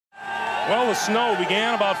Well, the snow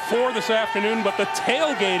began about 4 this afternoon, but the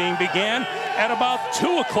tailgating began at about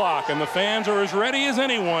 2 o'clock, and the fans are as ready as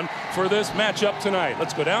anyone for this matchup tonight.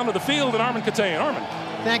 Let's go down to the field and Armin Katayan. Armin.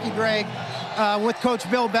 Thank you, Greg. With Coach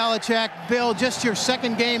Bill Belichick. Bill, just your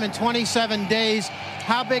second game in 27 days.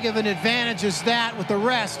 How big of an advantage is that with the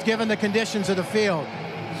rest, given the conditions of the field?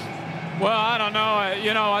 Well, I don't know.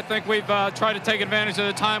 I think we've tried to take advantage of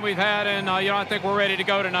the time we've had, and, I think we're ready to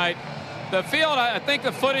go tonight. The field, I think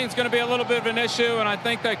the footing is going to be a little bit of an issue, and I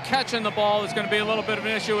think that catching the ball is going to be a little bit of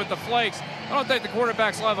an issue with the flakes. I don't think the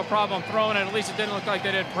quarterbacks will have a problem throwing it. At least it didn't look like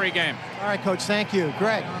they did pregame. All right, Coach, thank you.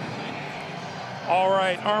 Greg. All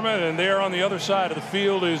right, Armin, and there on the other side of the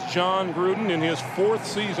field is Jon Gruden in his 4th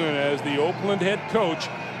season as the Oakland head coach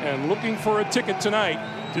and looking for a ticket tonight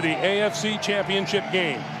to the AFC Championship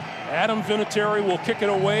game. Adam Vinatieri will kick it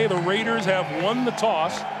away. The Raiders have won the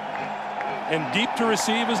toss. And deep to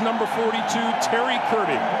receive is number 42, Terry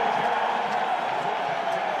Kirby.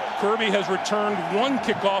 Kirby has returned 1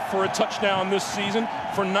 kickoff for a touchdown this season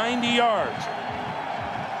for 90 yards.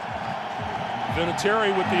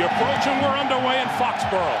 Vinatieri with the approach, and we're underway in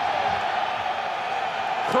Foxborough.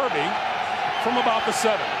 Kirby from about the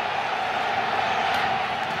 7.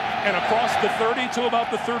 And across the 30 to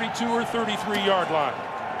about the 32 or 33-yard line.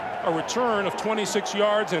 A return of 26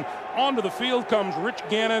 yards, and onto the field comes Rich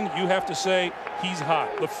Gannon. You have to say he's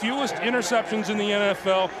hot. The fewest interceptions in the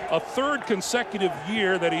NFL, a 3rd consecutive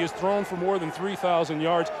year that he has thrown for more than 3,000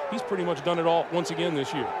 yards. He's pretty much done it all once again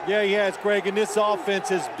this year. Yeah, he has, Greg, and this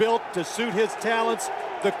offense is built to suit his talents.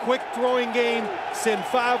 The quick throwing game, send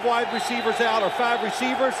 5 wide receivers out or 5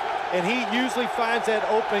 receivers, and he usually finds that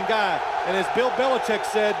open guy. And as Bill Belichick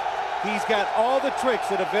said, he's got all the tricks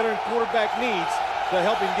that a veteran quarterback needs to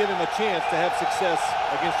help him give him a chance to have success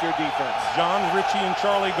against your defense. John Ritchie and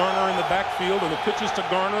Charlie Garner in the backfield, and the pitches to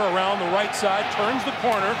Garner around the right side, turns the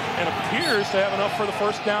corner, and appears to have enough for the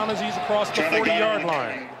first down as he's across the 40-yard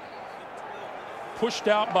line. Pushed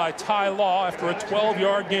out by Ty Law after a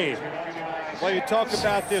 12-yard gain. Well, you talk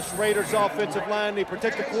about this Raiders offensive line. They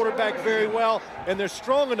protect the quarterback very well, and they're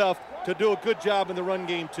strong enough to do a good job in the run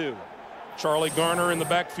game, too. Charlie Garner in the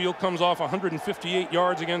backfield comes off 158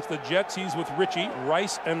 yards against the Jets. He's with Ritchie,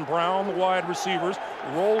 Rice, and Brown, the wide receivers.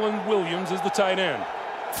 Roland Williams is the tight end.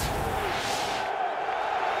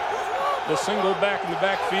 The single back in the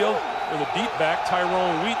backfield with a deep back,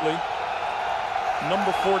 Tyrone Wheatley,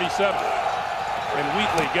 number 47. And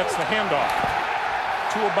Wheatley gets the handoff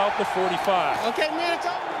to about the 45. Okay, man, it's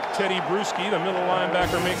over. Teddy Bruschi, the middle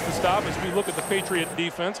linebacker, makes the stop as we look at the Patriot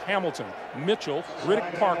defense. Hamilton, Mitchell,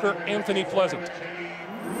 Riddick Parker, Anthony Pleasant.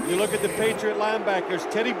 You look at the Patriot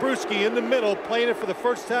linebackers, Teddy Bruschi in the middle, playing it for the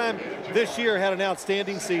first time this year, had an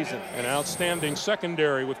outstanding season. An outstanding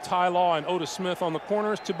secondary with Ty Law and Otis Smith on the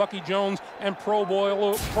corners, to Bucky Jones and Pro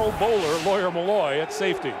Bowler Lawyer Malloy at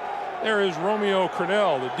safety. There is Romeo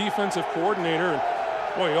Crennel, the defensive coordinator. And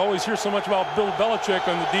boy, you always hear so much about Bill Belichick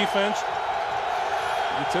on the defense.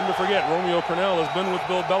 You tend to forget Romeo Crennel has been with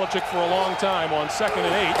Bill Belichick for a long time. On 2nd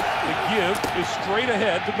and 8, the give is straight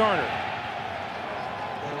ahead to Garner.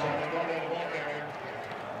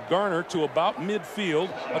 Garner to about midfield,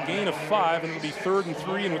 a gain of 5, and it'll be 3rd and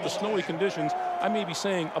 3. And with the snowy conditions, I may be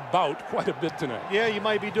saying about quite a bit tonight. Yeah, you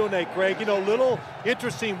might be doing that, Greg. You know, a little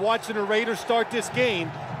interesting watching the Raiders start this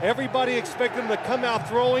game. Everybody expected them to come out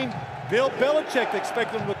throwing. Bill Belichick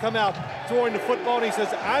expected them to come out throwing the football, and he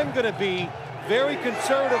says, I'm going to be very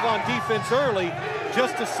conservative on defense early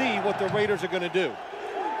just to see what the Raiders are going to do.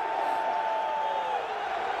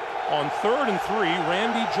 On 3rd and 3,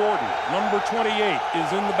 Randy Jordan, number 28,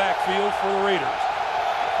 is in the backfield for the Raiders.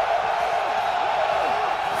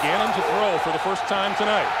 Gannon to throw for the first time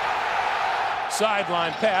tonight.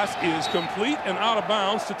 Sideline pass is complete and out of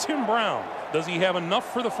bounds to Tim Brown. Does he have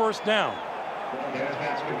enough for the first down?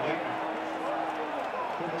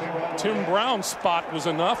 Tim Brown's spot was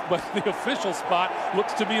enough, but the official spot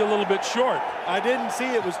looks to be a little bit short. I didn't see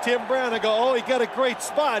it was Tim Brown. I go, oh, he got a great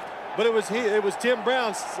spot, but it was Tim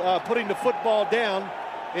Brown putting the football down.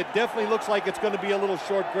 It definitely looks like it's going to be a little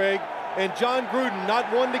short, Greg. And Jon Gruden,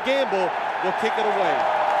 not one to gamble, will kick it away.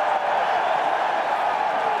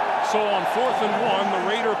 So on 4th and 1, the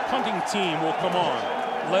Raider punting team will come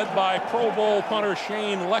on, led by Pro Bowl punter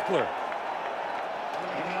Shane Leckler.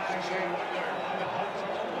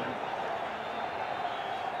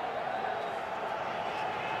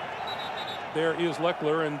 There is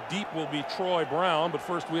Leckler, and deep will be Troy Brown, but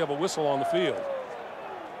first we have a whistle on the field.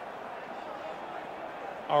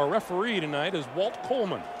 Our referee tonight is Walt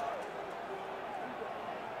Coleman.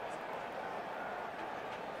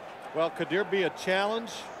 Well, could there be a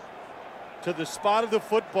challenge to the spot of the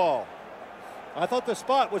football? I thought the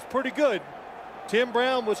spot was pretty good. Tim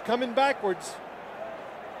Brown was coming backwards.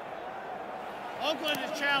 Oakland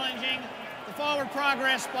is challenging the forward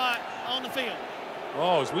progress spot on the field.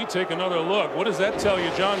 Oh, as we take another look, what does that tell you?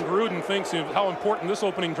 John Gruden thinks of how important this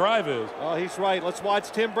opening drive is. Oh, he's right. Let's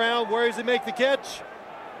watch Tim Brown. Where does he make the catch?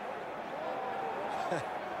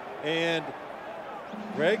 And,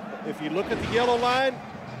 Greg, if you look at the yellow line,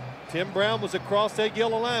 Tim Brown was across that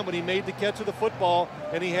yellow line when he made the catch of the football,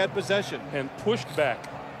 and he had possession. And pushed back.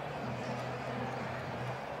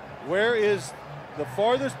 Where is the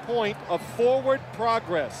farthest point of forward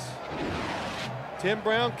progress? Tim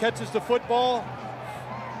Brown catches the football.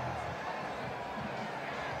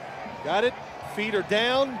 Got it. Feet are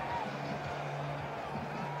down.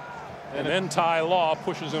 And then Ty Law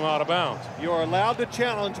pushes him out of bounds. You are allowed to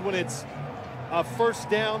challenge when it's a first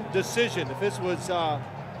down decision. If this was,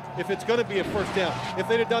 if it's going to be a first down. If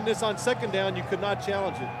they'd have done this on second down, you could not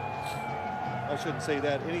challenge it. I shouldn't say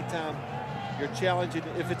that. Anytime you're challenging,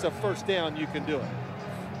 if it's a first down, you can do it.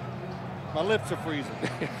 My lips are freezing.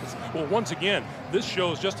 Well, once again, this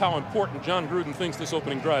shows just how important John Gruden thinks this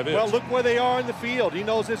opening drive is. Well, look where they are in the field. He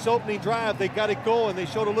knows this opening drive, they got it going. They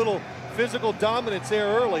showed a little physical dominance there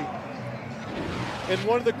early. And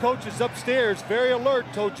one of the coaches upstairs, very alert,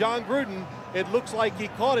 told John Gruden it looks like he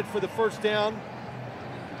caught it for the first down,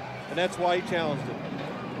 and that's why he challenged it.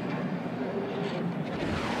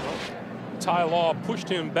 Ty Law pushed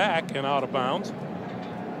him back and out of bounds.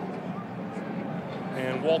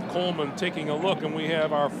 And Walt Coleman taking a look, and we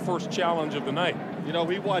have our first challenge of the night. You know,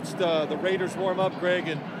 we watched the Raiders warm up, Greg,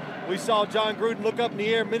 and we saw John Gruden look up in the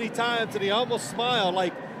air many times, and he almost smiled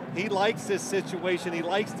like he likes this situation. He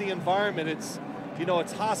likes the environment. It's, you know,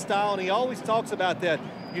 it's hostile, and he always talks about that.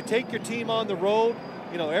 You take your team on the road,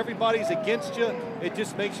 you know, everybody's against you. It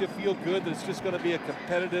just makes you feel good that it's just going to be a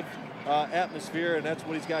competitive atmosphere, and that's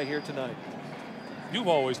what he's got here tonight. You've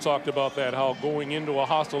always talked about that, how going into a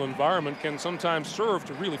hostile environment can sometimes serve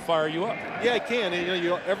to really fire you up. Yeah, it can. And,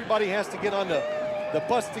 you know, everybody has to get on the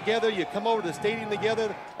bus together. You come over to the stadium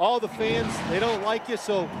together. All the fans, they don't like you,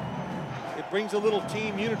 so it brings a little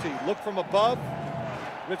team unity. Look from above.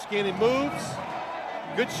 Rich Gannon moves.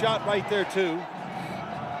 Good shot right there, too.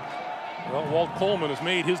 Well, Walt Coleman has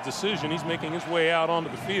made his decision. He's making his way out onto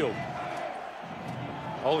the field.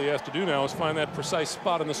 All he has to do now is find that precise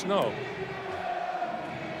spot in the snow.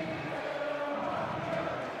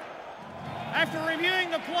 After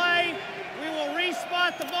reviewing the play, we will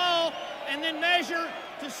re-spot the ball and then measure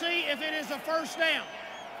to see if it is a first down.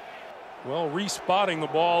 Well, re-spotting the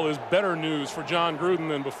ball is better news for John Gruden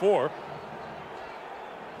than before.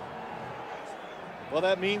 Well,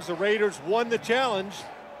 that means the Raiders won the challenge.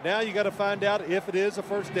 Now you got to find out if it is a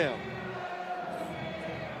first down.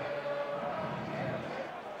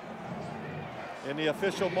 And the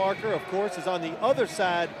official marker, of course, is on the other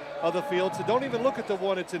side of the field, so don't even look at the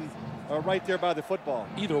one that's in right there by the football.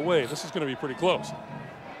 Either way, this is going to be pretty close.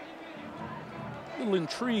 A little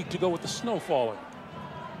intrigued to go with the snow falling.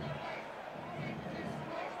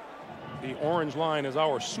 The orange line is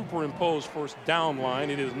our superimposed first down line.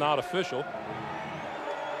 It is not official.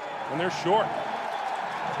 And they're short.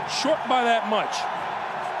 Short by that much.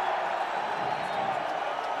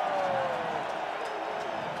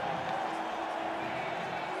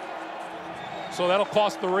 So that'll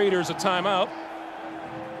cost the Raiders a timeout.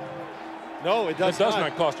 No, it does not. It does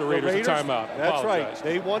not cost the Raiders a timeout. That's right.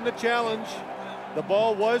 They won the challenge. The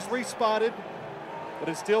ball was respotted, but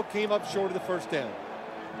it still came up short of the first down.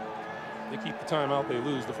 They keep the timeout, they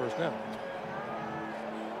lose the first down.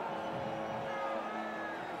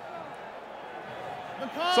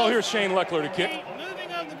 So here's Shane Leckler to kick.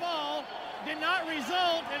 Moving of the ball did not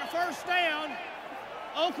result in a first down.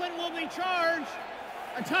 Oakland will be charged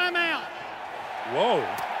a timeout. Whoa.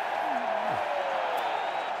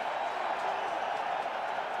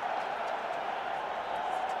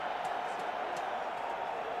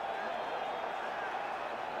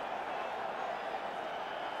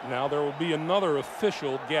 Now there will be another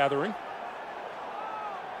official gathering.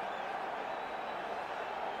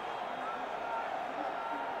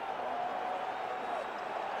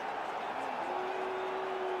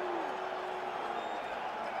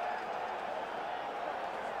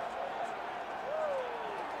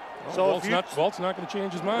 So Walt's not going to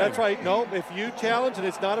change his mind. That's right. No, if you challenge and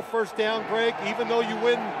it's not a first down, Greg, even though you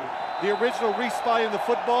win the original respot in the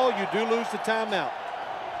football, you do lose the timeout.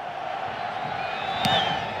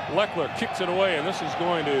 Leckler kicks it away, and this is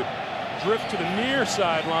going to drift to the near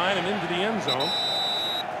sideline and into the end zone.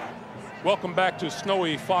 Welcome back to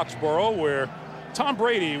snowy Foxborough, where Tom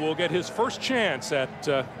Brady will get his first chance at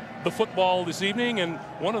the football this evening. And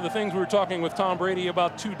one of the things we were talking with Tom Brady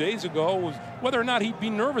about 2 days ago was whether or not he'd be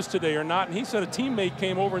nervous today or not. And he said a teammate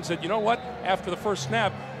came over and said, you know what, after the first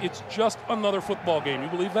snap, it's just another football game. You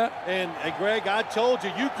believe that? And Greg, I told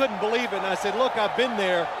you, you couldn't believe it. And I said, look, I've been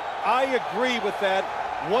there. I agree with that.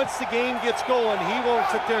 Once the game gets going, he won't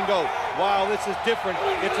sit there and go, wow, this is different.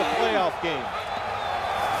 It's a playoff game.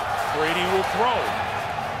 Brady will throw.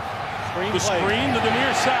 The screen to the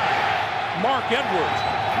near side. Mark Edwards.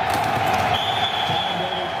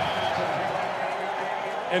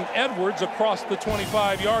 And Edwards across the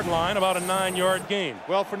 25-yard line, about a 9-yard gain.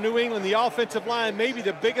 Well, for New England, the offensive line, maybe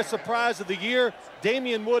the biggest surprise of the year.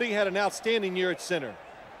 Damian Woody had an outstanding year at center.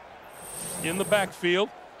 In the backfield,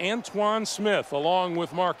 Antoine Smith, along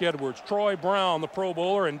with Mark Edwards, Troy Brown, the Pro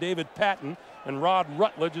Bowler, and David Patton, and Rod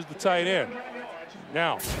Rutledge is the tight end.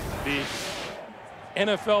 Now, the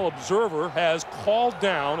NFL Observer has called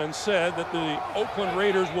down and said that the Oakland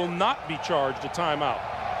Raiders will not be charged a timeout.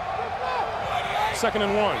 2nd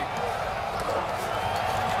and 1.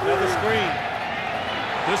 Another screen.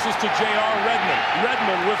 This is to J.R. Redmond.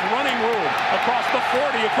 Redmond with running room across the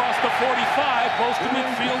 40, across the 45, close to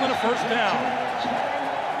midfield and a first down.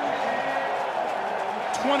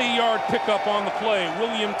 20-yard pickup on the play.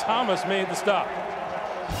 William Thomas made the stop.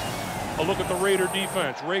 A look at the Raider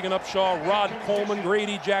defense. Reagan Upshaw, Rod Coleman,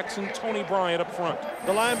 Grady Jackson, Tony Bryant up front.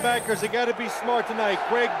 The linebackers, they got to be smart tonight.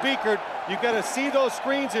 Greg Biekert, you got to see those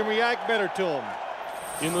screens and react better to them.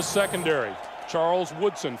 In the secondary, Charles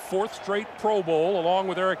Woodson, 4th straight Pro Bowl, along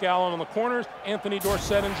with Eric Allen on the corners. Anthony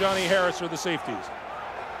Dorsett and Johnnie Harris are the safeties.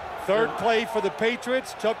 Third play for the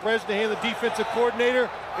Patriots. Chuck Bresnahan, the defensive coordinator.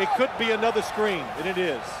 It could be another screen, and it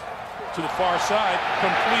is. To the far side,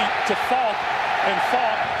 complete to Falk, and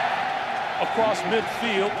Falk across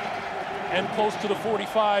midfield and close to the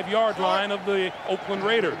 45-yard line of the Oakland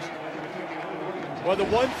Raiders. Well, the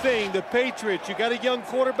one thing, the Patriots, you got a young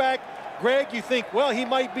quarterback. Greg, you think, well, he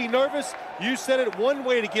might be nervous. You said it, one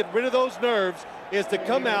way to get rid of those nerves is to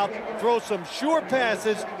come out, throw some sure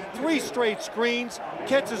passes, 3 straight screens,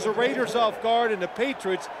 catches the Raiders off guard, and the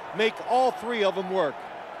Patriots make all 3 of them work.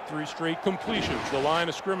 3 straight completions. The line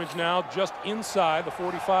of scrimmage now just inside the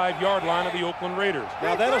 45-yard line of the Oakland Raiders.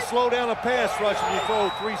 Now that'll slow down a pass rush when you throw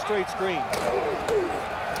 3 straight screens.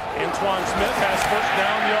 Antoine Smith has first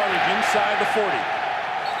down yardage inside the 40.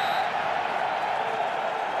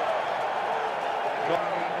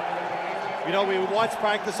 You know, we watched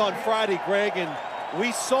practice on Friday, Greg, and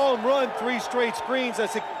we saw him run 3 straight screens. I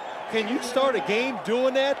said, can you start a game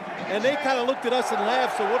doing that? And they kind of looked at us and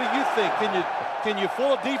laughed. So what do you think? Can you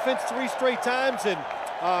fool a defense 3 straight times? And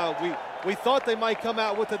we thought they might come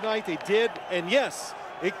out with it tonight. They did. And yes,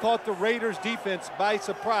 it caught the Raiders defense by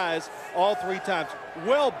surprise all 3 times.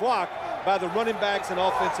 Well blocked by the running backs and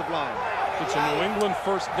offensive line. It's a New England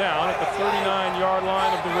first down at the 39-yard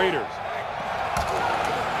line of the Raiders.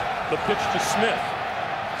 The pitch to Smith.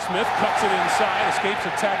 Smith cuts it inside, escapes a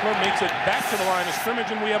tackler, makes it back to the line of scrimmage,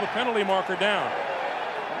 and we have a penalty marker down.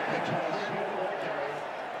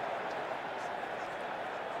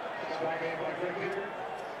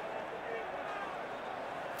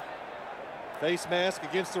 Face mask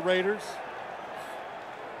against the Raiders.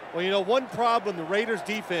 Well, you know, one problem the Raiders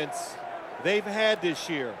defense they've had this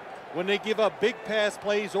year when they give up big pass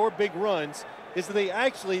plays or big runs is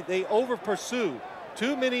that they over pursue.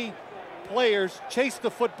 Too many players chase the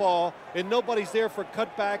football and nobody's there for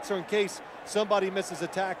cutbacks or in case somebody misses a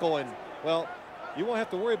tackle. And, well, you won't have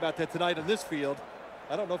to worry about that tonight on this field.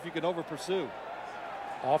 I don't know if you can over pursue.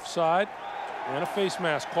 Offside and a face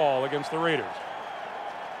mask call against the Raiders.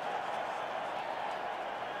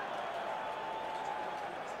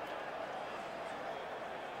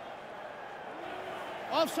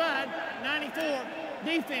 Offside, 94,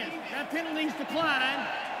 defense. That penalty's declined.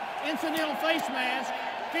 Incidental face mask,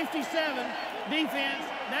 57, defense.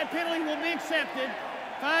 That penalty will be accepted,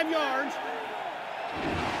 5 yards.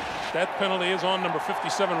 That penalty is on number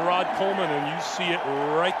 57, Rod Coleman, and you see it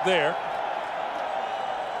right there.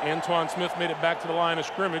 Antoine Smith made it back to the line of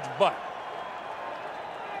scrimmage, but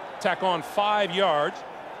tack on 5 yards,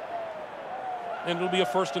 and it'll be a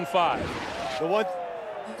 1st and 5.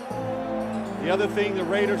 The other thing the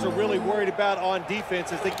Raiders are really worried about on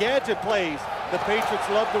defense is the gadget plays the Patriots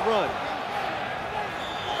love to run.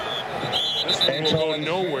 This one will go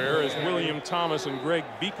nowhere as William Thomas and Greg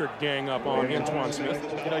Biekert gang up on Antoine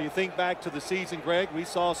Smith. You know, you think back to the season, Greg, we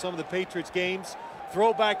saw some of the Patriots games.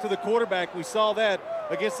 Throw back to the quarterback, we saw that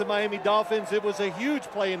against the Miami Dolphins. It was a huge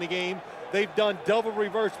play in the game. They've done double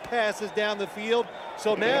reverse passes down the field.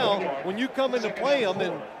 So now, when you come in to play them,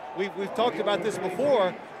 and we've talked about this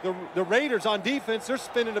before. The Raiders on defense, they're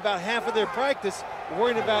spending about half of their practice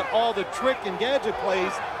worrying about all the trick and gadget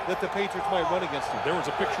plays that the Patriots might run against them. There was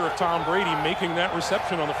a picture of Tom Brady making that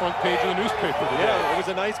reception on the front page of the newspaper today. Yeah, it was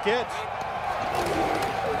a nice catch.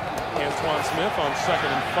 Antoine Smith on 2nd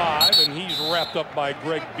and 5, and he's wrapped up by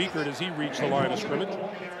Greg Biekert as he reached the line of scrimmage.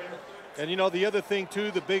 And, you know, the other thing, too,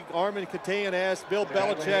 the big Armin Katayan asked Bill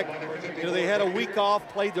Belichick, you know, they had a week off,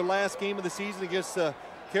 played their last game of the season against the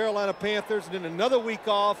Carolina Panthers, and then another week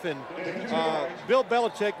off, and Bill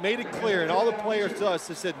Belichick made it clear, and all the players to us,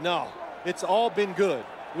 they said, no, it's all been good.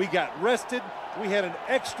 We got rested. We had an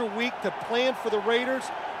extra week to plan for the Raiders.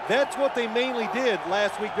 That's what they mainly did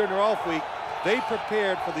last week during their off week. They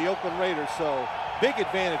prepared for the Oakland Raiders, so big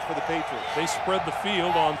advantage for the Patriots. They spread the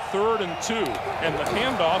field on 3rd and 2, and the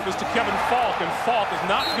handoff is to Kevin Falk, and Falk is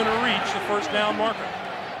not going to reach the first down marker.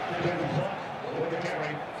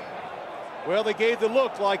 Well, they gave the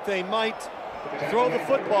look like they might throw the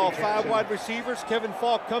football. 5 wide receivers. Kevin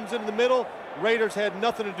Falk comes into the middle. Raiders had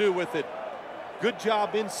nothing to do with it. Good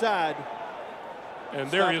job inside. And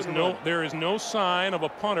there is no sign of a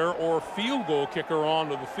punter or field goal kicker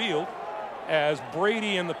onto the field as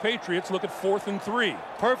Brady and the Patriots look at 4th and 3.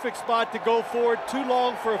 Perfect spot to go forward. Too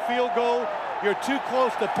long for a field goal. You're too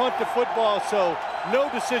close to punt the football, so no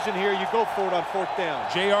decision here. You go for it on 4th down.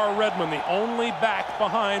 J.R. Redmond, the only back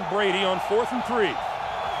behind Brady on 4th and 3.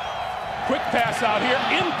 Quick pass out here,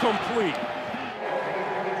 incomplete.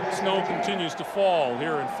 Snow continues to fall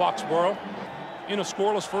here in Foxborough in a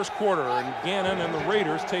scoreless first quarter, and Gannon and the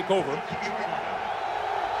Raiders take over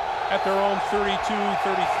at their own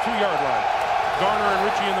 32-yard line. Garner and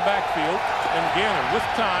Ritchie in the backfield, and Gannon with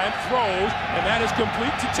time throws, and that is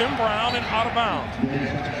complete to Tim Brown and out of bounds.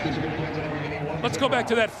 Let's go back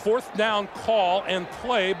to that 4th down call and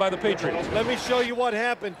play by the Patriots. Let me show you what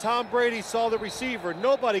happened. Tom Brady saw the receiver.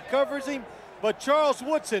 Nobody covers him, but Charles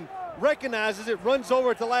Woodson recognizes it, runs over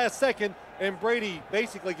at the last second, and Brady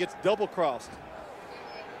basically gets double-crossed.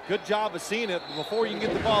 Good job of seeing it. Before you can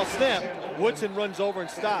get the ball snapped, Woodson runs over and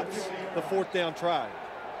stops the 4th down try.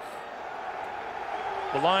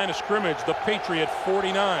 The line of scrimmage, the Patriot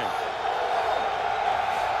 49.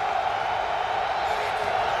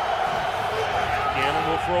 Gannon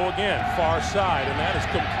will throw again, far side, and that is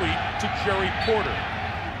complete to Jerry Porter.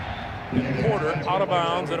 And Porter out of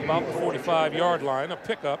bounds at about the 45-yard line, a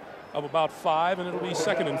pickup of about 5, and it'll be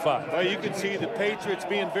 2nd and 5. Well, you can see the Patriots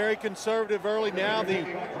being very conservative early. Now the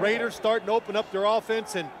Raiders starting to open up their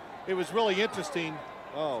offense, and it was really interesting.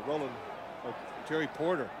 Oh, Jerry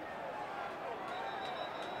Porter.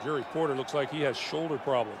 Jerry Porter looks like he has shoulder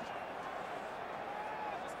problems.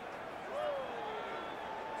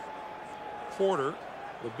 Porter,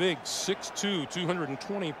 the big 6'2",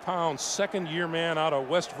 220-pound second-year man out of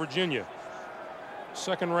West Virginia.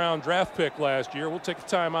 2nd-round draft pick last year. We'll take a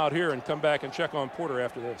time out here and come back and check on Porter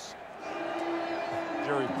after this.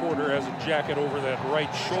 Jerry Porter has a jacket over that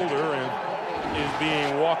right shoulder and is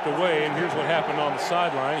being walked away, and here's what happened on the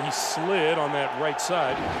sideline. He slid on that right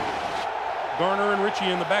side. Garner and Ritchie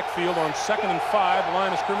in the backfield on 2nd and 5,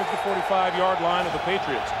 line of scrimmage, the 45-yard line of the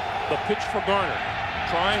Patriots. The pitch for Garner,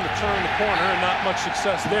 trying to turn the corner, and not much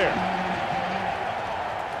success there.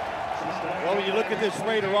 Well, when you look at this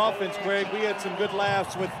Raider offense, Greg, we had some good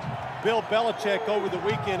laughs with Bill Belichick over the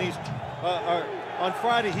weekend. On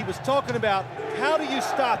Friday, he was talking about how do you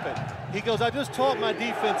stop it? He goes, I just taught my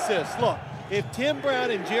defense this. Look, if Tim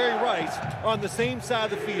Brown and Jerry Rice are on the same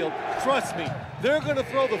side of the field, trust me, they're going to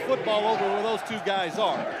throw the football over where those 2 guys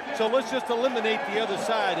are. So let's just eliminate the other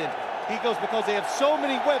side. And he goes, because they have so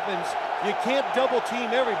many weapons, you can't double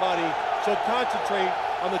team everybody, so concentrate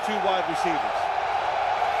on the 2 wide receivers.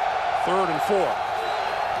 3rd and 4.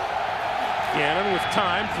 Gannon with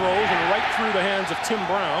time throws and right through the hands of Tim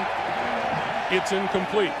Brown. It's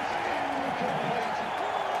incomplete.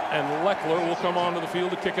 And Leckler will come onto the field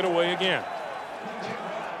to kick it away again.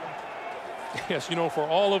 Yes, you know, for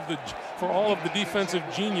all of the defensive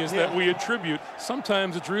genius that we attribute,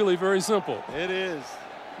 sometimes it's really very simple. It is.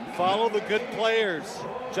 Follow the good players.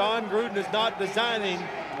 John Gruden is not designing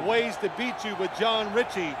ways to beat you with John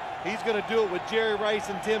Ritchie. He's going to do it with Jerry Rice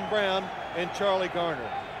and Tim Brown and Charlie Garner.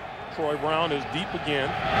 Troy Brown is deep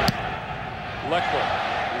again. Leckler,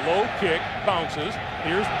 low kick, bounces.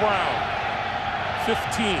 Here's Brown. 15,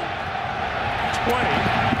 20,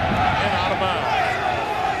 and out of bounds.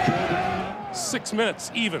 6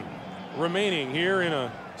 minutes even remaining here in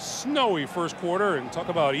a snowy first quarter, and talk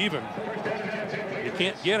about even. You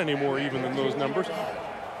can't get any more even than those numbers.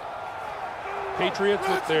 Patriots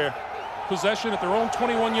with their possession at their own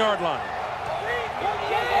 21-yard line.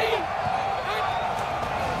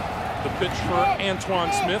 The pitch for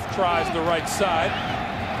Antoine Smith, tries the right side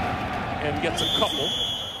and gets a couple.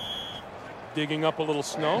 Digging up a little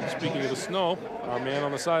snow. Speaking of the snow, our man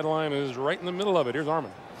on the sideline is right in the middle of it. Here's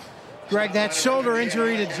Armin. Greg, that shoulder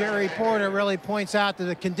injury to Jerry Porter really points out to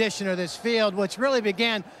the condition of this field, which really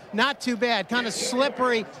began not too bad, kind of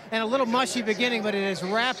slippery and a little mushy beginning, but it has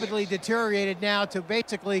rapidly deteriorated now to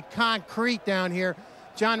basically concrete down here.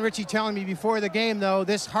 John Ritchie telling me before the game, though,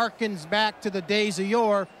 this harkens back to the days of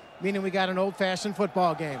yore, meaning we got an old-fashioned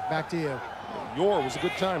football game. Back to you. Yore was a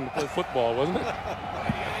good time to play football, wasn't it?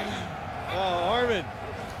 Oh, Armin.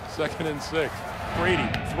 2nd and 6. Brady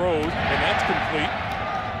throws, and that's complete.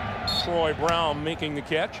 Troy Brown making the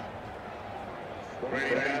catch.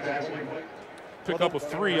 Pick up a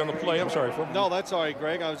 3 on the play. I'm sorry, Phil. No, that's all right,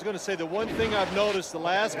 Greg. I was going to say the one thing I've noticed the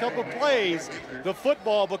last couple plays, the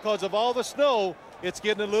football, because of all the snow, it's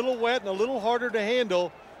getting a little wet and a little harder to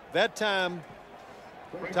handle. That time,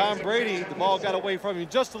 Tom Brady, the ball got away from him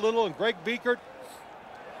just a little, and Greg Biekert,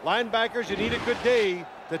 linebackers, you need a good day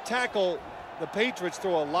to tackle the Patriots,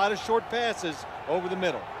 throw a lot of short passes over the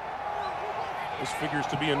middle. This figures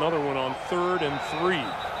to be another one on 3rd and 3.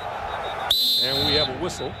 And we have a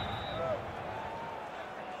whistle.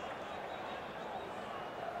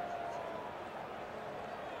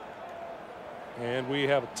 And we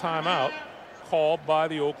have a timeout called by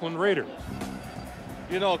the Oakland Raiders.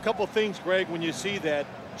 You know, a couple things, Greg, when you see that.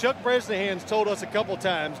 Chuck Bresnahan's told us a couple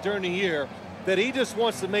times during the year that he just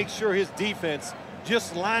wants to make sure his defense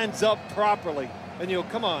just lines up properly. And, you know,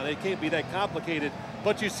 come on, it can't be that complicated.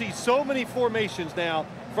 But you see so many formations now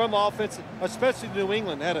from offense, especially New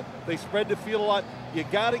England. They spread the field a lot. You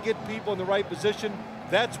got to get people in the right position.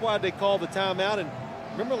 That's why they call the timeout. And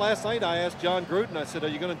remember last night I asked John Gruden, I said, are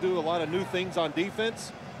you going to do a lot of new things on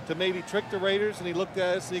defense to maybe trick the Raiders? And he looked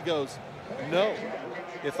at us and he goes, no.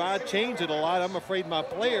 If I change it a lot, I'm afraid my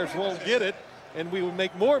players won't get it, and we would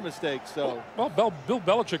make more mistakes. So, well, Bill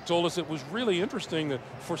Belichick told us it was really interesting that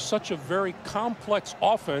for such a very complex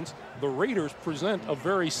offense, the Raiders present a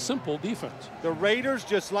very simple defense. The Raiders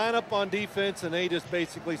just line up on defense, and they just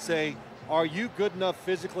basically say, are you good enough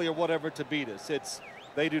physically or whatever to beat us?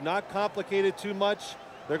 They do not complicate it too much.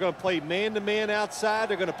 They're going to play man-to-man outside.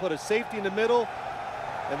 They're going to put a safety in the middle,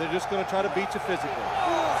 and they're just going to try to beat you physically.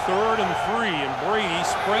 3rd and 3, and Brady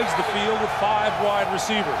spreads the field with 5 wide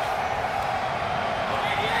receivers.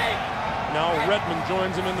 Now Redmond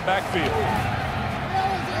joins him in the backfield.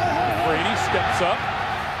 Brady steps up,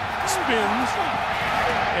 spins,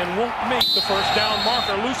 and won't make the first down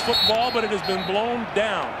marker. Loose football, but it has been blown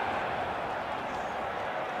down.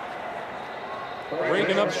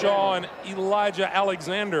 Reagan Upshaw and Elijah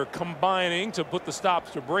Alexander combining to put the stops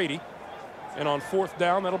to Brady. And on 4th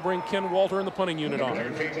down, that'll bring Ken Walter and the punting unit on.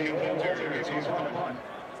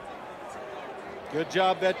 Good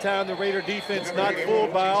job that time. The Raider defense not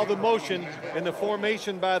fooled by all the motion and the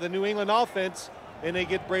formation by the New England offense, and they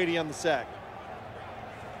get Brady on the sack.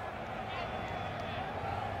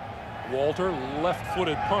 Walter,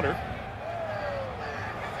 left-footed punter.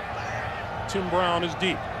 Tim Brown is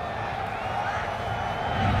deep.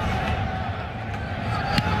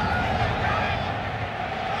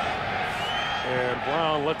 And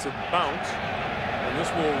Brown lets it bounce, and this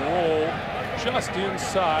will roll just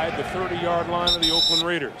inside the 30-yard line of the Oakland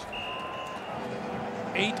Raiders.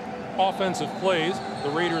 8 offensive plays. The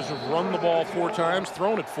Raiders have run the ball 4 times,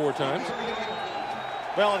 thrown it 4 times.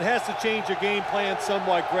 Well, it has to change your game plan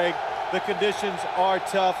somewhat, Greg. The conditions are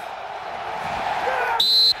tough.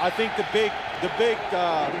 I think the big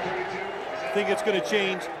thing it's going to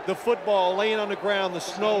change, the football laying on the ground, the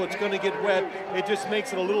snow, it's going to get wet. It just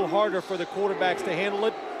makes it a little harder for the quarterbacks to handle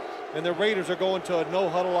it. And the Raiders are going to a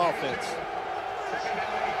no-huddle offense.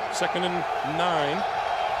 2nd and 9.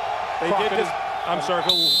 I'm sorry,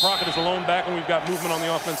 Phil. Crockett is alone back, and we've got movement on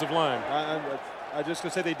the offensive line. I just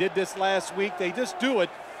going to say they did this last week. They just do it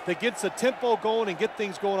to get the tempo going and get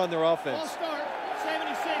things going on their offense. Ball start,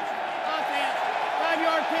 76, offense,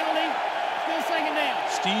 5-yard penalty, still 2nd down.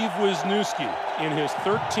 Steve Wisniewski in his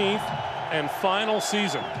 13th and final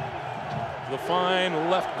season. The fine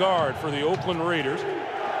left guard for the Oakland Raiders,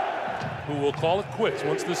 who will call it quits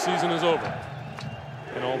once this season is over.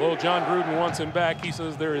 And although John Gruden wants him back, he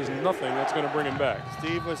says there is nothing that's going to bring him back.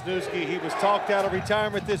 Steve Wisniewski, he was talked out of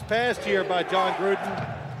retirement this past year by John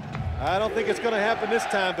Gruden. I don't think it's going to happen this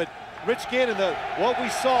time, but Rich Gannon, what we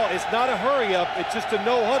saw is not a hurry-up. It's just a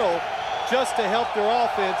no-huddle just to help their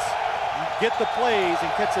offense get the plays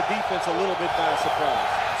and catch the defense a little bit by surprise.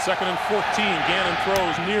 2nd and 14. Gannon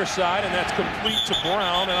throws near side, and that's complete to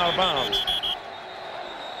Brown and out of bounds.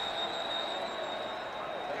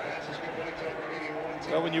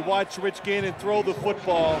 Well, when you watch Rich Gannon throw the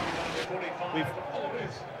football, We've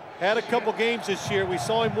had a couple games this year. We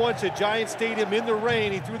saw him once at Giant Stadium in the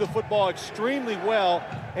rain. He threw the football extremely well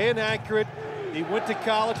and accurate. He went to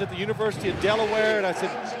college at the University of Delaware, and I said,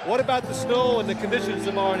 what about the snow and the conditions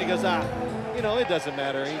tomorrow? And he goes, you know, it doesn't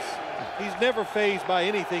matter. He's never fazed by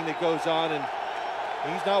anything that goes on, and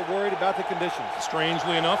he's not worried about the conditions.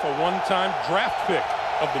 Strangely enough, a one-time draft pick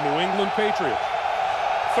of the New England Patriots.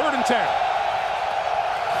 3rd and 10.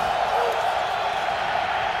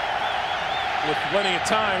 With plenty of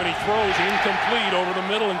time, and he throws incomplete over the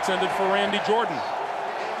middle, intended for Randy Jordan.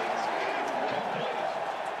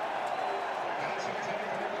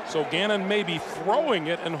 So Gannon may be throwing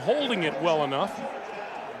it and holding it well enough,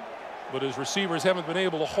 but his receivers haven't been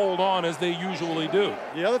able to hold on as they usually do.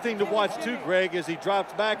 The other thing to watch too, Greg, is he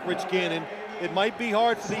drops back Rich Gannon. It might be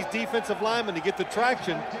hard for these defensive linemen to get the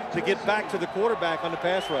traction to get back to the quarterback on the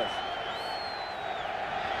pass rush.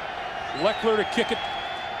 Leckler to kick it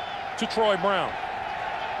to Troy Brown.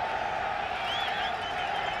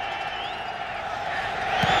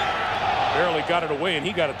 Barely got it away, and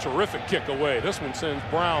he got a terrific kick away. This one sends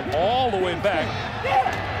Brown all the way back,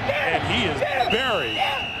 and he is buried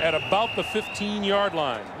at about the 15-yard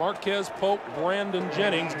line. Marquez Pope, Brandon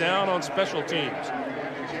Jennings down on special teams.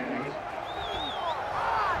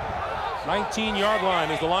 19-yard line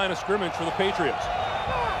is the line of scrimmage for the Patriots.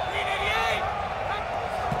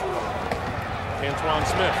 Antoine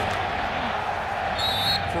Smith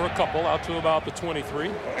for a couple out to about the 23.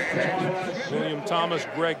 William Thomas,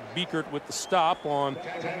 Greg Biekert with the stop on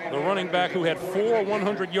the running back who had 4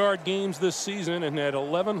 100-yard games this season and had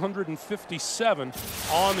 1,157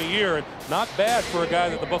 on the year. And not bad for a guy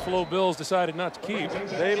that the Buffalo Bills decided not to keep.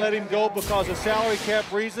 They let him go because of salary cap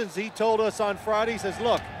reasons. He told us on Friday, he says,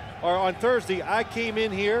 look, or on Thursday, I came in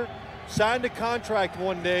here, signed a contract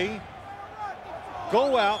one day,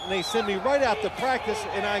 go out, and they send me right out to practice,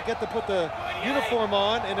 and I get to put the uniform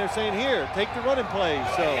on, and they're saying, here, take the running plays.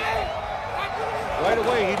 So right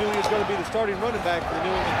away, he knew he was going to be the starting running back for the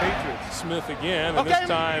New England Patriots. Smith again, and this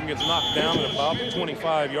time gets knocked down at about the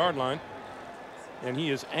 25-yard line. And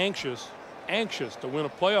he is anxious to win a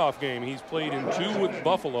playoff game. He's played in 2 with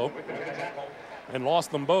Buffalo and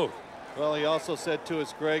lost them both. Well, he also said to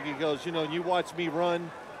us, Greg, he goes, you know, you watch me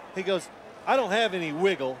run. He goes, I don't have any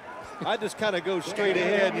wiggle. I just kind of go straight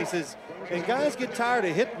ahead. And he says, and guys get tired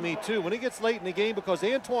of hitting me too when it gets late in the game, because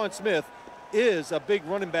Antoine Smith is a big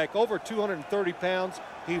running back, over 230 pounds.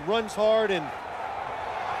 He runs hard, and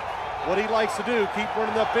what he likes to do, keep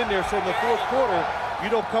running up in there, so in the 4th quarter, you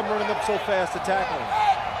don't come running up so fast to tackle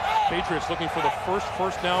him. Patriots looking for the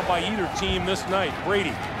first down by either team this night.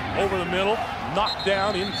 Brady over the middle, knocked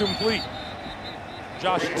down, incomplete.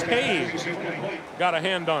 Josh Taves got a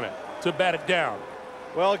hand on it to bat it down.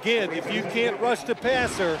 Well, again, if you can't rush the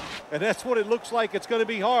passer, and that's what it looks like, it's going to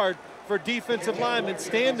be hard for defensive linemen.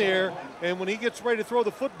 Stand there, and when he gets ready to throw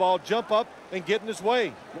the football, jump up and get in his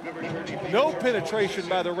way. No penetration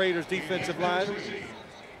by the Raiders defensive line.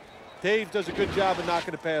 Dave does a good job of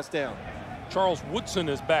knocking the pass down. Charles Woodson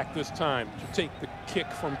is back this time to take the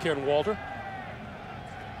kick from Ken Walter.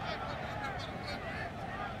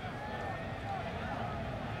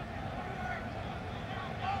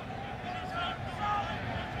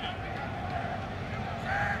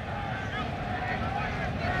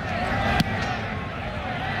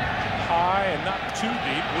 Too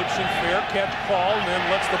deep. Woodson fair catch call, and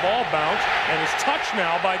then lets the ball bounce, and is touched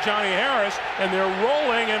now by Johnnie Harris, and they're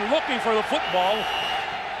rolling and looking for the football,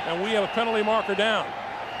 and we have a penalty marker down.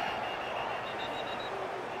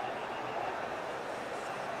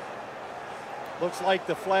 Looks like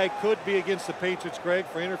the flag could be against the Patriots, Greg,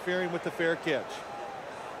 for interfering with the fair catch.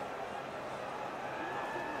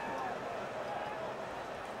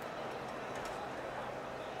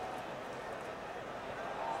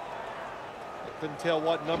 Couldn't tell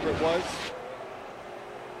what number it was.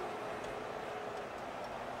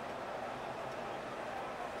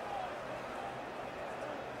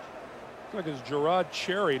 Looks like it's Gerard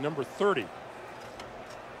Cherry, number 30,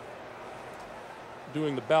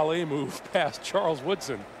 doing the ballet move past Charles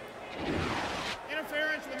Woodson.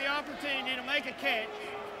 Interference with the opportunity to make a catch.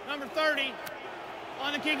 Number 30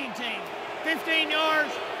 on the kicking team. 15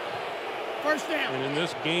 yards, first down. And in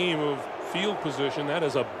this game of field position, that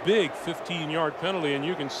is a big 15-yard penalty, and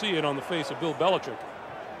you can see it on the face of Bill Belichick.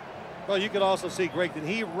 Well, you could also see, Greg, that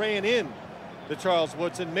he ran in to Charles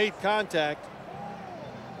Woodson, made contact.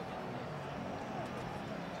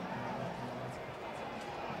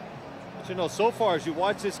 But you know, so far as you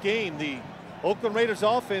watch this game, the Oakland Raiders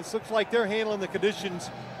offense looks like they're handling the conditions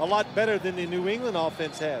a lot better than the New England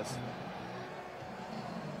offense has.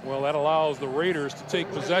 Well, that allows the Raiders to take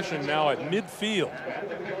possession now at midfield.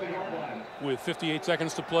 with 58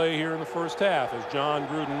 seconds to play here in the first half as John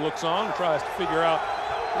Gruden looks on and tries to figure out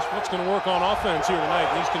just what's going to work on offense here tonight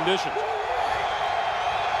in these conditions.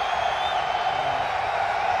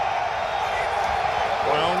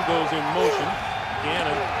 Brown goes in motion.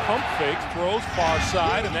 Gannon pump fakes, throws far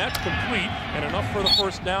side, and that's complete and enough for the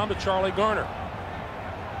first down to Charlie Garner.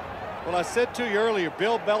 Well, I said to you earlier,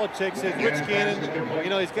 Bill Belichick says Rich Gannon, you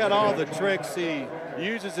know, he's got all the tricks. He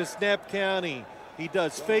uses his snap count. He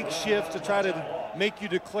does fake shifts to try to make you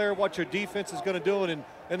declare what your defense is going to do.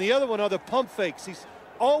 And the other one are the pump fakes. He's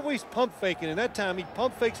always pump faking, and that time he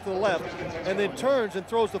pump fakes to the left and then turns and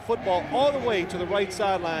throws the football all the way to the right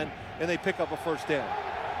sideline, and they pick up a first down.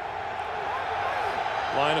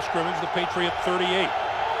 Line of scrimmage, the Patriot 38.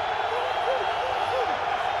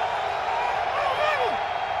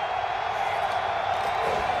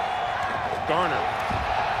 Garner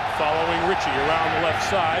following Richie around the left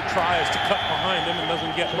side, tries to cut behind him and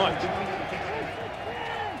doesn't get much.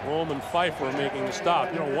 Roman Pfeiffer making the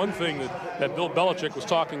stop. You know, one thing that Bill Belichick was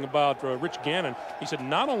talking about Rich Gannon, he said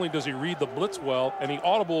not only does he read the blitz well and he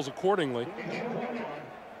audibles accordingly,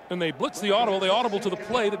 and they blitz the audible, they audible to the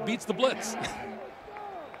play that beats the blitz.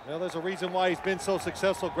 Well, there's a reason why he's been so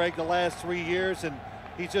successful, Greg, the last 3 years, and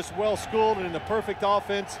he's just well schooled and in the perfect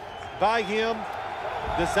offense by him,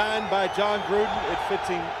 designed by John Gruden. It fits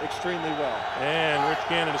him extremely well. And Rich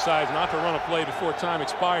Gannon decides not to run a play before time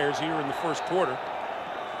expires here in the first quarter.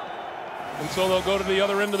 And so they'll go to the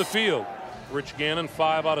other end of the field. Rich Gannon,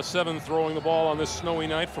 5 out of 7 throwing the ball on this snowy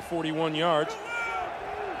night for 41 yards.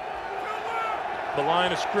 The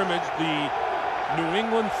line of scrimmage, the New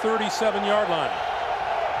England 37-yard line.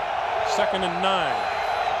 2nd and 9.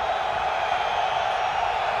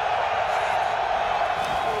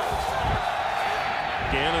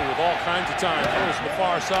 Gannon with all kinds of time throws to the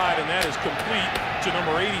far side, and that is complete to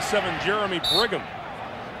number 87, Jeremy Brigham.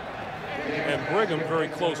 And Brigham very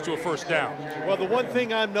close to a first down. Well, the one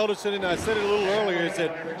thing I'm noticing, and I said it a little earlier, is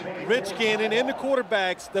that Rich Gannon and the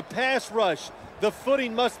quarterbacks, the pass rush, the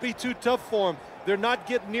footing must be too tough for him. They're not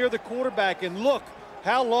getting near the quarterback. And look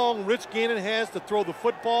how long Rich Gannon has to throw the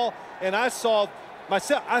football. And I saw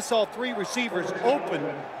 3 receivers open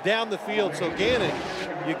down the field. So Gannon,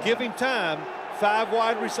 you give him time. 5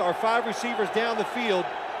 receivers down the field,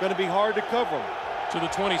 going to be hard to cover him. To the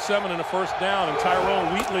 27 and a first down, and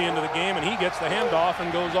Tyrone Wheatley into the game, and he gets the handoff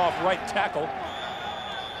and goes off right tackle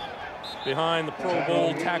behind the Pro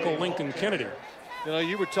Bowl tackle Lincoln Kennedy. You know,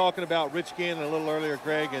 you were talking about Rich Gannon a little earlier,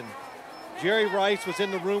 Greg, and Jerry Rice was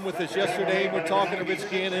in the room with us yesterday, and we're talking to Rich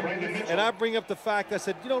Gannon, and I bring up the fact, I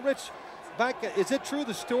said, you know, Rich, is it true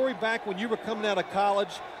the story back when you were coming out of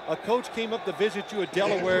college, a coach came up to visit you at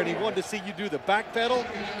Delaware and he wanted to see you do the back pedal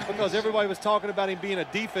because everybody was talking about him being a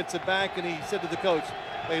defensive back, and he said to the coach,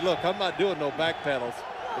 hey, look, I'm not doing no back pedals.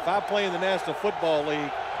 If I play in the National Football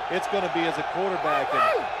League, it's going to be as a quarterback.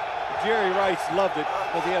 And Jerry Rice loved it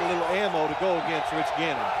because he had a little ammo to go against Rich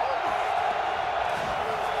Gannon.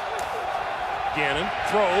 Gannon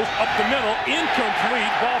throws up the middle,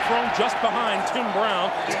 incomplete, ball thrown just behind Tim Brown.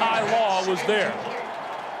 Ty Law was there.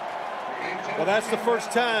 Well, that's the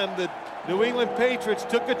first time that New England Patriots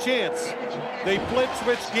took a chance. They blitz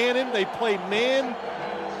Rich Gannon, they play man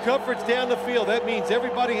coverage down the field. That means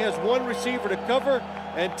everybody has one receiver to cover,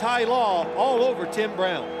 and Ty Law all over Tim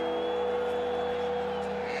Brown.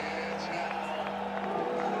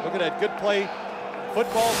 Look at that, good play.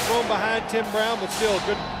 Football thrown behind Tim Brown, but still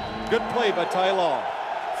good play by Ty Law.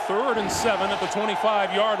 3rd and 7 at the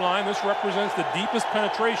 25-yard line. This represents the deepest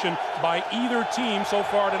penetration by either team so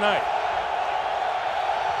far tonight.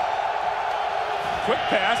 Quick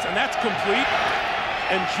pass, and that's complete.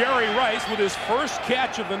 And Jerry Rice, with his first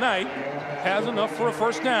catch of the night, has enough for a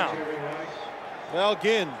first down. Well,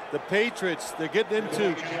 again, the Patriots, they're getting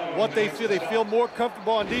into what they feel. They feel more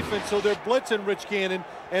comfortable on defense, so they're blitzing Rich Gannon,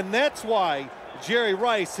 and that's why Jerry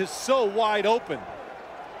Rice is so wide open.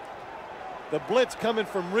 The blitz coming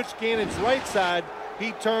from Rich Gannon's right side.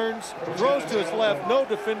 He turns, throws to his left, no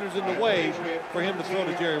defenders in the way for him to throw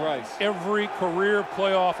to Jerry Rice. Every career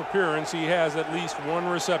playoff appearance, he has at least 1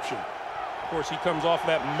 reception. Of course, he comes off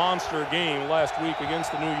that monster game last week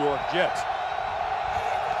against the New York Jets.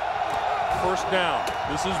 First down.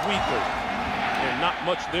 This is Wheatley. And not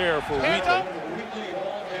much there for Wheatley.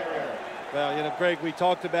 Well, you know, Greg, we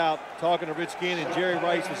talked about talking to Rich Gannon. Jerry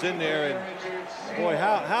Rice was in there, and boy,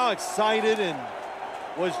 how excited and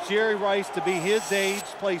was Jerry Rice to be his age,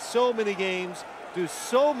 play so many games, do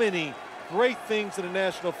so many great things in the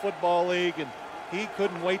National Football League, and he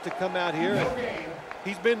couldn't wait to come out here. And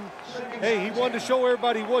he's been, hey, he wanted to show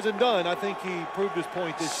everybody he wasn't done. I think he proved his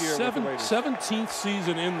point this year with the Raiders. 17th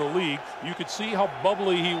season in the league. You could see how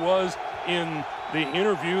bubbly he was in the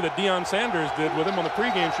interview that Deion Sanders did with him on the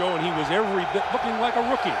pregame show, and he was every bit looking like a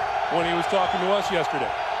rookie when he was talking to us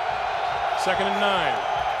yesterday. 2nd and 9.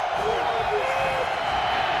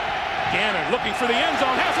 Gannon looking for the end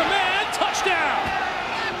zone, has a man, touchdown!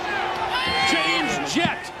 James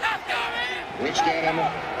Jett. Rich Gannon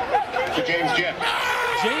to James Jett.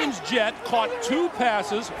 James Jett caught 2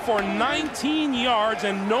 passes for 19 yards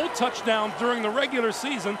and no touchdowns during the regular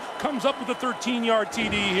season. Comes up with a 13-yard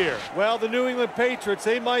TD here. Well, the New England Patriots,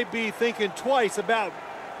 they might be thinking twice about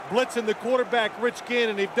blitzing the quarterback, Rich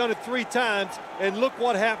Gannon. They've done it 3 times, and look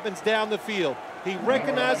what happens down the field. He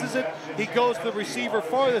recognizes it. He goes to the receiver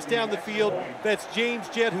farthest down the field. That's James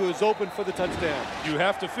Jett, who is open for the touchdown. You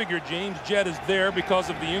have to figure James Jett is there because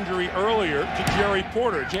of the injury earlier to Jerry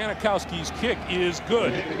Porter. Janikowski's kick is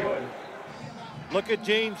good. Look at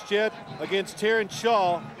James Jett against Terrence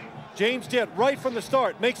Shaw. James Jett, right from the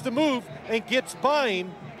start, makes the move and gets by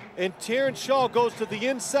him. And Terrence Shaw goes to the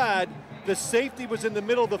inside. The safety was in the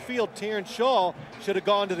middle of the field. Terrence Shaw should have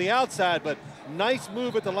gone to the outside, but nice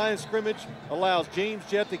move at the line of scrimmage allows James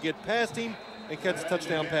Jett to get past him and catch a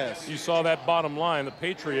touchdown pass. You saw that bottom line. The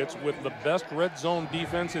Patriots with the best red zone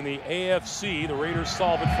defense in the AFC. The Raiders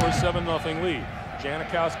solve it for a 7-0 lead.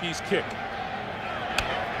 Janikowski's kick.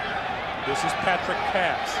 This is Patrick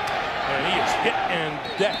Pass, and he is hit and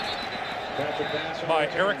decked by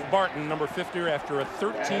Eric Barton, number 50, after a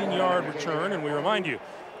 13-yard return. And we remind you,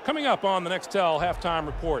 coming up on the Nextel halftime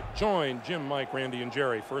report, join Jim, Mike, Randy, and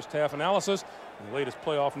Jerry. First half analysis, the latest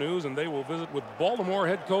playoff news, and they will visit with Baltimore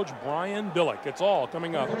head coach Brian Billick. It's all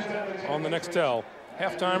coming up on the Nextel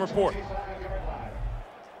halftime report.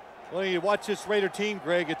 Well, you watch this Raider team,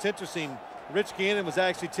 Greg, it's interesting. Rich Gannon was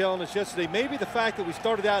actually telling us yesterday, maybe the fact that we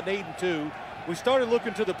started out in 8-2, we started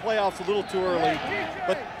looking to the playoffs a little too early,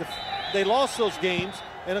 but they lost those games,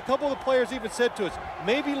 and a couple of the players even said to us,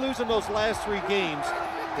 maybe losing those last 3 games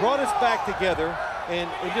brought us back together and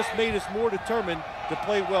just made us more determined to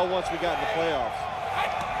play well once we got in the playoffs.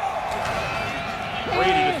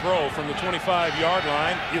 Brady to throw from the 25-yard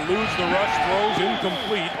line. Eludes the rush, throws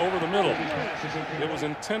incomplete over the middle. It was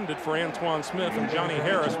intended for Antoine Smith, and Johnnie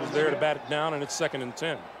Harris was there to bat it down, and it's 2nd and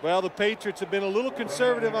 10. Well, the Patriots have been a little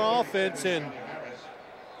conservative on offense, and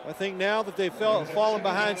I think now that they've fallen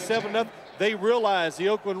behind 7-0, they realize the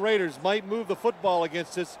Oakland Raiders might move the football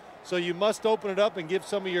against us. So you must open it up and give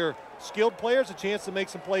some of your skilled players a chance to make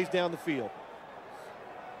some plays down the field.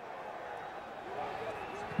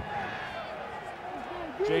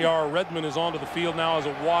 J.R. Redmond is onto the field now as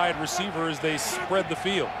a wide receiver as they spread the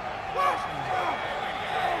field.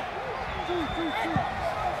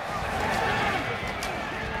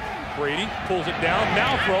 Brady pulls it down,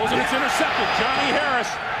 now throws, and it's intercepted. Johnnie Harris.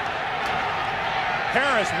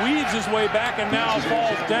 Harris weaves his way back and now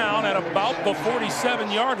falls down at about the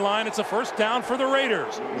 47-yard line. It's a first down for the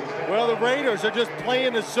Raiders. Well, the Raiders are just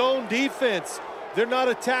playing a zone defense. They're not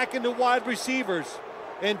attacking the wide receivers.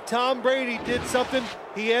 And Tom Brady did something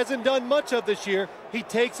he hasn't done much of this year. He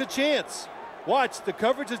takes a chance. Watch, the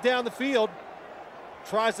coverage is down the field.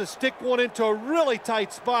 Tries to stick one into a really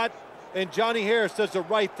tight spot. And Johnnie Harris does the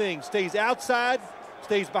right thing. Stays outside,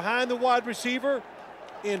 stays behind the wide receiver,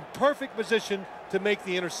 in perfect position to make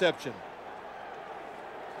the interception.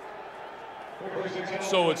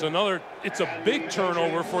 So it's a big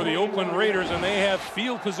turnover for the Oakland Raiders, and they have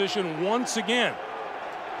field position once again.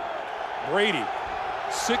 Brady,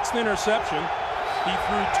 6th interception. He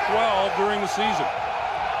threw 12 during the season.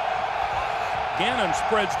 Gannon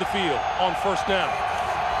spreads the field on first down.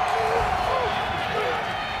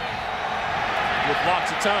 With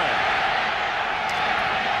lots of time.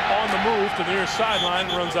 On the move to the near sideline,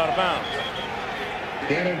 runs out of bounds.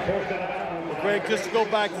 Well, Greg, just to go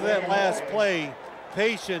back to that last play,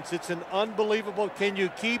 patience, it's an unbelievable, can you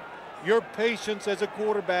keep your patience as a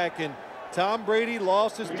quarterback? And Tom Brady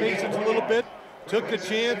lost his patience a little bit, took a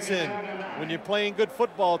chance, and when you're playing good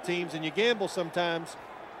football teams and you gamble sometimes,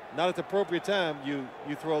 not at the appropriate time, you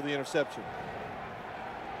throw the interception.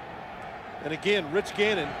 And again, Rich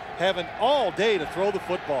Gannon having all day to throw the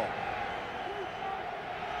football.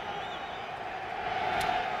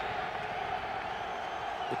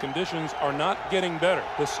 The conditions are not getting better.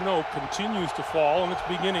 The snow continues to fall, and it's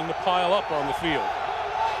beginning to pile up on the field.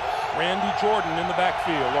 Randy Jordan in the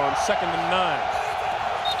backfield on 2nd and 9.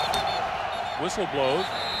 Whistle blows.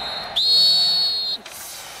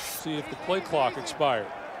 See if the play clock expired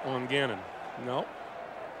on Gannon. No.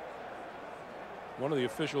 One of the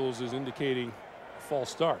officials is indicating a false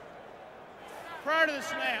start. Prior to the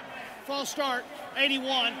snap, false start,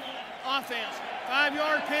 81, offense.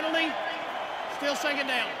 5-yard penalty, still second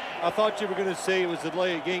down. I thought you were going to say it was a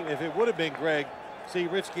delay of game. If it would have been Greg, see,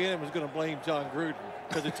 Rich Gannon was going to blame John Gruden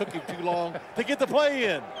because it took him too long to get the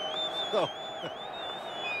play in. So.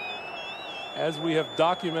 As we have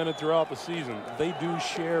documented throughout the season, they do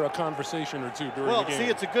share a conversation or two during the game. Well, see,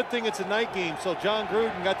 it's a good thing it's a night game, so John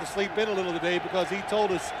Gruden got to sleep in a little today because he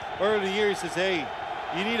told us earlier in the year, he says, hey,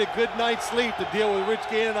 you need a good night's sleep to deal with Rich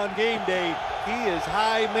Gannon on game day. He is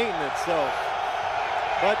high maintenance, so.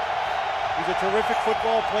 But he's a terrific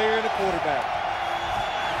football player and a quarterback.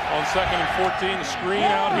 On 2nd and 14, the screen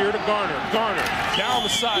out here to Garner. Garner down the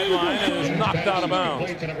sideline and is knocked out of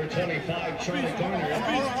bounds. You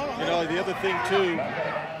know, the other thing, too,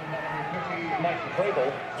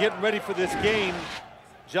 getting ready for this game,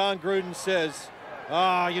 John Gruden says,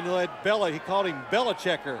 you know, that Bella, he called him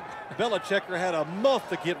Belichicker. Belichicker had a month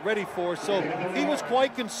to get ready for, so he was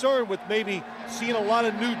quite concerned with maybe seeing a lot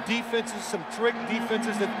of new defenses, some trick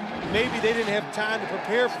defenses that maybe they didn't have time to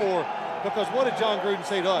prepare for. Because what did John Gruden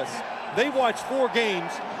say to us? They watched 4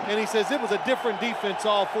 games, and he says it was a different defense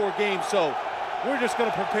all 4 games, so we're just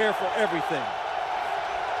going to prepare for everything.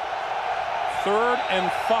 3rd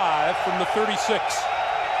and 5 from the 36.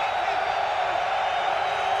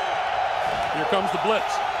 Here comes the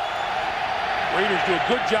blitz. Raiders do a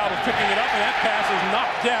good job of picking it up, and that pass is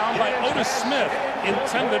knocked down by Otis Smith,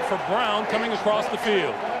 intended for Brown coming across the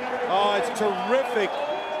field. Oh, it's terrific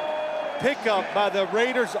pickup by the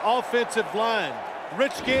Raiders offensive line.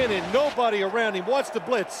 Rich Gannon, nobody around him. Watch the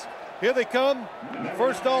blitz. Here they come.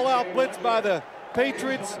 First all-out blitz by the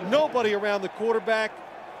Patriots. Nobody around the quarterback.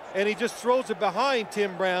 And he just throws it behind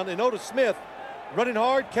Tim Brown. And Otis Smith, running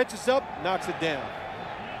hard, catches up, knocks it down.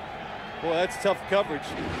 Boy, that's tough coverage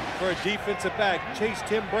for a defensive back. Chase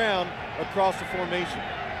Tim Brown across the formation.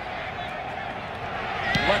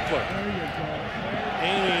 Leckler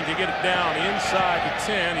aiming to get it down inside the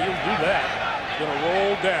 10. He'll do that. Gonna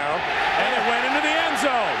roll down, and it went into the end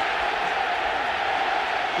zone.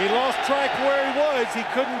 He lost track where he was. He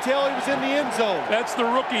couldn't tell he was in the end zone. That's the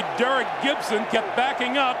rookie Derek Gibson, kept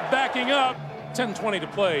backing up. 10:20 to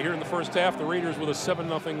play here in the first half. The Raiders with a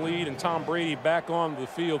 7-0 lead, and Tom Brady back on the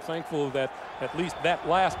field, thankful that at least that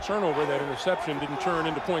last turnover, that interception, didn't turn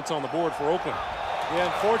into points on the board for Oakland.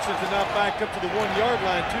 Yeah, unfortunate to not back up to the 1-yard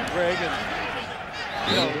line too, Greg. And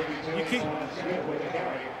you know,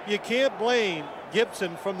 you can't blame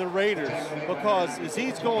Gibson from the Raiders, because as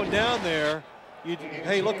he's going down there,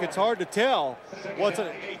 hey, look, it's hard to tell.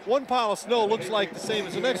 One pile of snow looks like the same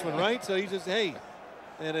as the next one, right? So he just, hey,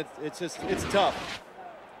 and it's tough.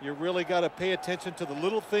 You really got to pay attention to the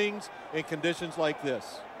little things in conditions like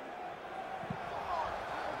this.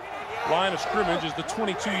 Line of scrimmage is the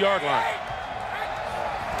 22-yard line.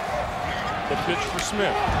 The pitch for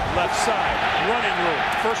Smith, left side, running room,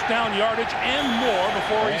 first down yardage and more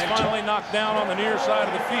before he's finally knocked down on the near side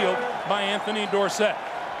of the field by Anthony Dorsett.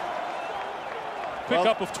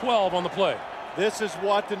 Pickup of 12 on the play. This is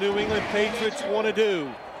what the New England Patriots want to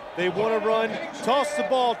do. They want to run, toss the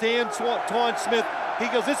ball to Antoine Smith. He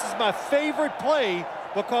goes, this is my favorite play,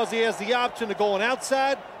 because he has the option of going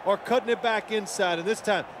outside or cutting it back inside. And this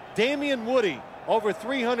time, Damian Woody, over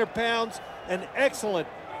 300 pounds, an excellent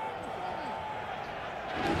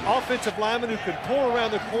offensive lineman who can pull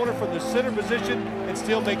around the corner from the center position and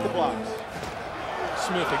still make the blocks.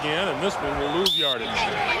 Smith again, and this one will lose yardage.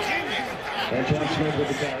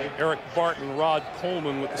 Eric Barton, Rod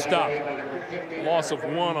Coleman with the stop. Loss of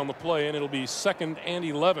 1 on the play, and it'll be 2nd and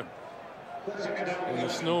 11. And the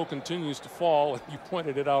snow continues to fall. You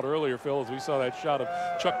pointed it out earlier, Phil, as we saw that shot of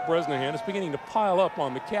Chuck Bresnahan. It's beginning to pile up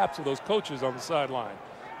on the caps of those coaches on the sideline.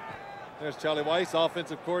 There's Charlie Weiss,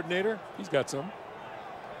 offensive coordinator. He's got some.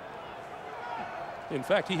 In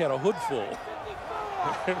fact, he had a hood full.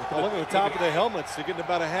 Well, look at the top of their helmets. They're getting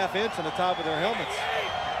about a ½ inch on the top of their helmets.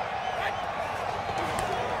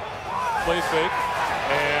 Play fake,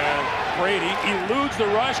 and Brady eludes the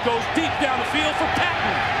rush, goes deep down the field for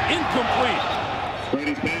Patton. Incomplete.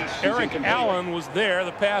 Eric Allen was there.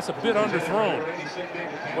 The pass a bit underthrown.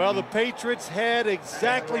 Well, the Patriots had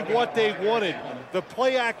exactly what they wanted. The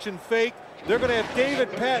play action fake. They're going to have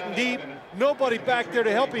David Patton deep. Nobody back there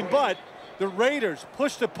to help him, but the Raiders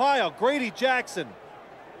push the pile. Grady Jackson.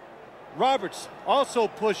 Roberts also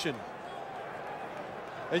pushing.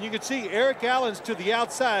 And you can see Eric Allen's to the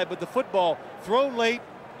outside, but the football thrown late,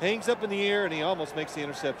 hangs up in the air, and he almost makes the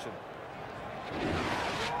interception.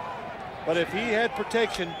 But if he had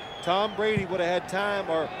protection, Tom Brady would have had time,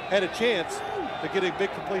 or had a chance, to get a big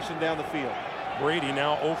completion down the field. Brady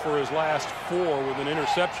now 0 for his last 4 with an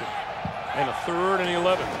interception. And a 3rd and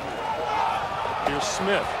 11. Here's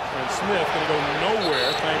Smith, and Smith going to go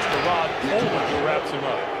nowhere thanks to Rod Coleman, who wraps him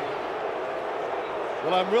up.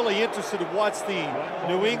 Well, I'm really interested to watch the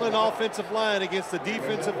New England offensive line against the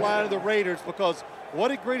defensive line of the Raiders, because what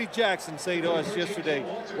did Grady Jackson say to us yesterday?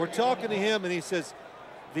 We're talking to him, and he says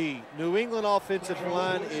the New England offensive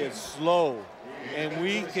line is slow, and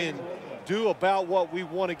we can do about what we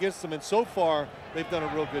want against them, and so far they've done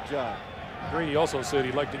a real good job. Brady also said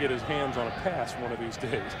he'd like to get his hands on a pass one of these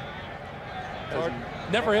days.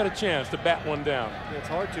 Never had a chance to bat one down. Yeah, it's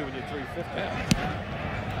hard to when you're 350. Yeah.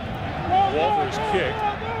 Walter's kick.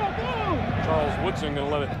 Charles Woodson going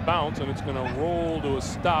to let it bounce, and it's going to roll to a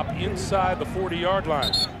stop inside the 40-yard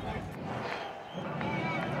line.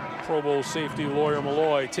 Pro Bowl safety Lawyer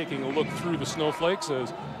Malloy taking a look through the snowflakes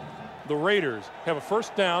as the Raiders have a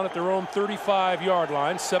first down at their own 35-yard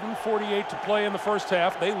line. 7:48 to play in the first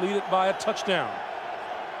half. They lead it by a touchdown.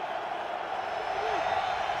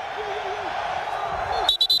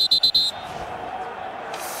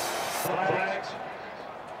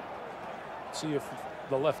 See if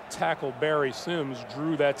the left tackle Barry Sims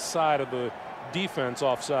drew that side of the defense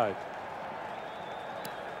offside.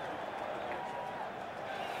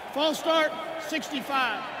 False start,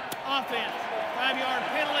 65. Offense, 5-yard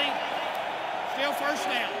penalty. Still first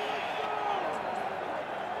down.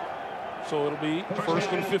 So it'll be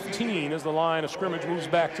 1st and 15 as the line of scrimmage moves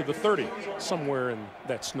back to the 30, somewhere in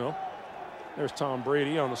that snow. There's Tom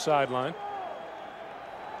Brady on the sideline.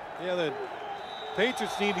 Yeah, the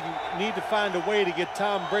Patriots need to find a way to get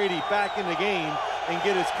Tom Brady back in the game and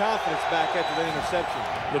get his confidence back after the interception.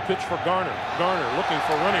 The pitch for Garner. Garner looking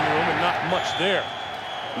for running room and not much there.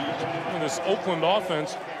 And this Oakland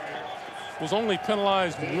offense was only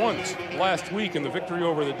penalized once last week in the victory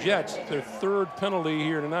over the Jets. Their 3rd penalty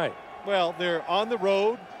here tonight. Well, they're on the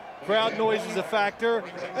road. Crowd noise is a factor,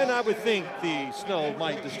 and I would think the snow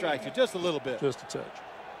might distract you just a little bit. Just a touch.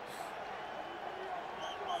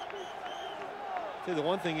 See, the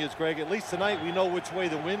one thing is, Greg, at least tonight we know which way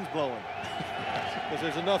the wind's blowing. Because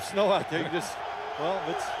there's enough snow out there. You just, well,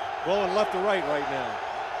 it's blowing left to right now.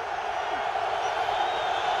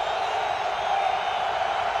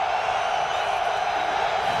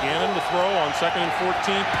 Gannon to throw on 2nd and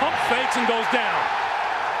 14. Pump fakes and goes down.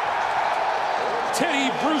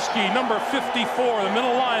 Teddy Bruschi, number 54, the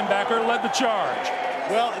middle linebacker, led the charge.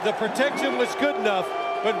 Well, the protection was good enough,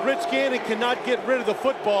 but Rich Gannon cannot get rid of the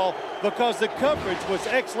football because the coverage was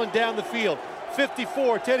excellent down the field.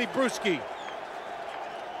 54, Teddy Bruschi.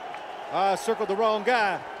 Circled the wrong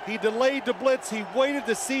guy. He delayed the blitz. He waited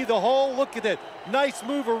to see the hole. Look at that. Nice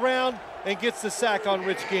move around and gets the sack on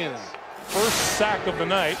Rich Gannon. First sack of the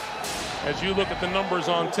night. As you look at the numbers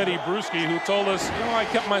on Teddy Bruschi, who told us, you know, I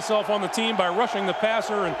kept myself on the team by rushing the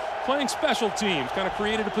passer and playing special teams, kind of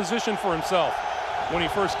created a position for himself when he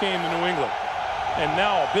first came to New England. And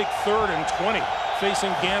now a big 3rd and 20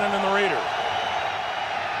 facing Gannon and the Raiders.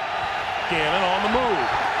 Gannon on the move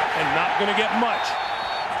and not going to get much.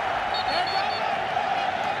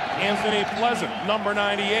 Anthony Pleasant, number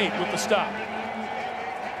 98, with the stop.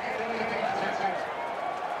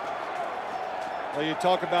 Well, you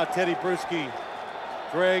talk about Teddy Bruschi,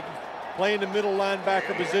 Greg, playing the middle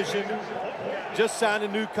linebacker position, just signed a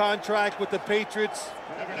new contract with the Patriots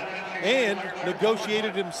and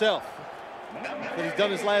negotiated himself. But he's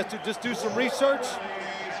done his last two. Just do some research.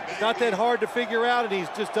 It's not that hard to figure out, and he's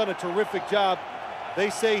just done a terrific job. They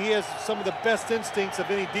say he has some of the best instincts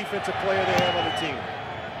of any defensive player they have on the team.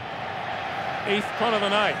 8th punt of the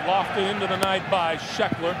night, lofted into the night by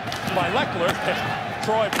Leckler.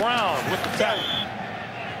 Troy Brown with the tackle.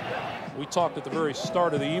 We talked at the very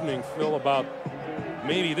start of the evening, Phil, about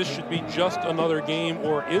maybe this should be just another game,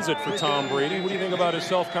 or is it for Tom Brady? What do you think about his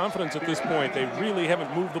self-confidence at this point? They really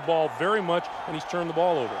haven't moved the ball very much, and he's turned the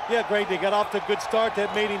ball over. Yeah, great. They got off to a good start.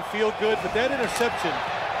 That made him feel good. But that interception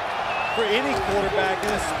for any quarterback,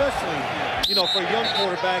 and especially, you know, for a young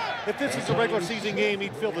quarterback, if this is a regular season game,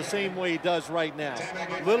 he'd feel the same way he does right now.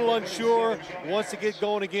 A little unsure, wants to get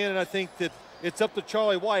going again, and I think that it's up to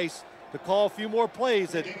Charlie Weiss to call a few more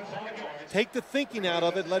plays that take the thinking out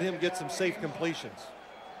of it, let him get some safe completions.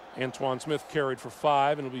 Antoine Smith carried for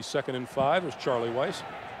 5, and it'll be 2nd and 5. There's Charlie Weiss.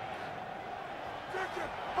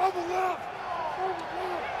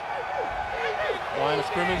 Line of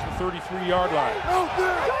scrimmage, the 33-yard line.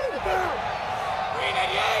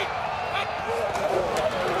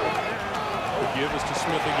 The give is to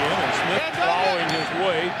Smith again, and Smith plowing his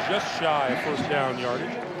way just shy of first down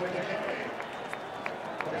yardage.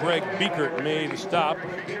 Greg Biekert made the stop.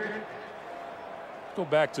 Go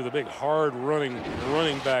back to the big hard running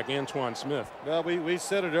back Antoine Smith. Well, we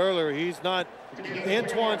said it earlier. He's not.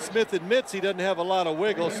 Antoine Smith admits he doesn't have a lot of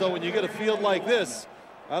wiggle. So when you get a field like this,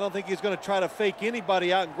 I don't think he's going to try to fake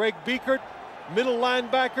anybody out. And Greg Biekert, middle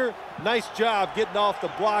linebacker, nice job getting off the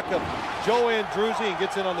block of Joe Andruzzi and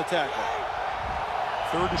gets in on the tackle.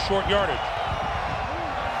 3rd and short yardage.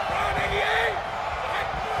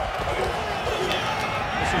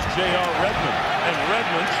 This is J.R. Redmond. And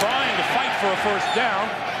Redmond trying to fight for a first down.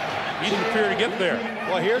 He didn't appear to get there.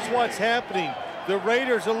 Well, here's what's happening. The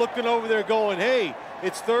Raiders are looking over there going, hey,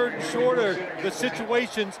 it's 3rd and shorter, the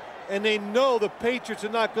situations, and they know the Patriots are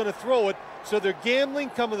not going to throw it, so they're gambling,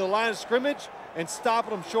 coming to the line of scrimmage, and stopping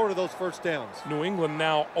them short of those first downs. New England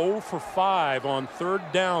now 0 for 5 on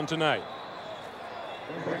 3rd down tonight.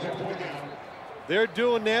 They're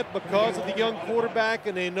doing that because of the young quarterback,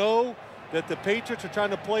 and they know that the Patriots are trying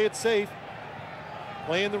to play it safe.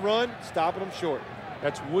 Playing the run, stopping them short.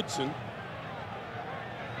 That's Woodson.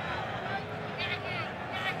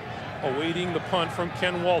 Awaiting the punt from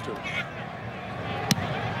Ken Walter.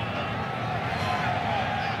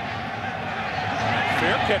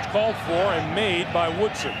 Fair catch called for and made by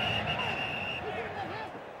Woodson.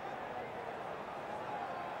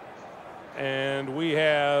 And we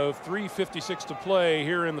have 3:56 to play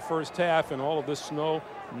here in the first half, and all of this snow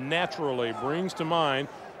naturally brings to mind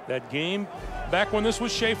that game back when this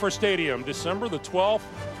was Schaefer Stadium, December the 12th,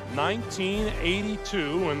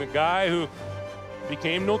 1982, and the guy who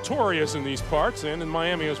became notorious in these parts and in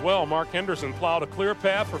Miami as well, Mark Henderson, plowed a clear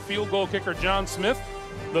path for field goal kicker John Smith,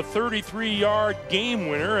 the 33-yard game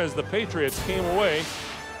winner as the Patriots came away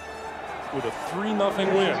with a 3-0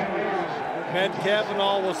 win. Matt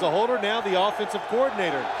Cavanaugh was the holder, now the offensive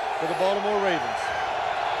coordinator for the Baltimore Ravens.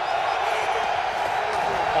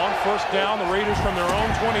 On first down, the Raiders from their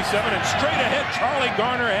own 27, and straight ahead, Charlie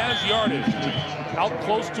Garner has yardage. Out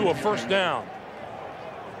close to a first down.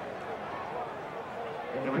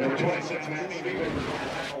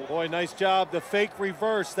 Boy, nice job. The fake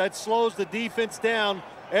reverse. That slows the defense down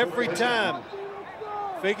every time.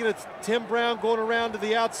 Faking it, Tim Brown going around to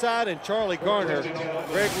the outside, and Charlie Garner.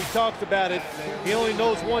 Greg, we talked about it. He only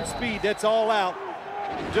knows one speed. That's all out.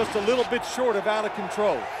 Just a little bit short of out of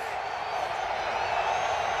control.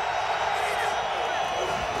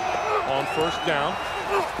 On first down,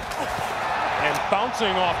 and bouncing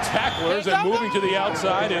off tacklers and moving to the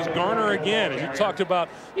outside is Garner again. And you talked about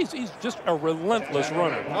he's just a relentless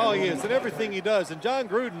runner. Oh, he is, and everything he does. And John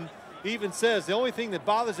Gruden even says the only thing that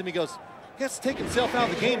bothers him, he goes, he has to take himself out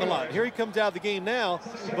of the game a lot. Here he comes out of the game now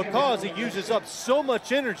because he uses up so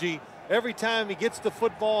much energy every time he gets the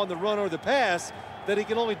football on the run or the pass that he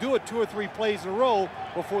can only do it 2 or 3 plays in a row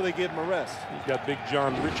before they give him a rest. He's got big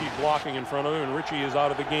John Ritchie blocking in front of him, and Ritchie is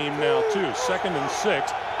out of the game now too. 2nd and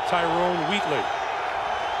 6, Tyrone Wheatley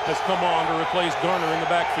has come on to replace Garner in the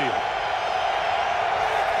backfield.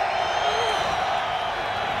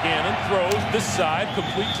 Gannon throws this side,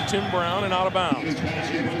 complete to Tim Brown and out of bounds.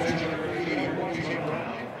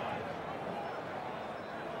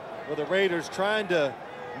 Well, the Raiders trying to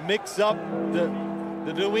mix up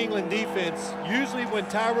the New England defense. Usually when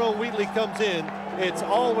Tyrone Wheatley comes in, it's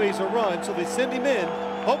always a run. So they send him in,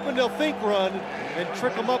 hoping they'll think run and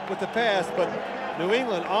trick him up with the pass. But New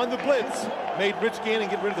England on the blitz made Rich Gannon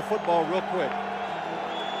get rid of the football real quick.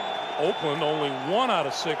 Oakland only 1 out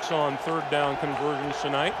of 6 on 3rd down conversions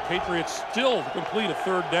tonight. Patriots still complete a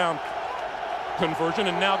 3rd down conversion,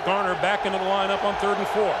 and now Garner back into the lineup on 3rd and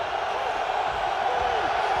 4.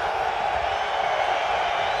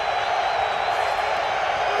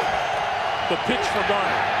 The pitch for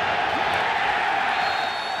Garner.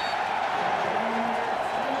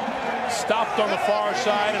 Stopped on the far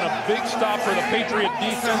side, and a big stop for the Patriot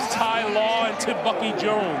defense. Ty Law and Bucky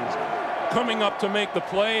Jones coming up to make the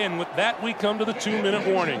play, and with that we come to the 2-minute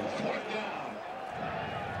warning.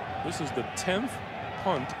 This is the 10th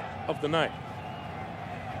punt of the night.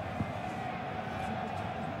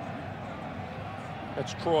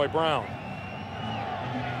 That's Troy Brown.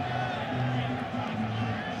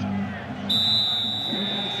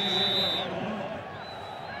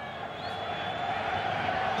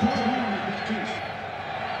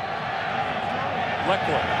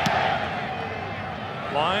 Leckler.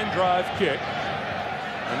 Line drive kick,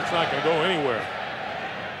 and it's not going to go anywhere.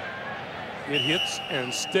 It hits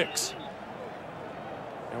and sticks.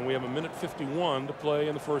 And we have 1:51 to play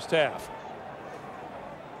in the first half.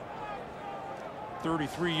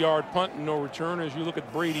 33-yard punt and no return. As you look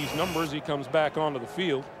at Brady's numbers, he comes back onto the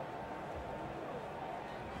field.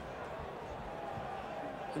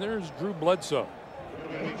 And there's Drew Bledsoe.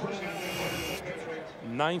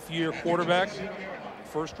 9th-year quarterback,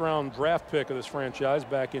 first-round draft pick of this franchise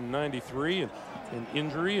back in '93, and an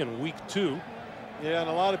injury in week 2. Yeah, and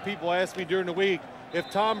a lot of people asked me during the week, if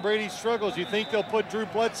Tom Brady struggles, you think they'll put Drew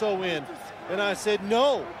Bledsoe in? And I said,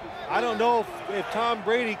 no. I don't know if Tom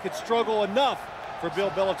Brady could struggle enough for Bill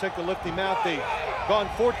Belichick to lift him out. They've gone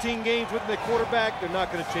 14 games with him at quarterback. They're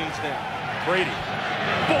not going to change now. Brady,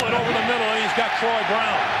 bullet over the middle, and he's got Troy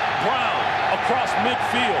Brown. Brown across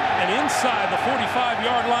midfield and inside the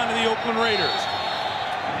 45-yard line of the Oakland Raiders.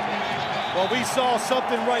 Well, we saw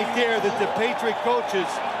something right there that the Patriot coaches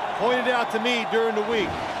pointed out to me during the week.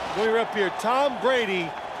 We were up here. Tom Brady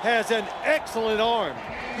has an excellent arm.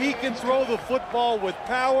 He can throw the football with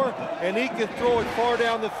power, and he can throw it far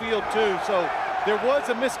down the field too. So there was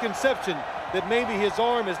a misconception that maybe his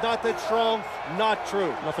arm is not that strong. Not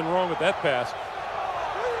true. Nothing wrong with that pass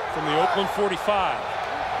from the Oakland 45.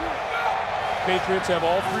 Patriots have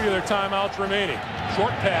all 3 of their timeouts remaining.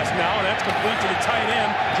 Short pass now, and that's complete to the tight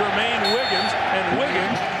end, Jermaine Wiggins, and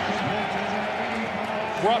Wiggins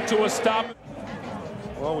brought to a stop.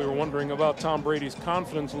 Well, we were wondering about Tom Brady's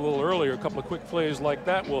confidence a little earlier. A couple of quick plays like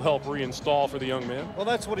that will help reinstall for the young man. Well,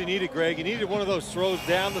 that's what he needed, Greg. He needed one of those throws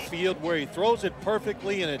down the field where he throws it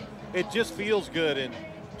perfectly and it just feels good. And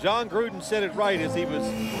John Gruden said it right as he was,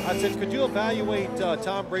 I said, could you evaluate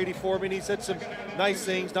Tom Brady for me? And he said some nice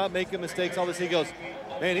things, not making mistakes, all this. He goes,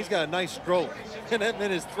 man, he's got a nice stroke. And that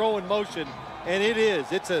meant his throwing motion. And it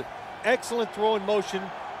is. It's an excellent throwing motion.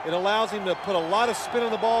 It allows him to put a lot of spin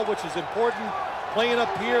on the ball, which is important. Playing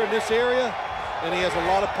up here in this area, and he has a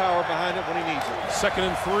lot of power behind it when he needs it. 2nd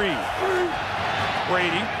and 3.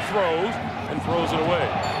 Brady throws and throws it away.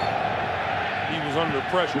 He was under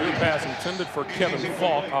pressure. The pass intended for Kevin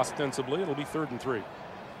Falk, ostensibly. It'll be 3rd and 3.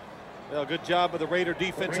 Well, good job of the Raider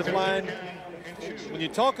defensive line. When you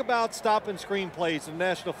talk about stop and screen plays in the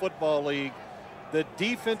National Football League, the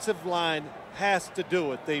defensive line has to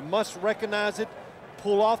do it. They must recognize it,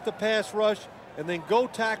 pull off the pass rush, and then go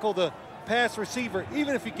tackle the pass receiver,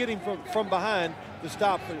 even if you get him from behind, to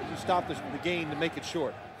stop the gain, to make it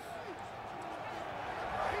short.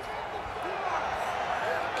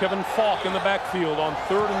 Kevin Falk in the backfield on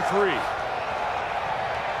 3rd and 3.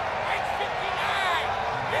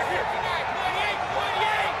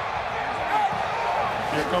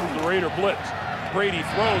 Here comes the Raider blitz. Brady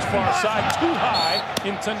throws far side, too high,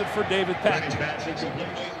 intended for David Patton.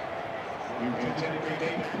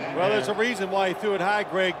 Well, there's a reason why he threw it high,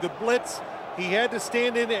 Greg. The blitz, he had to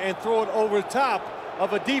stand in and throw it over the top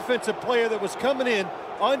of a defensive player that was coming in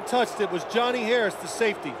untouched. It was Johnnie Harris, the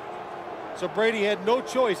safety. So Brady had no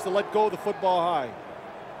choice to let go of the football high.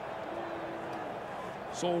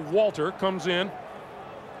 So Walter comes in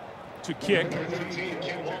to kick.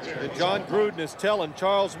 And John Gruden is telling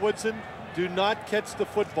Charles Woodson, do not catch the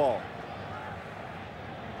football.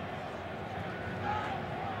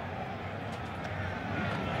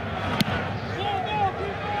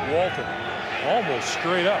 Walton almost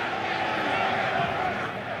straight up.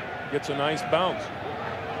 Gets a nice bounce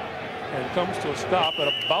and comes to a stop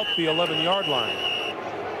at about the 11-yard line.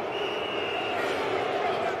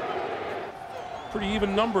 Pretty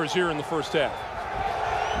even numbers here in the first half.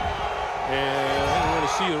 And we're going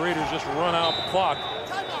to see the Raiders just run out the clock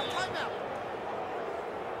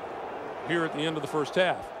here at the end of the first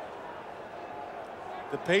half.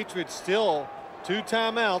 The Patriots still 2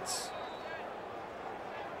 timeouts.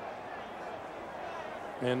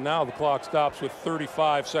 And now the clock stops with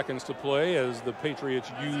 35 seconds to play as the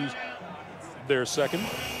Patriots use their second.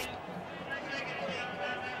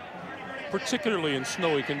 Particularly in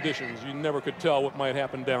snowy conditions, you never could tell what might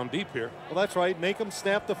happen down deep here. Well, that's right. Make them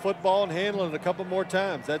snap the football and handle it a couple more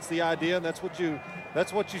times. That's the idea, and that's what you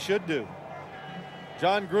should do.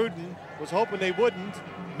 John Gruden was hoping they wouldn't,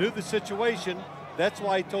 knew the situation. That's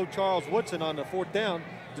why he told Charles Woodson on the 4th down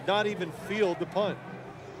to not even field the punt.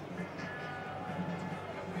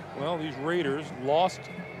 Well, these Raiders lost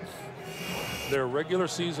their regular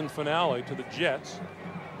season finale to the Jets,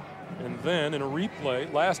 and then in a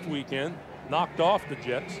replay last weekend knocked off the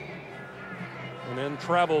Jets, and then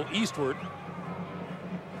travel eastward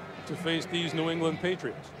to face these New England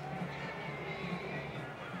Patriots.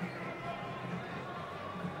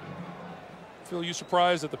 Phil, you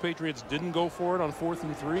surprised that the Patriots didn't go for it on 4th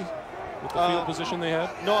and 3 with the field position they had?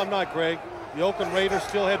 No, I'm not, Greg. The Oakland Raiders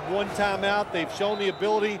still had 1 timeout. They've shown the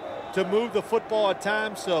ability to move the football at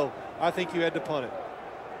times, so I think you had to punt it.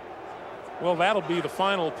 Well, that'll be the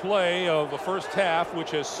final play of the first half,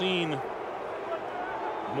 which has seen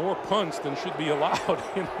more punts than should be allowed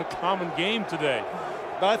in the common game today.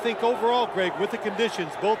 But I think overall, Greg, with the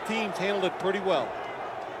conditions, both teams handled it pretty well.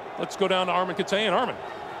 Let's go down to Armin Katayan. Armin.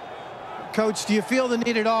 Coach, do you feel the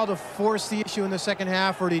need at all to force the issue in the second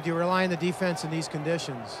half, or do you rely on the defense in these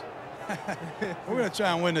conditions? We're going to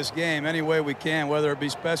try and win this game any way we can, whether it be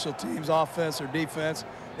special teams, offense, or defense.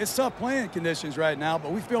 It's tough playing conditions right now,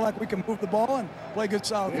 but we feel like we can move the ball and play good,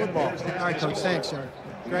 solid football. All right, Coach. Thanks, sir.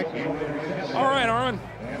 Greg? All right, Armin.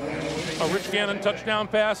 A Rich Gannon touchdown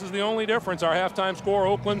pass is the only difference. Our halftime score,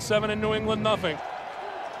 Oakland 7 and New England nothing.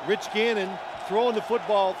 Rich Gannon throwing the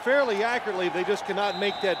football fairly accurately. They just cannot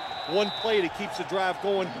make that one play that keeps the drive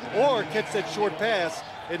going or catch that short pass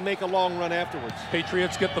and make a long run afterwards.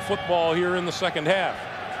 Patriots get the football here in the second half.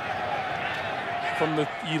 From the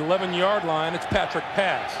 11-yard line, it's Patrick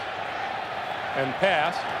pass. And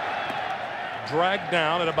pass dragged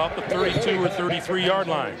down at about the 32 or 33-yard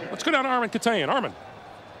line. Let's go down to Armin Katayan. Armin.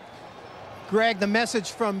 Greg, the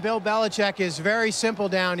message from Bill Belichick is very simple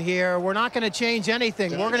down here. We're not going to change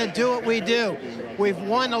anything. We're going to do what we do. We've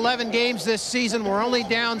won 11 games this season. We're only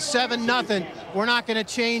down 7-0. We're not going to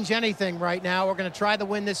change anything right now. We're going to try to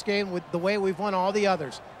win this game with the way we've won all the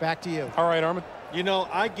others. Back to you. All right, Armin. You know,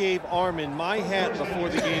 I gave Armin my hat before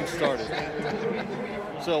the game started.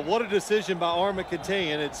 So what a decision by Armin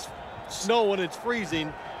Katayan. It's snowing, it's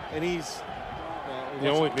freezing, and he's...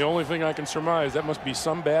 The only thing I can surmise, that must be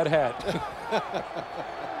some bad hat.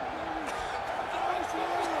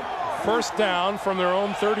 First down from their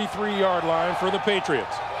own 33-yard line for the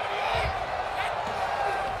Patriots.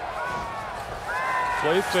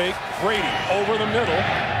 Play fake, Brady over the middle.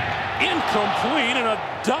 Incomplete, and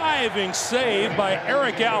a diving save by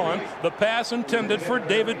Eric Allen. The pass intended for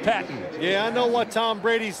David Patton. Yeah, I know what Tom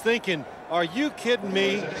Brady's thinking. Are you kidding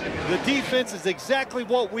me? The defense is exactly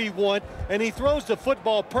what we want, and he throws the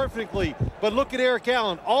football perfectly. But look at Eric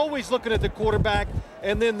Allen, always looking at the quarterback,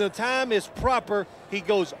 and then the time is proper. He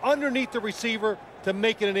goes underneath the receiver to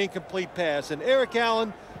make it an incomplete pass. And Eric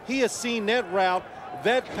Allen, he has seen that route,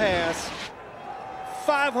 that pass,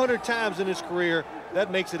 500 times in his career. That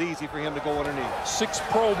makes it easy for him to go underneath. 6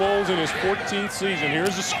 Pro Bowls in his 14th season.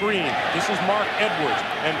 Here's the screen. This is Mark Edwards.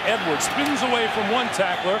 And Edwards spins away from one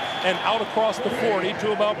tackler and out across the 40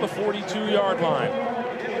 to about the 42-yard line.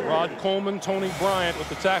 Rod Coleman, Tony Bryant with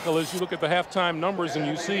the tackle as you look at the halftime numbers and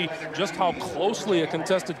you see just how closely a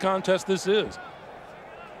contested contest this is.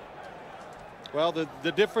 Well,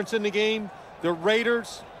 the difference in the game, the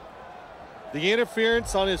Raiders, the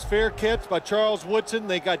interference on his fair catch by Charles Woodson,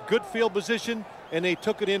 they got good field position, and they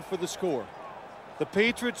took it in for the score. The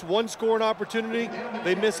Patriots, one scoring opportunity,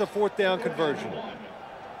 they miss a 4th down conversion.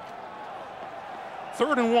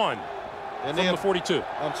 3rd and 1 and from the 42.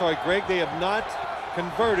 I'm sorry, Greg, they have not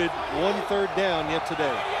converted 1 3rd down yet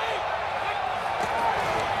today.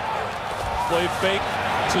 Play fake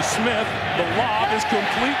to Smith. The lob is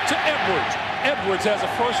complete to Edwards. Edwards has a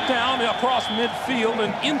first down across midfield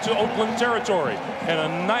and into Oakland territory. And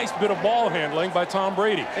a nice bit of ball handling by Tom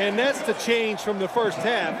Brady. And that's the change from the first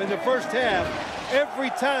half. In the first half,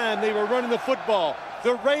 every time they were running the football,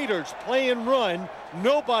 the Raiders play and run.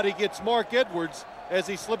 Nobody gets Mark Edwards as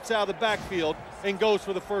he slips out of the backfield and goes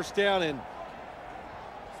for the first down. And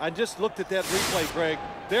I just looked at that replay, Greg.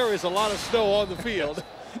 There is a lot of snow on the field.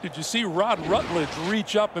 Did you see Rod Rutledge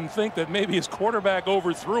reach up and think that maybe his quarterback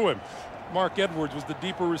overthrew him? Mark Edwards was the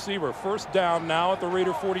deeper receiver. First down now at the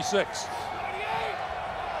Raider 46.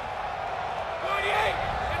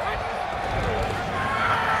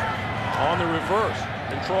 On the reverse,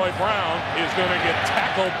 and Troy Brown is going to get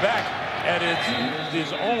tackled back at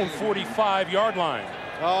his own 45-yard line.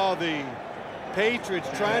 Oh, the Patriots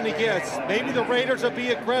trying to guess. Maybe the Raiders will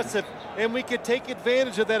be aggressive, and we could take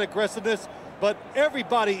advantage of that aggressiveness, but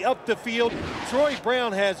everybody up the field. Troy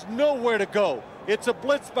Brown has nowhere to go. It's a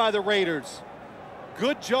blitz by the Raiders.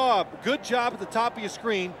 Good job at the top of your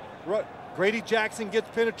screen. Grady Jackson gets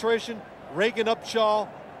penetration. Reagan Upshaw,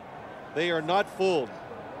 they are not fooled.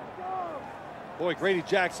 Boy, Grady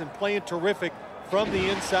Jackson playing terrific from the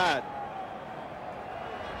inside.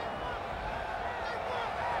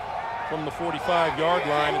 From the 45-yard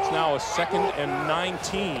line, it's now a 2nd and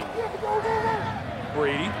 19.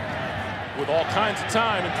 Brady with all kinds of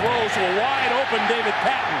time and throws to a wide open David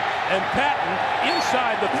Patton. And Patton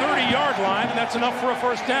inside the 30-yard line, and that's enough for a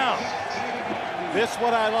first down. This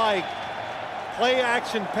what I like. Play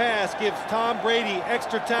action pass gives Tom Brady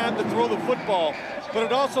extra time to throw the football, but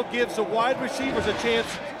it also gives the wide receivers a chance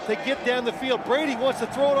to get down the field. Brady wants to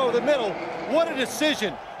throw it over the middle. What a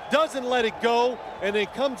decision. Doesn't let it go, and then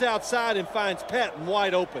comes outside and finds Patton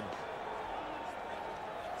wide open.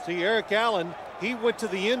 See, Eric Allen, he went to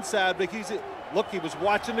the inside, but he was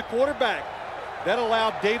watching the quarterback. That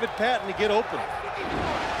allowed David Patton to get open.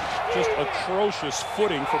 Just atrocious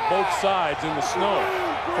footing for both sides in the snow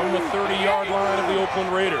from the 30-yard line of the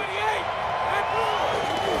Oakland Raiders.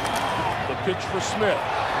 Pitch for Smith,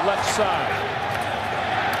 left side,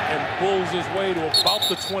 and pulls his way to about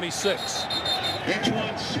the 26.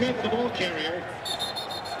 Antoine Smith, the ball carrier.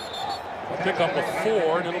 Pick up a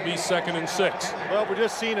 4, and it'll be 2nd and 6. Well, we're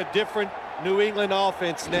just seeing a different New England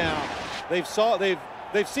offense now. They've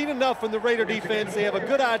seen enough from the Raider defense. They have a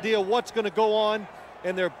good idea what's going to go on,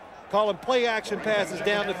 and they're calling play action passes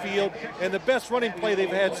down the field. And the best running play they've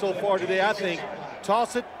had so far today, I think,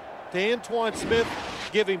 toss it to Antoine Smith,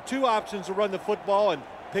 give him 2 options to run the football and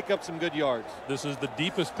pick up some good yards. This is the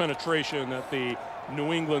deepest penetration that the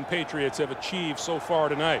New England Patriots have achieved so far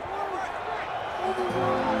tonight.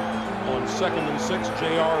 On 2nd and 6,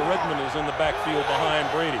 J.R. Redmond is in the backfield behind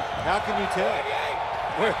Brady. How can you tell?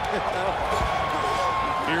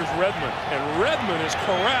 Here's Redmond, and Redmond is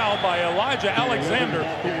corralled by Elijah Alexander,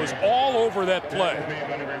 who was all over that play.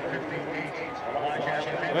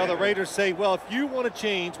 Well, the Raiders say, well, if you want to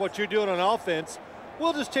change what you're doing on offense,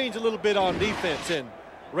 we'll just change a little bit on defense. And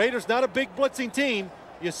Raiders not a big blitzing team.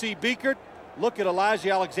 You see Beekert, look at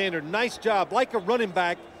Elijah Alexander. Nice job, like a running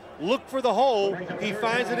back. Look for the hole. He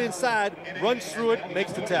finds it inside, runs through it,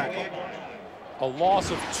 makes the tackle. A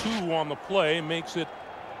loss of 2 on the play makes it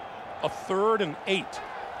a 3rd and 8.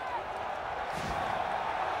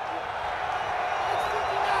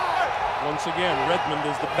 Once again, Redmond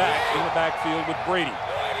is the back in the backfield with Brady.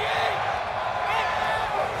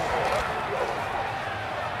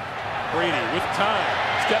 Brady with time,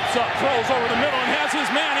 steps up, throws over the middle, and has his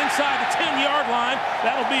man inside the 10-yard line.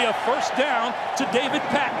 That'll be a 1st down to David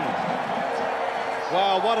Patton.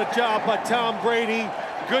 Wow, what a job by Tom Brady.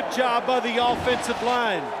 Good job by the offensive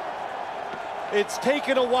line. It's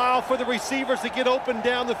taken a while for the receivers to get open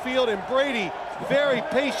down the field, and Brady very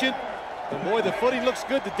patient. And boy, the footing looks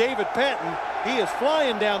good to David Patton. He is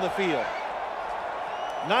flying down the field.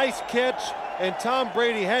 Nice catch, and Tom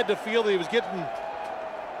Brady had to feel that he was getting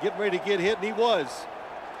ready to get hit, and he was.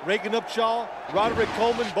 Reagan Upshaw, Roderick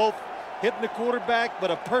Coleman, both hitting the quarterback,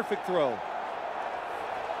 but a perfect throw.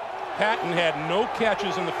 Patton had no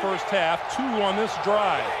catches in the first half, 2 on this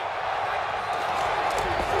drive.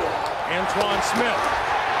 Antoine Smith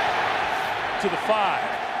to the 5.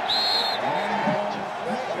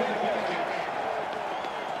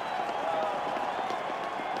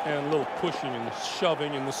 And a little pushing and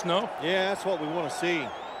shoving in the snow. Yeah, that's what we want to see.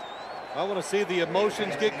 I want to see the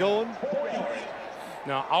emotions get going.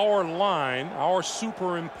 Now our line, our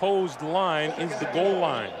superimposed line, is the goal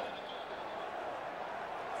line.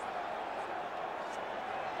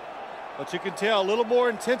 But you can tell a little more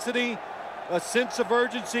intensity, a sense of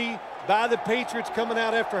urgency by the Patriots coming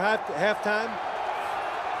out after halftime.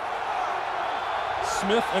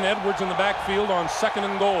 Smith and Edwards in the backfield on 2nd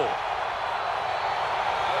and goal.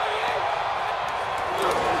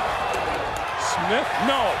 Smith,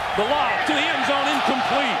 no, the lob to the end zone,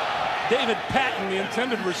 incomplete. David Patton, the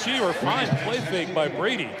intended receiver, fine play fake by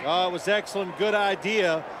Brady. It was excellent, good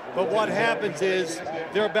idea. But what happens is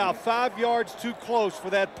they're about 5 yards too close for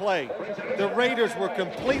that play. The Raiders were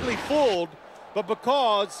completely fooled, but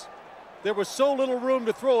because there was so little room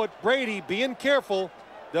to throw it, Brady, being careful,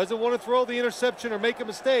 doesn't want to throw the interception or make a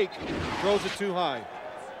mistake, throws it too high.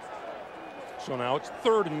 So now it's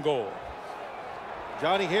 3rd and goal.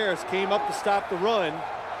 Johnnie Harris came up to stop the run.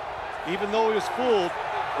 Even though he was fooled,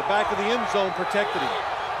 the back of the end zone protected him.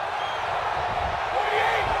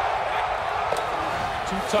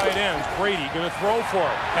 2 tight ends. Brady going to throw for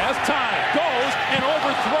it. Has time. Goes and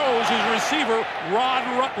overthrows his receiver, Rod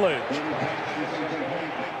Rutledge.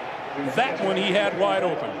 That one he had wide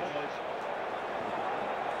open.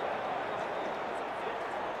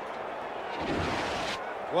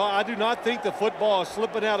 Well, I do not think the football is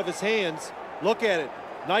slipping out of his hands. Look at it.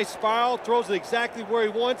 Nice spiral, throws it exactly where he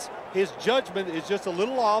wants. His judgment is just a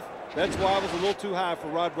little off. That's why it was a little too high for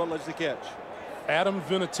Rod Rutledge to catch. Adam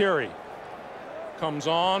Vinatieri comes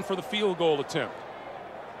on for the field goal attempt.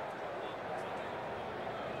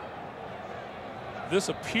 This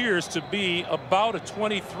appears to be about a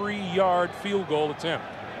 23-yard field goal attempt.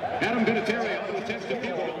 Adam Vinatieri on the attempt to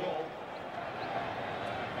field goal.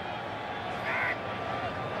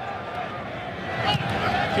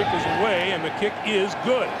 Kick is away, and the kick is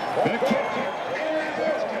good.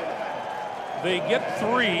 They get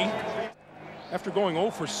 3. After going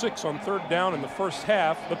 0 for 6 on 3rd down in the first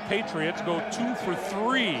half, the Patriots go 2 for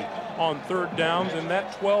 3 on 3rd downs in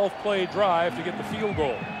that 12-play drive to get the field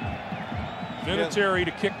goal. Vinatieri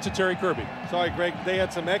to kick to Terry Kirby. Sorry, Greg. They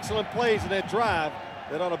had some excellent plays in that drive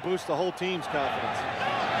that ought to boost the whole team's confidence.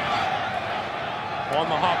 On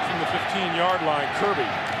the hop from the 15-yard line, Kirby.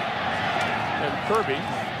 And Kirby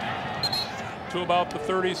to about the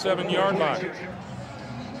 37-yard line.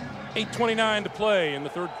 8:29 to play in the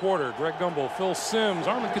third quarter. Greg Gumbel, Phil Simms,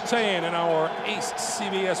 Armin Katayan, and our ace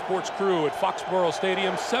CBS Sports crew at Foxborough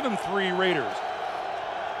Stadium. 7-3 Raiders.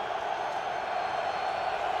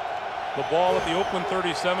 The ball at the Oakland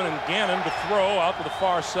 37, and Gannon to throw out to the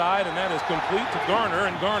far side, and that is complete to Garner,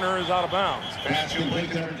 and Garner is out of bounds.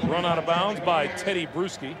 Run out of bounds by Teddy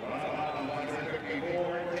Bruschi.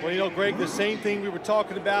 Well, you know, Greg, the same thing we were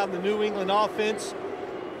talking about in the New England offense.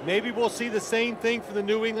 Maybe we'll see the same thing for the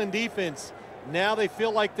New England defense. Now they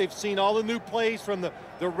feel like they've seen all the new plays from the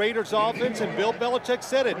Raiders offense, and Bill Belichick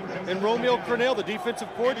said it, and Romeo Crennel, the defensive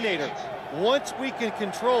coordinator. Once we can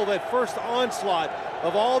control that first onslaught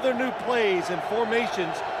of all their new plays and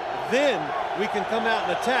formations, then we can come out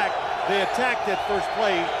and attack. They attacked that first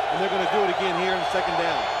play, and they're going to do it again here in the second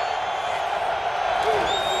down.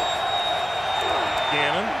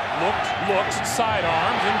 Gannon looks,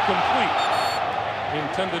 sidearms, incomplete.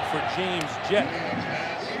 Intended for James Jett.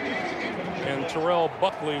 And Terrell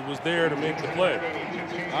Buckley was there to make the play.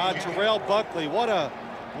 Terrell Buckley, what a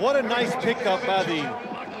nice pickup by the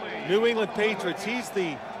New England Patriots. He's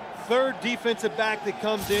the third defensive back that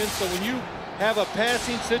comes in, so when you have a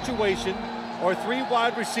passing situation or three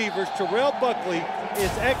wide receivers, Terrell Buckley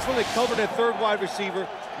is excellent at covering that third wide receiver,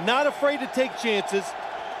 not afraid to take chances,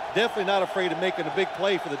 definitely not afraid of making a big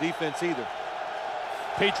play for the defense either.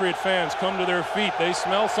 Patriot fans come to their feet. They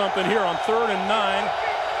smell something here on 3rd and 9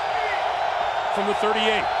 from the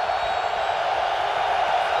 38.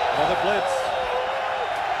 Another blitz.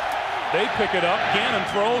 They pick it up. Gannon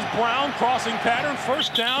throws. Brown crossing pattern.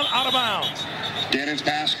 First down, out of bounds. Gannon's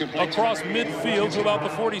pass complete. Across midfield to about the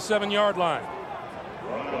 47-yard line.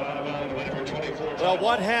 Well,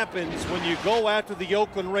 what happens when you go after the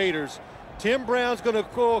Oakland Raiders? Tim Brown's going to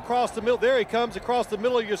go across the middle. There he comes across the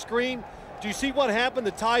middle of your screen. Do you see what happened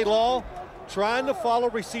to Ty Law? Trying to follow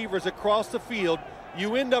receivers across the field,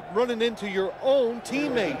 you end up running into your own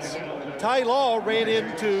teammates. Ty Law ran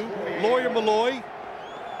into Lawyer Malloy,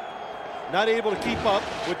 not able to keep up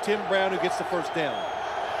with Tim Brown, who gets the first down.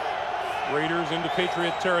 Raiders into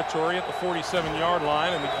Patriot territory at the 47-yard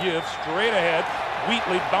line, and the give straight ahead.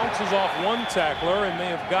 Wheatley bounces off one tackler, and they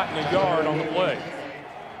have gotten a yard on the play.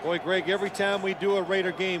 Boy, Greg, every time we do a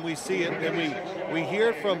Raider game, we see it, and we hear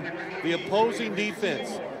it from the opposing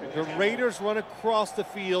defense. The Raiders run across the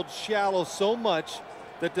field shallow so much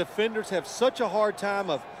that defenders have such a hard time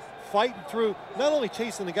of fighting through, not only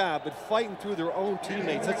chasing the guy, but fighting through their own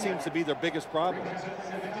teammates. That seems to be their biggest problem.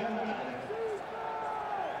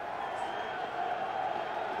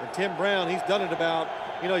 And Tim Brown, he's done it about,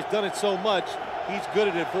 you know, he's done it so much, he's good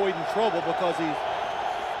at avoiding trouble because he's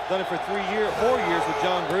done it for 4 years with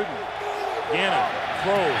John Gruden. Gannon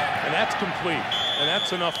throws, and that's complete. And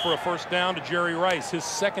that's enough for a first down to Jerry Rice, his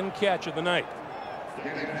second catch of the night.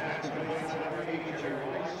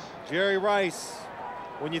 Jerry Rice,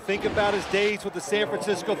 when you think about his days with the San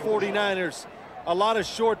Francisco 49ers, a lot of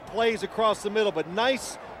short plays across the middle, but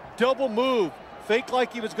nice double move. Faked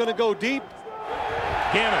like he was going to go deep.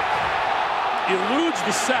 Gannon eludes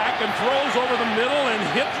the sack and throws over the middle and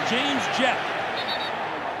hits James Jett.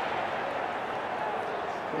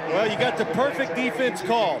 Well, you got the perfect defense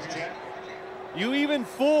call. You even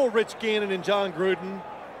fool Rich Gannon and John Gruden,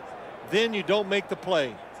 then you don't make the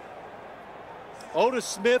play. Otis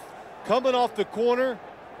Smith coming off the corner.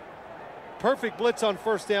 Perfect blitz on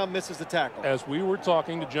first down, misses the tackle. As we were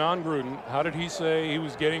talking to John Gruden, how did he say he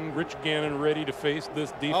was getting Rich Gannon ready to face this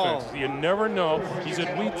defense? You never know. He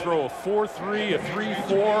said we throw a 4-3, a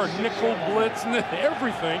 3-4, nickel blitz, and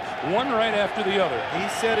everything, one right after the other. He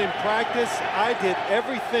said in practice, I did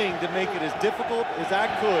everything to make it as difficult as I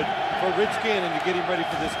could for Rich Gannon to get him ready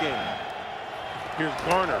for this game. Here's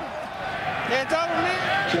Garner.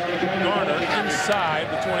 Garner inside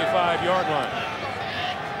the 25-yard line.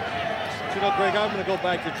 You know, Greg, I'm going to go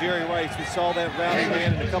back to Jerry Rice. We saw that rally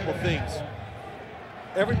man in a couple things.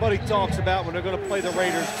 Everybody talks about when they're going to play the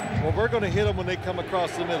Raiders, well, we're going to hit them when they come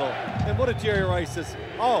across the middle. And what did Jerry Rice say?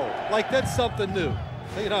 Oh, like that's something new.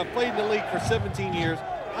 You know, I've played in the league for 17 years.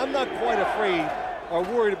 I'm not quite afraid or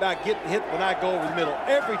worried about getting hit when I go over the middle.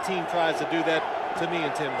 Every team tries to do that to me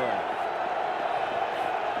and Tim Brown.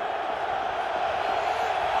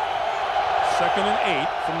 2nd and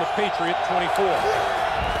 8 from the Patriot 24.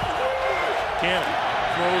 Gannon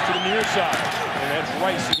throws to the near side, and that's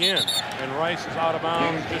Rice again. And Rice is out of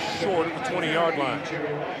bounds just short of the 20-yard line.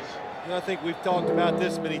 You know, I think we've talked about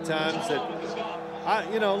this many times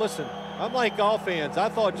that, you know, listen, I'm like all fans. I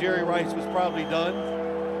thought Jerry Rice was probably done.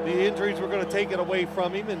 The injuries were going to take it away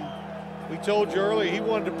from him, and we told you earlier he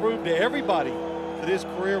wanted to prove to everybody that his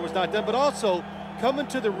career was not done. But also, coming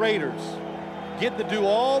to the Raiders, getting to do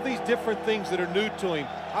all these different things that are new to him.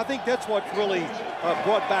 I think that's what really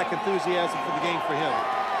brought back enthusiasm for the game for him.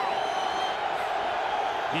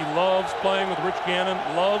 He loves playing with Rich Gannon,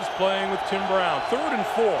 loves playing with Tim Brown. 3rd and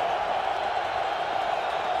 4.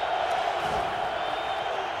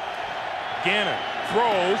 Gannon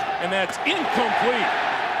throws, and that's incomplete.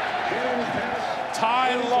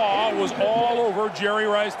 Ty Law was all over Jerry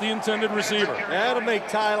Rice, the intended receiver. That'll make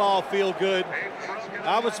Ty Law feel good.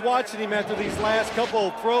 I was watching him after these last couple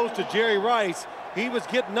of throws to Jerry Rice. He was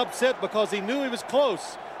getting upset because he knew he was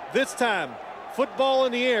close. This time, football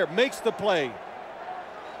in the air makes the play.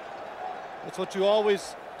 That's what you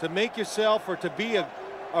always, to make yourself or to be a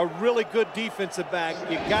really good defensive back,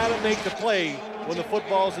 you got to make the play when the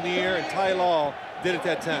football's in the air, and Ty Law did it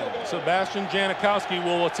that time. Sebastian Janikowski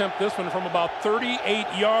will attempt this one from about 38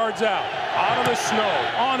 yards out of the snow.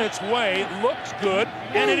 On its way, looks good,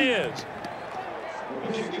 and it is.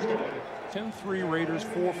 10-3 Raiders,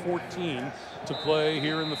 4:14 to play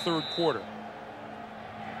here in the 3rd quarter.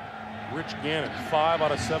 Rich Gannon, 5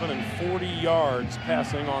 out of 7 and 40 yards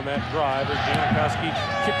passing on that drive as Janikowski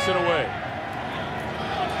kicks it away.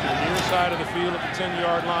 To the near side of the field at the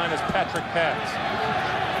 10-yard line is Patrick Pass.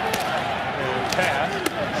 And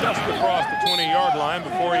Pass just across the 20-yard line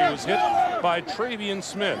before he was hit by Travian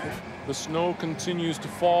Smith. The snow continues to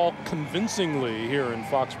fall convincingly here in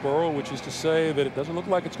Foxborough, which is to say that it doesn't look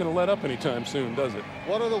like it's going to let up anytime soon, does it?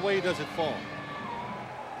 What other way does it fall?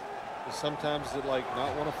 Sometimes it like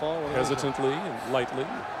not want to fall? Hesitantly and lightly.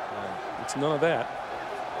 It's none of that.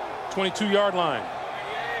 22-yard line.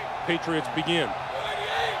 Patriots begin.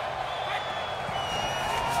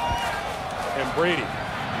 And Brady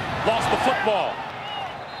lost the football.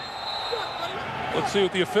 Let's see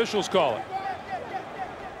what the officials call it.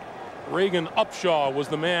 Reagan Upshaw was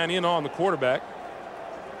the man in on the quarterback.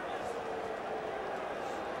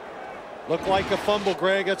 Looked like a fumble,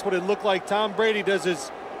 Greg. That's what it looked like. Tom Brady, does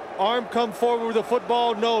his arm come forward with the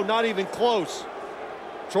football? No, not even close.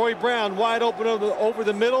 Troy Brown wide open over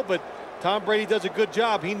the middle, but Tom Brady does a good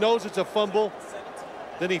job. He knows it's a fumble.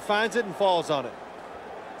 Then he finds it and falls on it.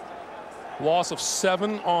 Loss of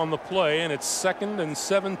 7 on the play, and it's 2nd and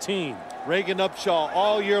 17. Reagan Upshaw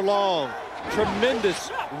all year long. Tremendous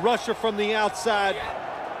rusher from the outside.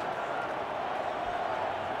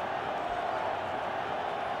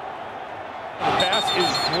 The pass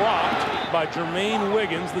is dropped by Jermaine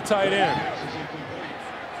Wiggins, the tight end.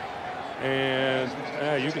 And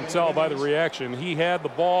you can tell by the reaction, he had the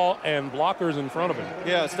ball and blockers in front of him.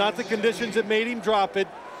 Yeah, it's not the conditions that made him drop it.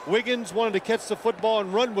 Wiggins wanted to catch the football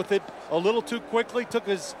and run with it a little too quickly, took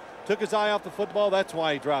his eye off the football. That's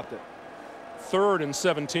why he dropped it. 3rd and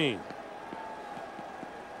 17.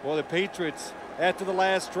 Well, the Patriots, after the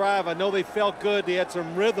last drive, I know they felt good. They had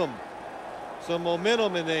some rhythm, some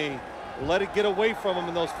momentum, and they let it get away from them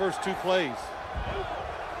in those first 2 plays.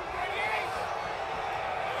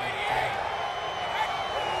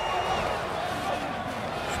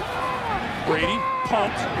 Brady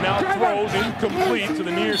pumps, now throws incomplete to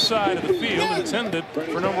the near side of the field, intended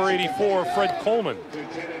for number 84, Fred Coleman.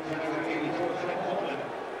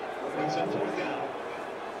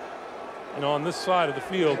 And on this side of the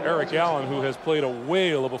field, Eric Allen, who has played a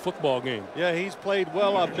whale of a football game. Yeah, he's played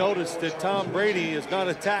well. I've noticed that Tom Brady has not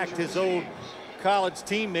attacked his old college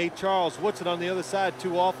teammate Charles Woodson on the other side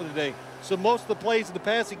too often today. So most of the plays in the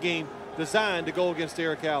passing game designed to go against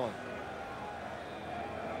Eric Allen.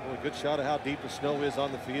 Well, a good shot of how deep the snow is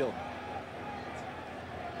on the field.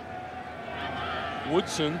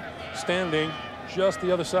 Woodson standing just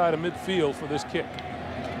the other side of midfield for this kick.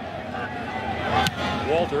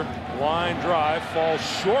 Walter, line drive, falls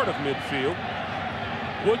short of midfield.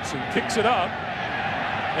 Woodson picks it up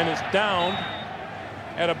and is down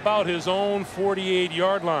at about his own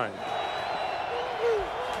 48-yard line.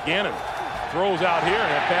 Gannon throws out here,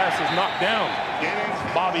 and that pass is knocked down.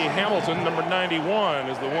 Bobby Hamilton, number 91,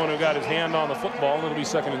 is the one who got his hand on the football, and it'll be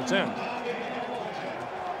 2nd and 10.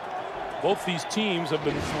 Both these teams have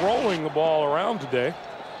been throwing the ball around today.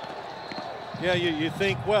 Yeah, you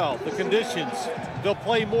think, well, the conditions, they'll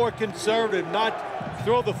play more conservative, not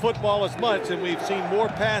throw the football as much, and we've seen more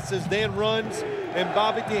passes than runs. And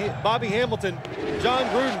Bobby Hamilton, John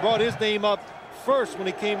Gruden brought his name up first when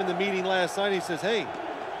he came in the meeting last night. He says, hey,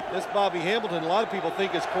 this Bobby Hamilton, a lot of people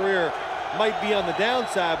think his career might be on the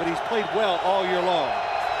downside, but he's played well all year long.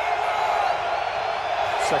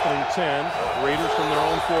 2nd and 10, Raiders from their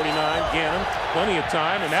own 49. Gannon, plenty of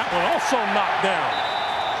time, and that one also knocked down.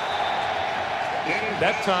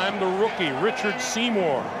 That time the rookie, Richard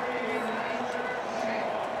Seymour.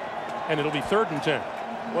 And it'll be 3rd and 10.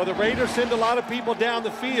 Well, the Raiders send a lot of people down the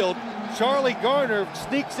field. Charlie Garner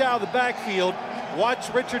sneaks out of the backfield,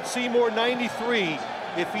 Watch Richard Seymour, 93.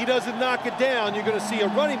 If he doesn't knock it down, you're going to see a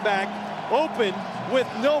running back open with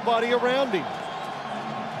nobody around him.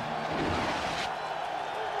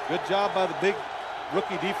 Good job by the big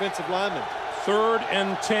rookie defensive lineman. 3rd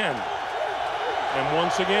and 10. And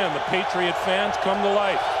once again, the Patriot fans come to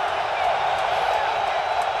life.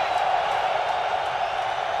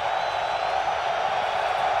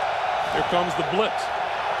 Here comes the blitz.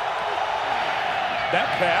 That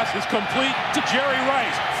pass is complete to Jerry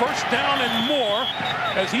Rice. 1st down and more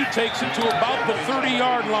as he takes it to about the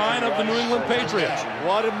 30-yard line of the New England Patriots.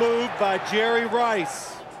 What a move by Jerry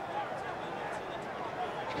Rice.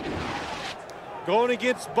 Going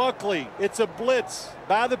against Buckley. It's a blitz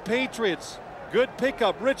by the Patriots. Good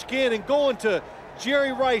pickup. Rich Gannon going to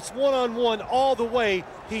Jerry Rice one-on-one all the way.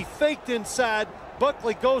 He faked inside.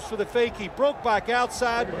 Buckley goes for the fake. He broke back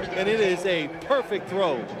outside, and it is a perfect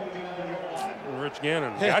throw. Rich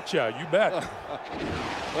Gannon, gotcha, you bet.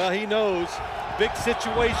 Well, he knows. Big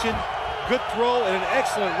situation, good throw, and an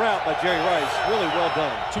excellent route by Jerry Rice. Really well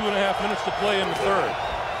done. 2.5 minutes to play in the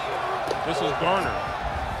 3rd. This is Garner.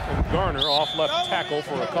 And Garner off left tackle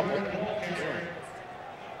for a couple.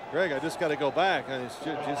 Greg, I just got to go back. It's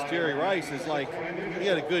just Jerry Rice is like, he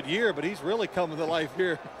had a good year, but he's really come to life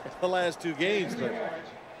here the last 2 games. But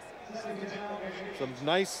some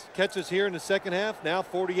nice catches here in the 2nd half. Now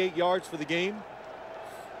 48 yards for the game.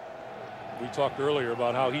 We talked earlier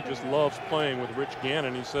about how he just loves playing with Rich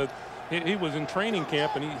Gannon. He said he was in training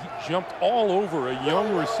camp and he jumped all over a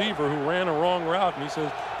young receiver who ran a wrong route. And he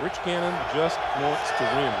says, Rich Gannon just wants to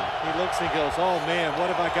win. He looks and goes, oh man, what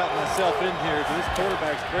have I got myself in here? This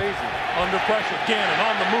quarterback's crazy. Under pressure, Gannon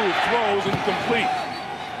on the move, throws incomplete.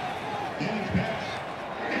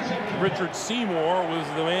 Richard Seymour was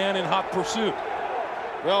the man in hot pursuit.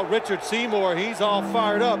 Well, Richard Seymour, he's all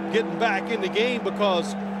fired up, getting back in the game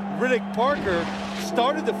because Riddick Parker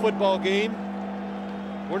started the football game.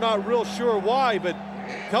 We're not real sure why, but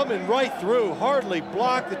coming right through, hardly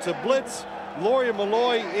blocked. It's a blitz. Lawyer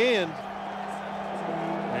Malloy in.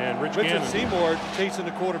 And Richard Seymour chasing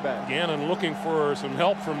the quarterback. Gannon looking for some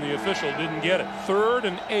help from the official, didn't get it. 3rd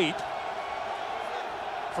and 8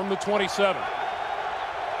 from the 27.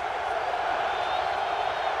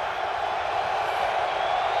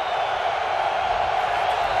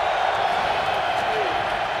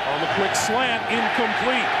 Quick slant,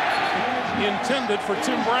 incomplete. Intended for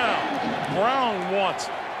Tim Brown. Brown wants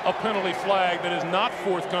a penalty flag that is not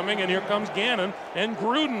forthcoming, and here comes Gannon, and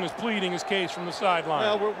Gruden is pleading his case from the sideline.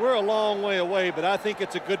 Well, we're a long way away, but I think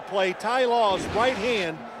it's a good play. Ty Law's right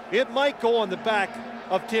hand, it might go on the back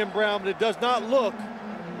of Tim Brown, but it does not look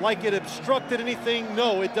like it obstructed anything.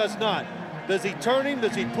 No, it does not. Does he turn him?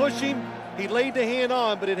 Does he push him? He laid the hand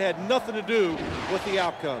on, but it had nothing to do with the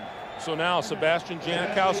outcome. So now Sebastian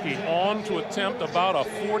Janikowski on to attempt about a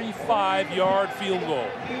 45-yard field goal.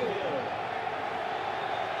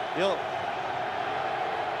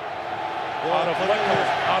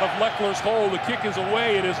 Out of Leckler's hole, the kick is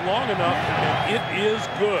away. It is long enough, and it is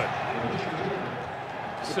good.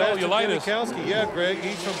 Cellulitis. Janikowski, yeah, Greg,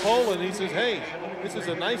 he's from Poland. He says, hey, this is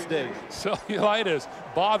a nice day. Cellulitis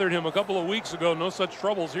bothered him a couple of weeks ago. No such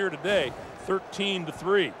troubles here today.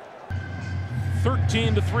 13-3.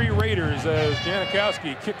 13-3 Raiders as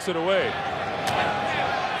Janikowski kicks it away.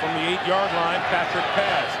 From the 8-yard line, Patrick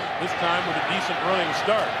pass. This time with a decent running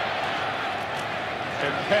start.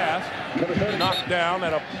 And pass knocked down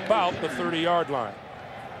at about the 30-yard line,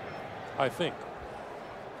 I think.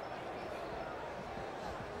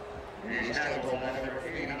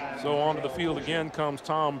 So onto the field again comes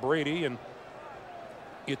Tom Brady, and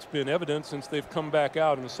it's been evident since they've come back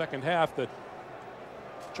out in the 2nd half that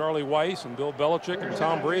Charlie Weiss and Bill Belichick and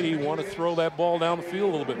Tom Brady want to throw that ball down the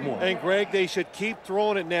field a little bit more. And Greg, they should keep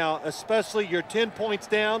throwing it now, especially you're 10 points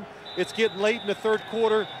down. It's getting late in the 3rd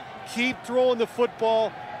quarter. Keep throwing the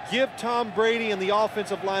football. Give Tom Brady and the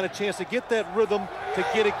offensive line a chance to get that rhythm, to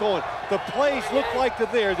get it going. The plays look like they're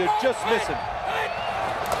there. They're just missing.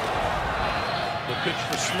 The pitch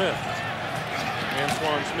for Smith.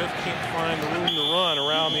 Antoine Smith can't find the room to run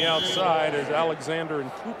around the outside as Alexander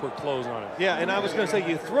and Cooper close on it. Yeah, and I was going to say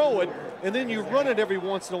you throw it and then you run it every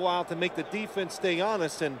once in a while to make the defense stay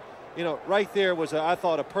honest. And, you know, right there was, I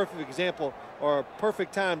thought, a perfect example or a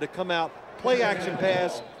perfect time to come out, play action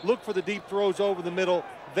pass, look for the deep throws over the middle.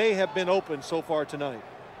 They have been open so far tonight.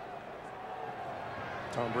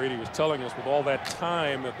 Tom Brady was telling us with all that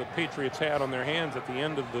time that the Patriots had on their hands at the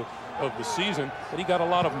end of the season that he got a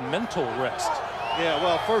lot of mental rest. Yeah,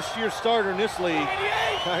 well, first-year starter in this league,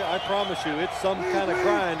 I promise you, it's some kind of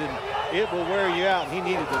grind, and it will wear you out. He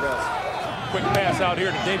needed the rest. quick pass out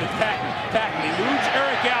here to David Patton. Patton eludes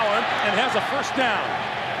Eric Allen and has a first down.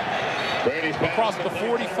 Across the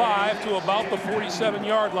 45 to about the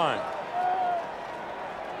 47-yard line.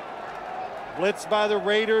 Blitz by the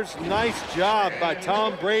Raiders. Nice job by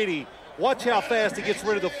Tom Brady. Watch how fast he gets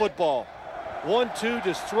rid of the football. 1-2,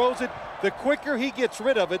 just throws it. The quicker he gets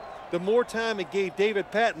rid of it, the more time it gave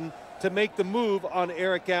David Patton to make the move on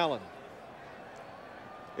Eric Allen.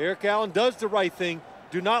 Eric Allen does the right thing.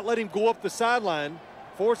 Do not let him go up the sideline.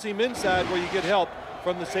 Force him inside where you get help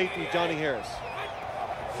from the safety, Johnnie Harris.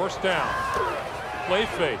 First down. Play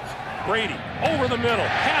fake. Brady over the middle.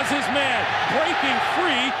 Has his man breaking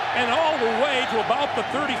free, and all the way to about the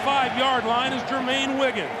 35-yard line is Jermaine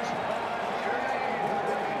Wiggins.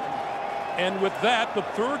 And with that, the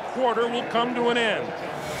third quarter will come to an end.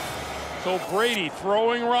 So Brady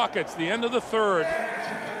throwing rockets, the end of the third.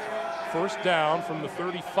 First down from the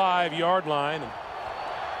 35-yard line.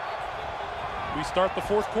 We start the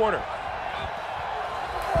fourth quarter.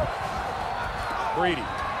 Brady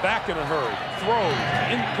back in a hurry, throws,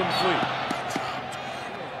 incomplete.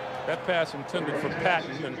 That pass intended for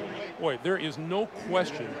Patton, and boy, there is no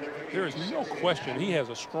question he has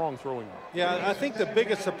a strong throwing arm. Yeah, I think the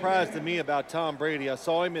biggest surprise to me about Tom Brady, I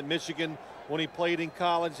saw him in Michigan when he played in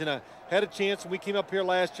college, and I had a chance when we came up here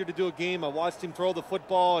last year to do a game. I watched him throw the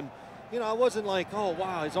football, and you know, I wasn't like, oh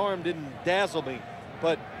wow, his arm didn't dazzle me.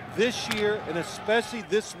 But this year, and especially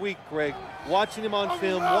this week, Greg, watching him on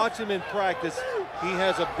film, watching him in practice, he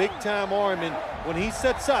has a big-time arm, and when he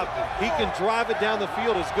sets up, he can drive it down the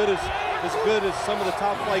field as good as some of the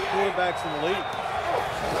top-flight quarterbacks in the league.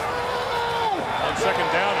 On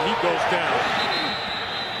second down, and he goes down.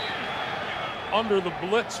 Under the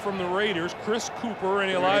blitz from the Raiders, Chris Cooper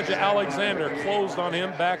and Elijah Alexander closed on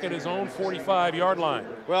him back at his own 45-yard line.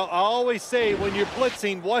 Well, I always say when you're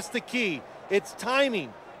blitzing, what's the key? It's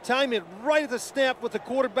timing. Time it right at the snap with the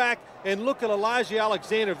quarterback, and look at Elijah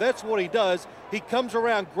Alexander. That's what he does. He comes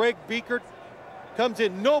around Greg Biekert, comes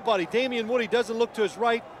in, nobody. Damian Woody doesn't look to his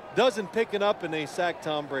right, doesn't pick it up, and they sack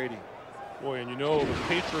Tom Brady. Boy, and you know the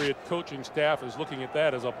Patriot coaching staff is looking at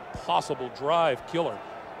that as a possible drive killer.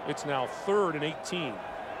 It's now 3rd and 18.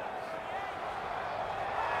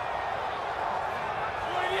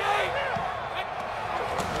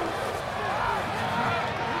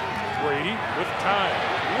 Brady with time.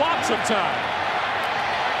 Lots of time.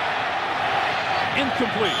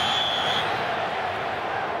 Incomplete.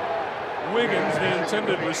 Wiggins, the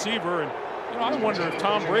intended receiver, and you know, I wonder if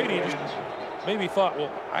Tom Brady just maybe thought,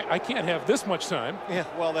 well, I can't have this much time. Yeah,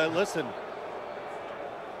 well, listen,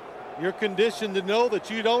 you're conditioned to know that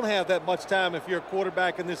you don't have that much time if you're a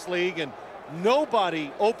quarterback in this league, and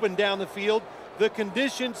nobody open down the field. The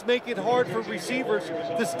conditions make it hard for receivers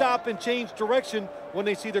to stop and change direction when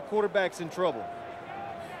they see their quarterbacks in trouble.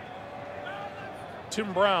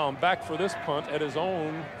 Tim Brown back for this punt at his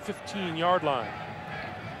own 15-yard line.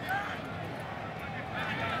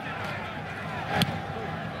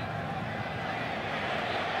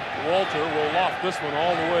 Walter will loft this one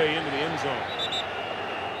all the way into the end zone.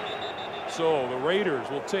 So the Raiders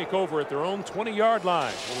will take over at their own 20-yard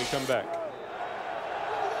line when we come back.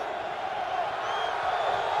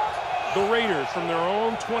 The Raiders from their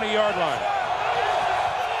own 20-yard line.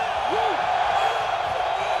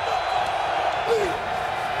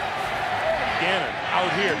 Gannon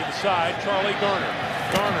out here to the side. Charlie Garner.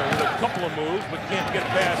 Garner with a couple of moves, but can't get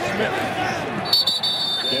past Smith.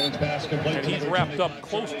 And he's wrapped up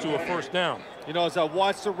close to a first down. You know, as I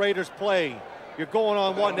watch the Raiders play, you're going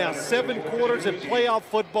on what now? 7 quarters in playoff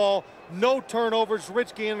football, no turnovers.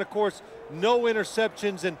 Rich Gannon, of course, no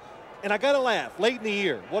interceptions. And I got to laugh. Late in the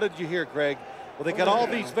year, what did you hear, Greg? Well, they got all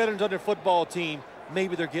these veterans on their football team.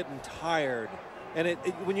 Maybe they're getting tired. And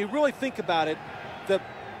when you really think about it, the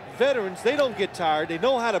veterans, they don't get tired. They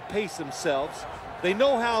know how to pace themselves. They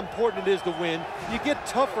know how important it is to win. You get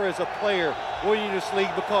tougher as a player when you're in this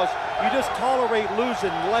league because you just tolerate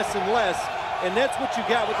losing less and less. And that's what you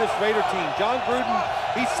got with this Raider team. John Gruden,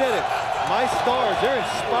 he said it. My stars, they're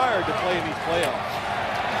inspired to play in these playoffs.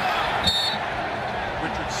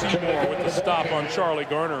 Richard Seymour with the stop on Charlie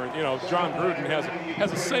Garner. You know, John Gruden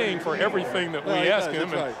has a saying for everything that we ask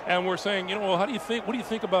him, and we're saying, you know, well, how do you think? What do you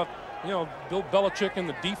think about, you know, Bill Belichick and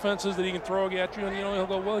the defenses that he can throw at you? And you know, he'll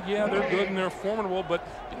go, well, yeah, they're good and they're formidable, but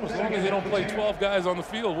you know, as long as they don't play 12 guys on the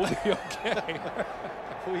field, we'll be okay.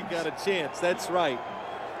 We got a chance. That's right.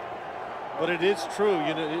 But it is true.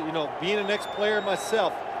 You know, being an ex-player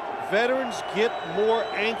myself, veterans get more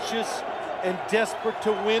anxious and desperate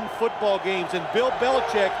to win football games. And Bill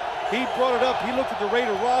Belichick, he brought it up. He looked at the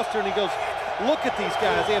Raider roster and he goes, look at these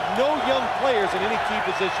guys. They have no young players in any key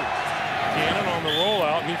positions. Gannon on the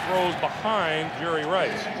rollout, and he throws behind Jerry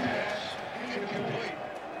Rice.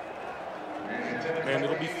 And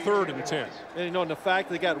it'll be 3rd and 10. And you know, and the fact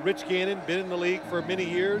they got Rich Gannon, been in the league for many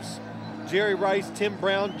years. Jerry Rice, Tim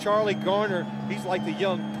Brown, Charlie Garner, he's like the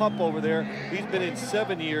young pup over there. He's been in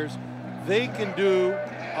 7 years. They can do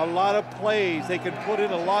a lot of plays. They can put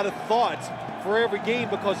in a lot of thoughts for every game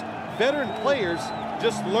because veteran players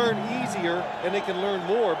just learn easier and they can learn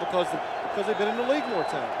more because they've been in the league more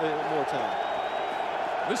time.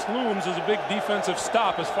 This looms as a big defensive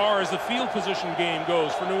stop as far as the field position game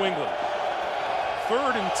goes for New England.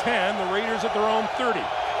 3rd and 10, the Raiders at their own 30.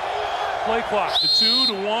 Play clock to 2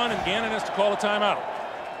 to 1, and Gannon has to call a timeout.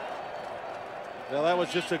 Well, that was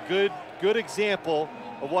just a good example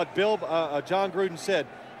of what John Gruden said.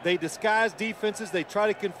 They disguise defenses. They try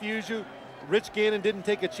to confuse you. Rich Gannon didn't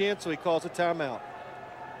take a chance, so he calls a timeout.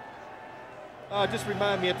 Just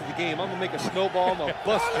remind me after the game. I'm going to make a snowball and I'll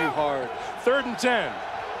bust you hard. 3rd and 10.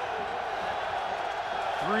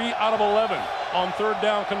 3 out of 11 on 3rd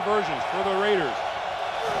down conversions for the Raiders.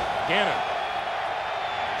 Gannon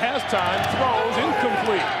has time, throws,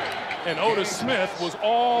 incomplete. And Otis Smith was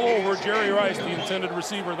all over Jerry Rice, the intended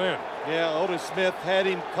receiver then. Yeah, Otis Smith had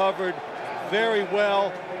him covered very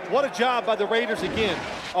well. What a job by the Raiders again.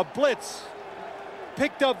 A blitz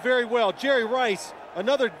picked up very well. Jerry Rice,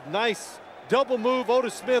 another nice double move.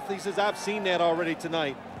 Otis Smith, he says, I've seen that already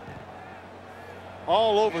tonight.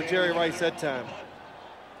 All over Jerry Rice that time.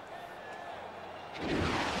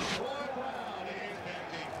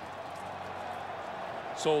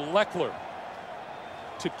 So Leckler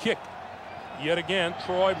to kick. Yet again,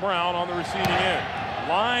 Troy Brown on the receiving end.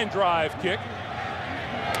 Line drive kick.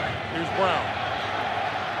 Here's Brown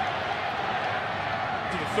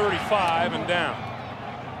to the 35 and down.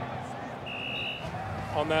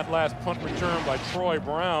 On that last punt return by Troy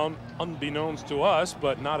Brown, unbeknownst to us,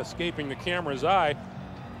 but not escaping the camera's eye,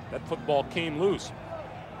 that football came loose.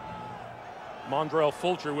 Mondrell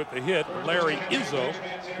Fulcher with the hit. Larry Izzo,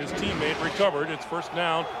 his teammate, recovered. It's 1st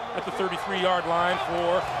down at the 33-yard line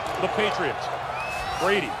for the Patriots.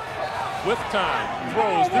 Brady with time,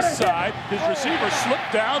 throws this side. His receiver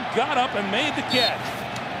slipped down, got up, and made the catch.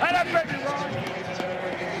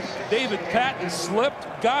 David Patton slipped,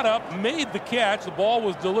 got up, made the catch. The ball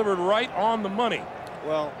was delivered right on the money.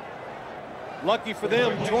 Well, lucky for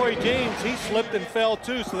them, Troy James, he slipped and fell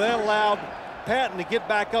too, so that allowed Patton to get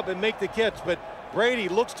back up and make the catch. But Brady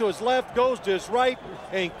looks to his left, goes to his right,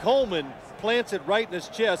 and Coleman plants it right in his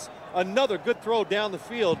chest. Another good throw down the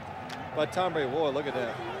field by Tom Brady. Boy, look at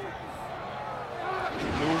that.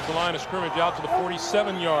 Moves the line of scrimmage out to the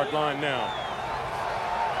 47-yard line now.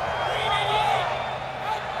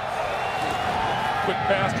 Quick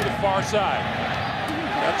pass to the far side.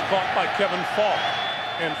 That's caught by Kevin Falk.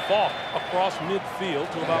 And Falk across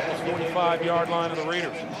midfield to about the 45-yard line of the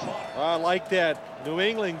Raiders. I like that. New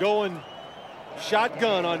England going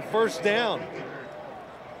shotgun on 1st down.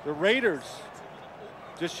 The Raiders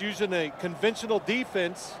just using a conventional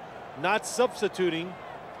defense, not substituting.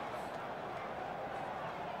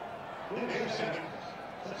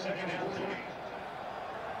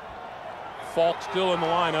 Falk still in the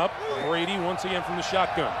lineup. Brady once again from the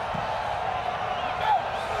shotgun.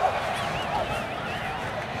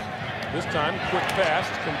 This time, quick pass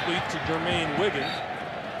complete to Jermaine Wiggins.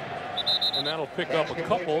 And that'll pick up a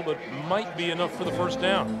couple, but might be enough for the 1st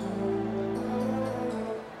down.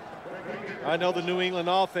 I know the New England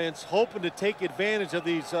offense hoping to take advantage of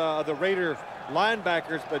these the Raider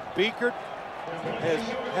linebackers, but Beekert has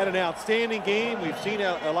had an outstanding game. We've seen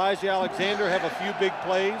Elijah Alexander have a few big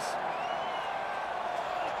plays.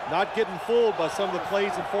 Not getting fooled by some of the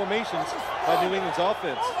plays and formations by New England's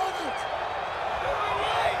offense.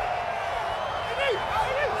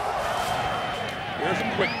 Here's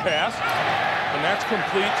a quick pass, and that's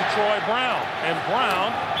complete to Troy Brown. And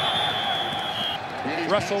Brown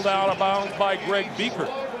wrestled out of bounds by Greg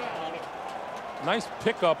Beekert. Nice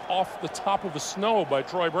pickup off the top of the snow by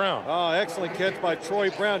Troy Brown. Oh, excellent catch by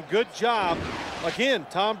Troy Brown. Good job. Again,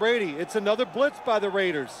 Tom Brady. It's another blitz by the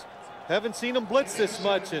Raiders. Haven't seen them blitz this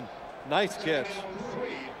much, and nice catch.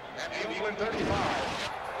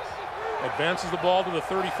 Advances the ball to the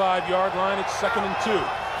 35-yard line. It's 2nd and 2.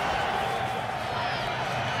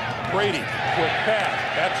 Brady, quick pass.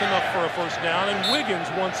 That's enough for a 1st down. And Wiggins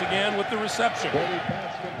once again with the reception.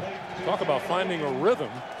 Talk about finding a rhythm.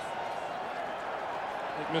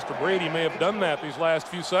 I think Mr. Brady may have done that these last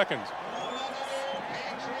few seconds.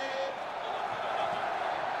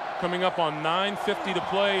 Coming up on 9:50 to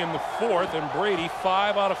play in the 4th, and Brady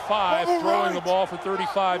 5 out of 5 throwing the ball for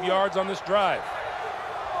 35 yards on this drive.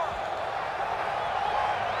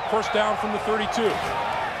 1st down from the 32.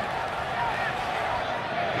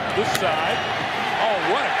 This side. Oh,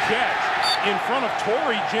 what a catch in front of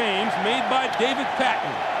Torrey James, made by David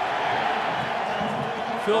Patton.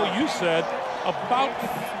 Phil, you said about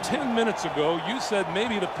 10 minutes ago, you said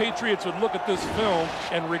maybe the Patriots would look at this film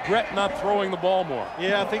and regret not throwing the ball more.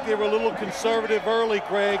 Yeah, I think they were a little conservative early,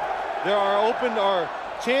 Greg. There are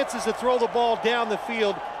chances to throw the ball down the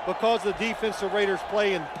field because of the defensive Raiders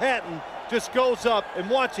play, and Patton just goes up and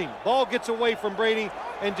watch him. Ball gets away from Brady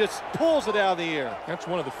and just pulls it out of the air. That's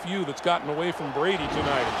one of the few that's gotten away from Brady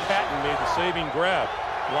tonight. And Patton made the saving grab.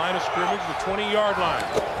 Line of scrimmage, the 20-yard line.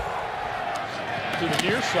 To the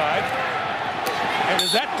near side. And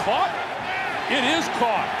is that caught? It is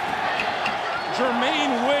caught.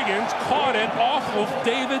 Jermaine Wiggins caught it off of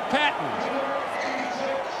David Patton.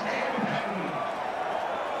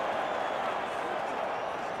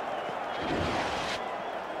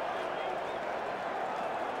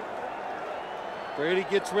 Brady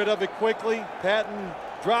gets rid of it quickly. Patton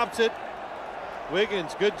drops it.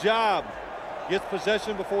 Wiggins, good job. Gets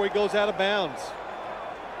possession before he goes out of bounds.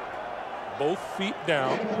 Both feet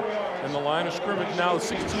down. And the line of scrimmage now the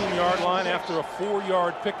 16-yard line after a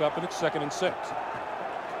 4-yard pickup, and it's 2nd and 6.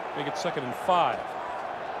 Make it 2nd and 5.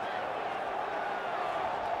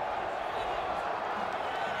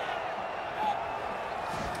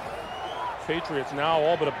 Patriots now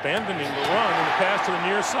all but abandoning the run, and the pass to the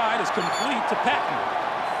near side is complete to Patton.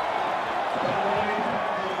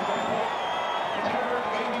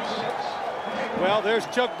 Well, there's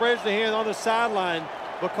Chuck Bresnahan on the sideline.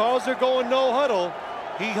 Because they're going no huddle,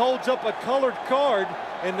 he holds up a colored card,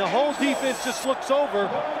 and the whole defense just looks over,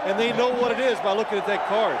 and they know what it is by looking at that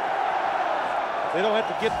card. They don't have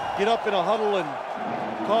to get up in a huddle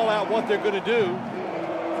and call out what they're going to do.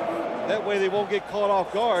 That way they won't get caught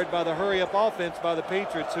off guard by the hurry-up offense by the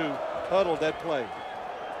Patriots who huddled that play.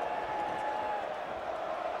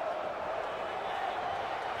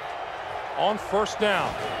 On first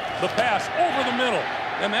down, the pass over the middle,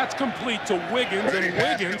 and that's complete to Wiggins, and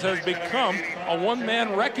Wiggins has become a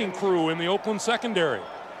one-man wrecking crew in the Oakland secondary.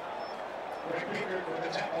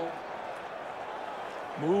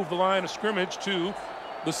 Move the line of scrimmage to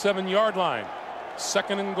the 7-yard line.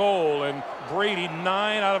 2nd and goal, and Brady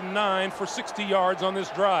 9 out of 9 for 60 yards on this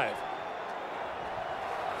drive.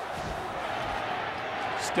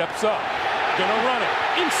 Steps up, gonna run it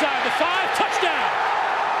inside the 5, touchdown.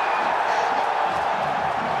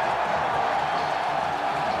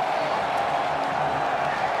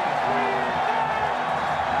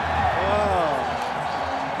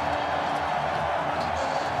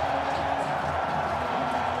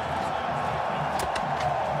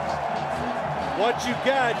 What you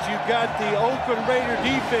got the Oakland Raider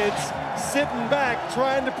defense sitting back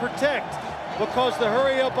trying to protect because the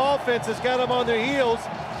hurry-up offense has got them on their heels.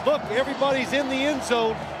 Look, everybody's in the end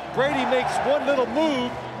zone. Brady makes one little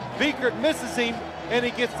move. Beekert misses him, and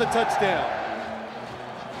he gets the touchdown.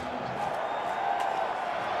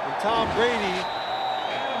 And Tom Brady,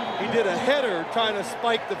 he did a header trying to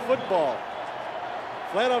spike the football.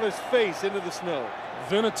 Flat on his face into the snow.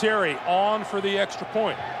 Vinatieri on for the extra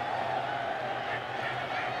point.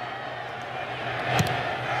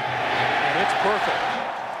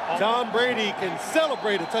 Perfect. Tom Brady can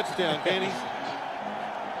celebrate a touchdown, can he?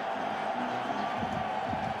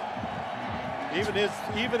 Even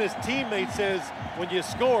his teammate says, when you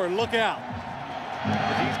score, look out.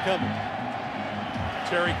 But he's coming.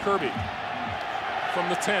 Terry Kirby from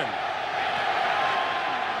the 10.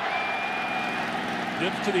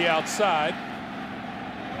 Dips to the outside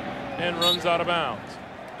and runs out of bounds.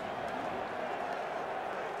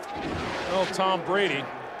 Well, Tom Brady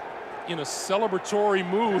in a celebratory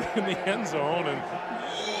mood in the end zone, and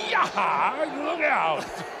look out.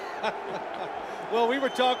 Well, we were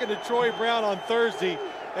talking to Troy Brown on Thursday,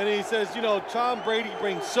 and he says, you know, Tom Brady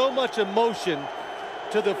brings so much emotion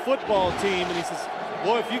to the football team, and he says,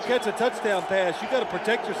 boy, if you catch a touchdown pass, you got to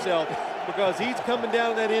protect yourself because he's coming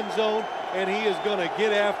down in that end zone, and he is going to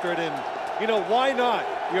get after it. And, you know, why not?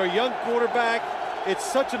 You're a young quarterback. It's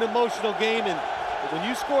such an emotional game, and when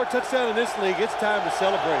you score a touchdown in this league, it's time to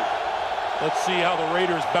celebrate. Let's see how the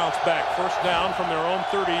Raiders bounce back. First down from their own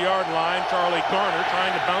 30-yard line. Charlie Garner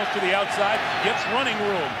trying to bounce to the outside, gets running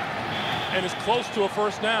room, and is close to a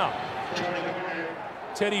first down.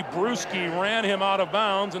 Teddy Bruschi ran him out of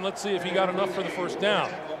bounds, and let's see if he got enough for the first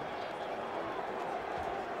down.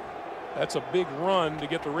 That's a big run to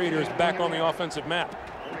get the Raiders back on the offensive map.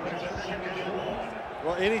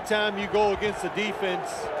 Well, anytime you go against a defense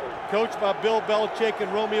coached by Bill Belichick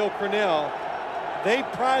and Romeo Crennel, they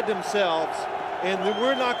pride themselves, and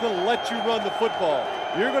we're not going to let you run the football.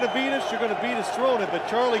 You're going to beat us, you're going to beat us throwing it. But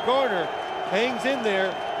Charlie Garner hangs in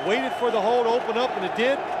there, waited for the hole to open up, and it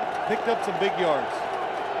did. picked up some big yards.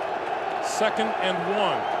 2nd and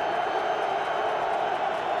 1.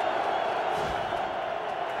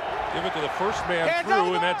 Give it to the first man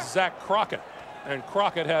through, and that's Zach Crockett. And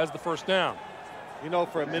Crockett has the first down. You know,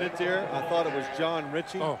 for a minute there, I thought it was John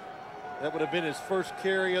Ritchie. Oh. That would have been his first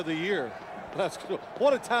carry of the year.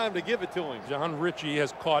 What a time to give it to him. John Ritchie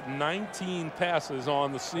has caught 19 passes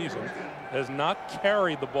on the season, has not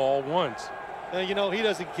carried the ball once. And you know, he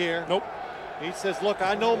doesn't care. Nope. He says, look,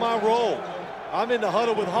 I know my role. I'm in the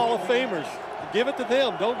huddle with Hall of Famers. Give it to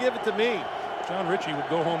them. Don't give it to me. John Ritchie would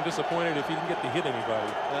go home disappointed if he didn't get to hit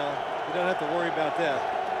anybody. Well, you don't have to worry about that.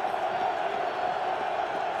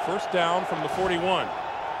 First down from the 41.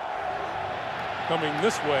 Coming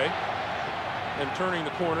this way and turning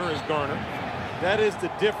the corner is Garner. That is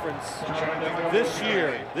the difference this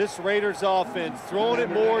year. This Raiders offense, throwing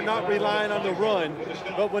it more, not relying on the run.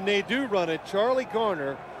 But when they do run it, Charlie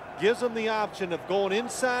Garner gives them the option of going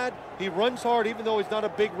inside. He runs hard, even though he's not a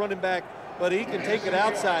big running back, but he can take it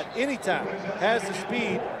outside anytime. Has the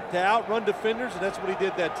speed to outrun defenders, and that's what he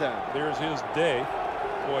did that time. There's his day.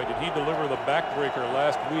 Boy, did he deliver the backbreaker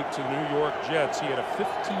last week to the New York Jets. He had a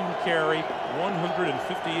 15-carry,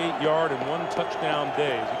 158-yard, and 1 touchdown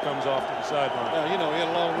day as he comes off to the sideline. Well, you know, he had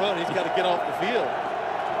a long run. He's got to get off the field.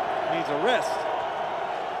 He needs a rest.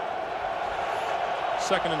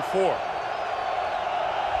 2nd and 4.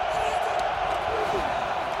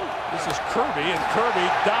 This is Kirby, and Kirby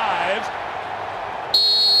dives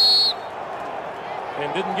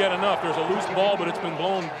and didn't get enough. There's a loose ball, but it's been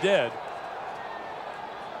blown dead.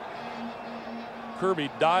 Kirby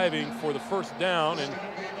diving for the first down, and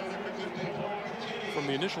from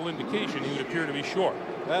the initial indication, he would appear to be short.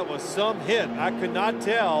 That was some hit. I could not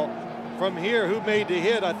tell from here who made the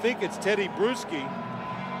hit. I think it's Teddy Bruschi,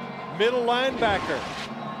 middle linebacker.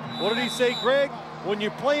 What did he say, Greg? When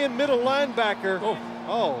you're playing middle linebacker,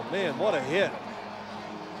 oh man, what a hit.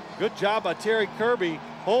 Good job by Terry Kirby.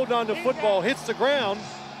 Hold on to football, hits the ground,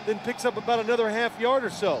 then picks up about another half yard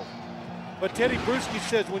or so. But Teddy Bruschi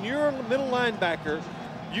says when you're a middle linebacker,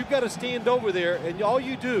 you've got to stand over there, and all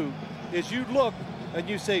you do is you look and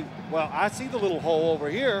you say, well, I see the little hole over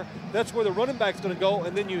here. That's where the running back's going to go,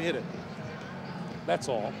 and then you hit it. That's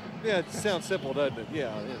all. Yeah, it sounds simple, doesn't it?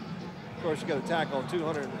 Yeah. Of course, you got to tackle a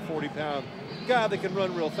 240-pound guy that can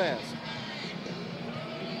run real fast.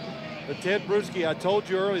 But Ted Bruschi, I told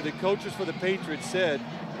you earlier, the coaches for the Patriots said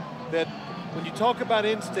that when you talk about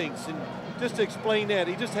instincts, and just to explain that,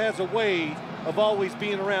 he just has a way of always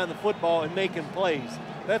being around the football and making plays.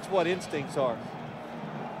 That's what instincts are.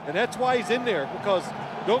 And that's why he's in there, because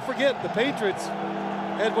don't forget, the Patriots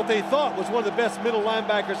had what they thought was one of the best middle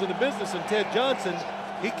linebackers in the business, and Ted Johnson.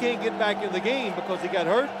 He can't get back in the game because he got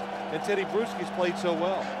hurt, and Teddy Bruschi's played so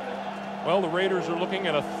well. Well, the Raiders are looking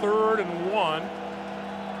at a 3rd and 1.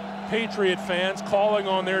 Patriot fans calling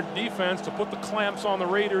on their defense to put the clamps on the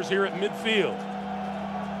Raiders here at midfield.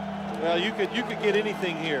 Well, you could get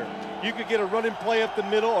anything here. You could get a running play up the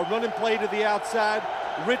middle, a running play to the outside,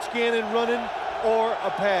 Rich Gannon running, or a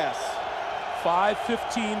pass.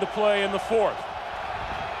 5:15 to play in the 4th.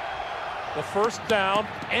 The first down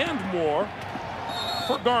and more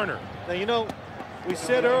for Garner. Now, you know, we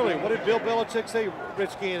said earlier, what did Bill Belichick say?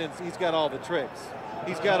 Rich Gannon, he's got all the tricks.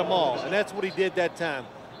 He's got them all, and that's what he did that time.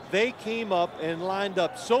 They came up and lined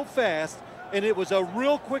up so fast, and it was a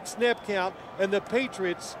real quick snap count, and the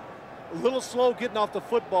Patriots a little slow getting off the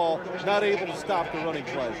football, not able to stop the running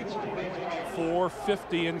play.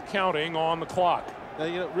 4:50 and counting on the clock. Now,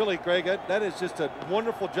 you know, really, Greg, that is just a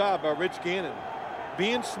wonderful job by Rich Gannon.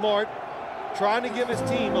 Being smart, trying to give his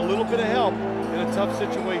team a little bit of help in a tough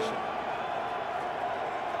situation.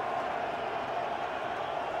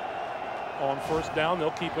 On first down,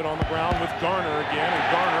 they'll keep it on the ground with Garner again,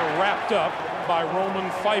 and Garner wrapped up by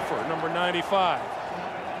Roman Pfeiffer, number 95.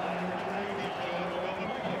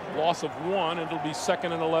 Loss of 1, and it'll be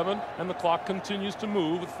 2nd and 11, and the clock continues to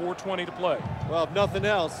move with 4:20 to play. Well, if nothing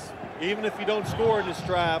else, even if you don't score in this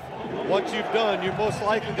drive, what you've done, you're most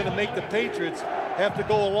likely going to make the Patriots have to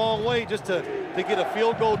go a long way just to get a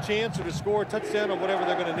field goal chance or to score a touchdown or whatever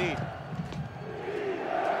they're going to need.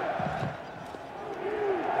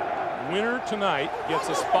 Winner tonight gets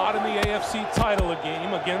a spot in the AFC title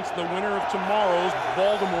game against the winner of tomorrow's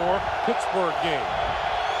Baltimore-Pittsburgh game.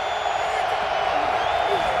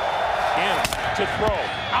 Gannon to throw.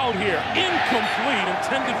 Out here. Incomplete.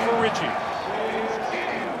 Intended for Ritchie.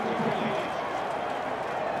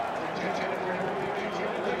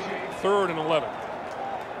 Third and 11.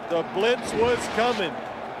 The blitz was coming.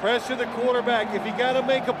 Pressure the quarterback. If you got to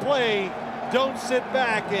make a play, don't sit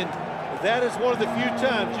back. And that is one of the few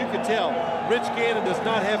times you can tell Rich Gannon does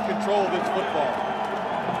not have control of this football.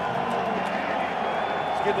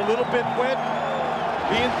 getting a little bit wet.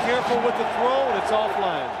 Being careful with the throw, and it's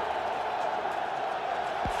offline.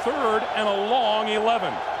 3rd and a long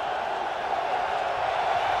 11.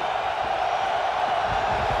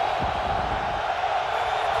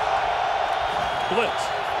 Blitz.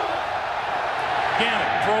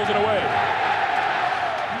 Gannon throws it away.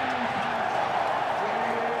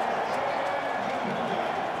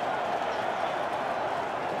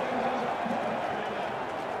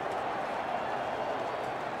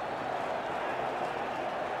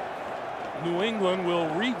 New England will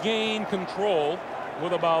regain control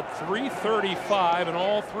with about 3:35 and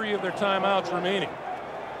all 3 of their timeouts remaining.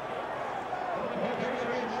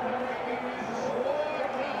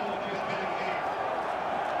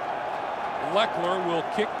 Leckler will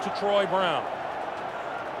kick to Troy Brown.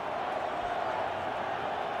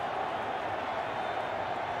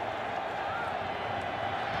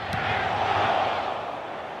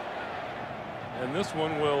 And this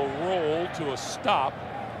one will roll to a stop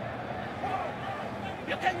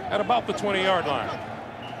at about the 20-yard line.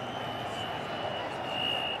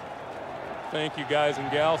 Thank you, guys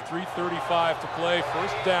and gals. 3:35 to play.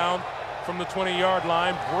 First down from the 20-yard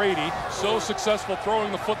line. Brady so successful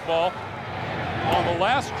throwing the football on the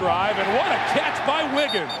last drive, and what a catch by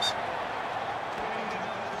Wiggins.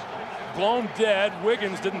 Blown dead.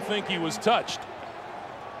 Wiggins didn't think he was touched,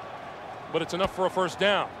 but it's enough for a first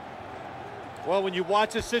down. Well, when you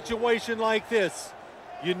watch a situation like this,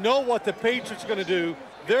 you know what the Patriots are going to do.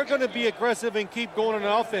 They're going to be aggressive and keep going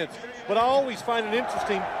on offense. But I always find it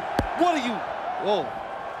interesting. What are you? Whoa.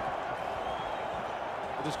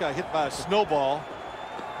 I just got hit by a snowball,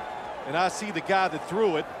 and I see the guy that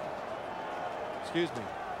threw it. Excuse me.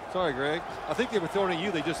 Sorry, Greg. I think they were throwing at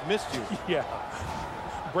you. They just missed you. Yeah.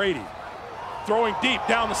 Brady throwing deep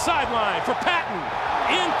down the sideline for Patton.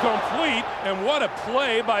 Incomplete, and what a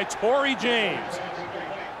play by Torrey James.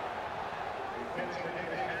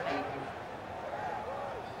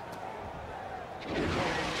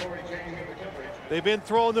 They've been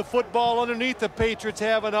throwing the football underneath. The Patriots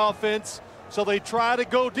have an offense, so they try to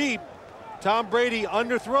go deep. Tom Brady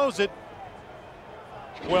underthrows it.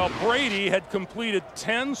 Well, Brady had completed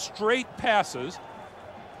 10 straight passes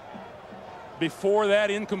before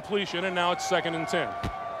that incompletion, and now it's 2nd and 10.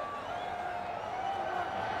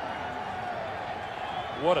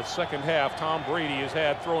 What a second half Tom Brady has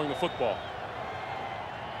had throwing the football.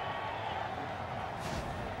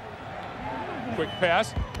 Quick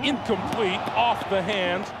pass, incomplete, off the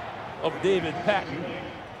hands of David Patton.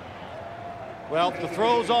 Well, the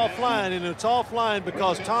throw's offline, and it's offline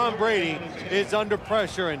because Tom Brady is under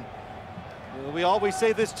pressure. And we always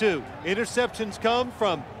say this too. Interceptions come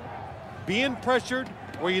from being pressured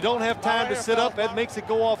where you don't have time to sit up. That makes it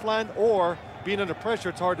go offline. Or being under pressure,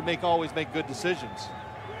 it's hard to always make good decisions.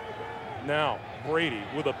 Now Brady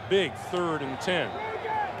with a big 3rd and 10.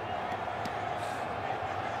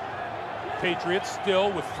 Patriots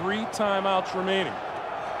still with 3 timeouts remaining.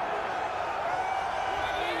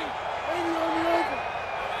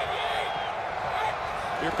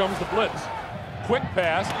 Here comes the blitz. Quick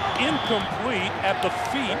pass, incomplete at the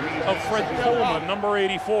feet of Fred Coleman, number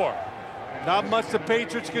 84. Not much the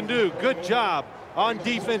Patriots can do. Good job on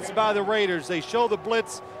defense by the Raiders. They show the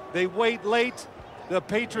blitz. They wait late. The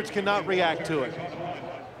Patriots cannot react to it.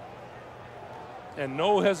 And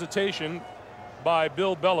no hesitation by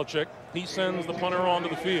Bill Belichick. He sends the punter onto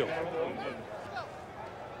the field.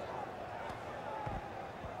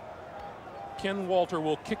 Ken Walter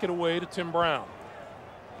will kick it away to Tim Brown.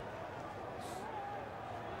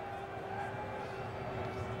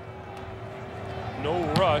 No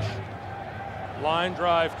rush. Line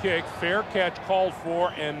drive kick. Fair catch called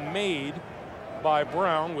for and made by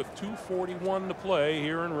Brown with 2:41 to play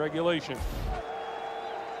here in regulation.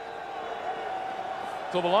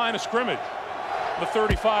 To the line of scrimmage, the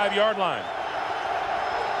 35-yard line.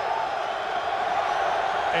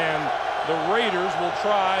 And the Raiders will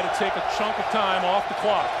try to take a chunk of time off the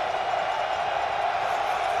clock.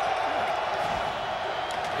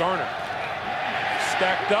 Garner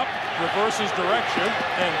stacked up, reverses direction,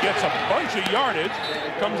 and gets a bunch of yardage.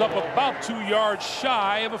 Comes up about 2 yards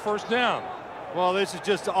shy of a first down. Well, this is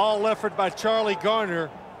just all effort by Charlie Garner.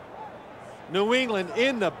 New England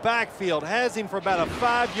in the backfield has him for about a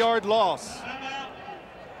 5-yard loss.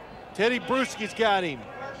 Teddy Bruschi's got him.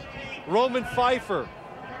 Roman Pfeiffer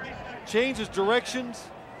changes directions.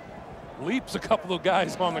 Leaps a couple of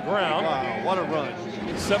guys on the ground. Wow, what a run.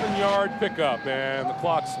 7-yard pickup, and the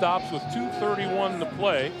clock stops with 2:31 to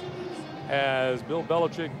play as Bill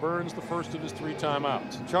Belichick burns the first of his 3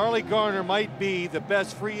 timeouts. Charlie Garner might be the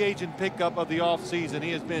best free agent pickup of the offseason.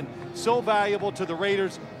 He has been so valuable to the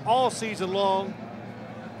Raiders all season long.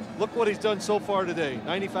 look what he's done so far today.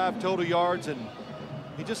 95 total yards, and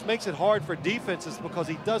he just makes it hard for defenses because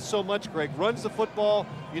he does so much, Greg. Runs the football.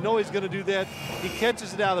 You know he's going to do that. He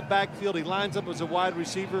catches it out of the backfield. He lines up as a wide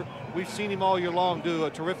receiver. We've seen him all year long do a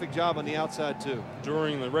terrific job on the outside, too.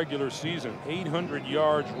 During the regular season, 800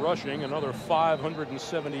 yards rushing, another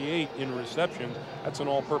 578 in receptions. That's an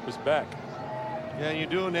all-purpose back. Yeah, and you're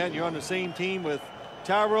doing that. You're on the same team with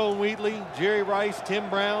Tyrone Wheatley, Jerry Rice, Tim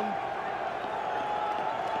Brown.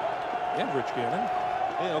 And Rich Gannon.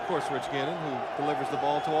 And, of course, Rich Gannon, who delivers the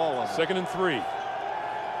ball to all of them. 2nd and 3.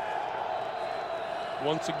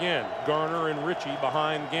 Once again, Garner and Ritchie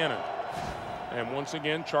behind Gannon. And once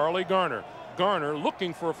again, Charlie Garner. Garner,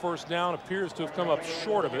 looking for a first down, appears to have come up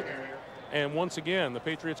short of it. And once again, the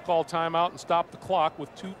Patriots call timeout and stop the clock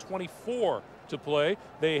with 2:24 to play.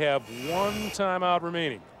 They have 1 timeout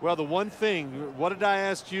remaining. Well, the one thing, what did I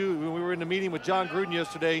ask you when we were in the meeting with John Gruden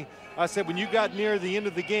yesterday? I said, when you got near the end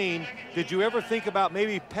of the game, did you ever think about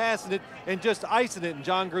maybe passing it and just icing it? And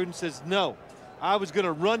John Gruden says, no. I was going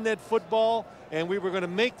to run that football, and we were going to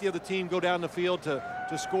make the other team go down the field to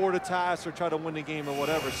score, to tie us, or try to win the game or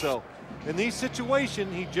whatever. So in these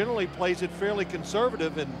situations, he generally plays it fairly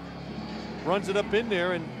conservative and runs it up in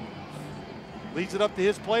there and leaves it up to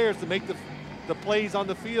his players to make the plays on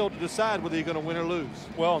the field to decide whether you're going to win or lose.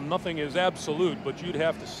 Well, nothing is absolute, but you'd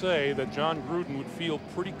have to say that John Gruden would feel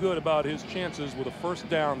pretty good about his chances with a first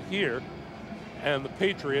down here, and the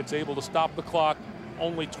Patriots able to stop the clock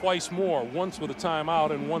only twice more, once with a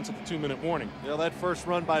timeout and once at the 2-minute warning. Yeah, that first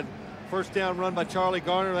down run by Charlie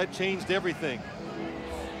Garner, that changed everything.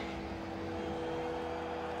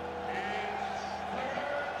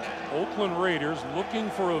 Oakland Raiders looking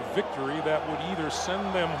for a victory that would either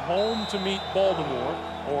send them home to meet Baltimore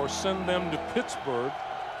or send them to Pittsburgh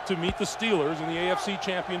to meet the Steelers in the AFC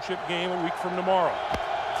Championship game a week from tomorrow.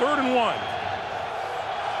 3rd and 1.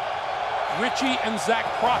 Ritchie and Zach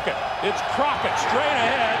Crockett. It's Crockett straight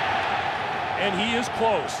ahead, and he is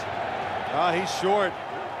close. He's short.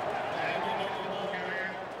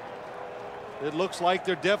 It looks like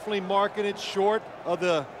they're definitely marking it short of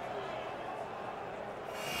the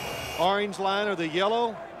orange line or the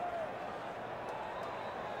yellow.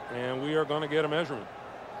 And we are going to get a measurement.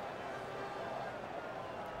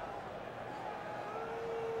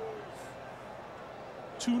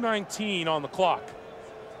 .219 on the clock.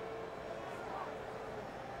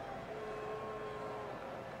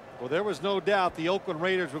 Well, there was no doubt the Oakland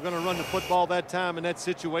Raiders were going to run the football that time in that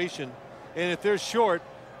situation. And if they're short,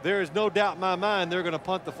 there is no doubt in my mind they're going to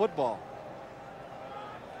punt the football.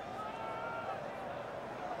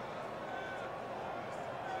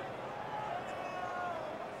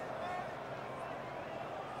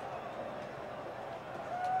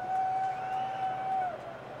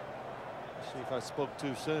 See if I spoke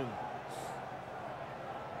too soon.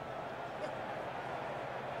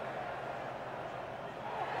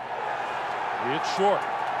 It's short.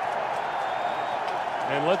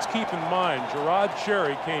 And let's keep in mind, Gerard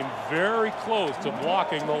Cherry came very close to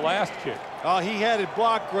blocking the last kick. He had it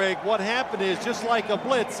blocked, Greg. What happened is, just like a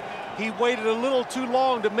blitz, he waited a little too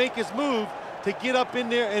long to make his move to get up in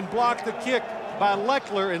there and block the kick by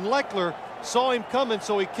Leckler, and Leckler saw him coming,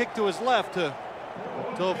 so he kicked to his left to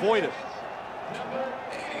avoid it.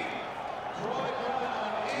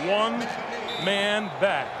 1 man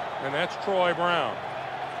back, and that's Troy Brown.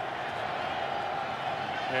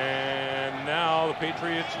 And now the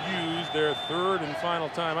Patriots use their 3rd and final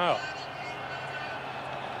timeout.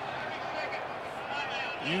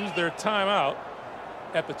 Use their timeout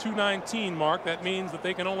at the 2:19 mark. That means that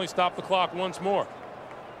they can only stop the clock once more.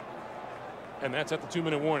 And that's at the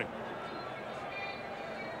 2-minute warning.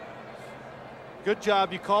 Good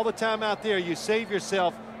job. You call the timeout there. You save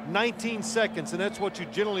yourself 19 seconds, and that's what you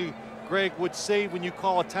generally, Greg, would save when you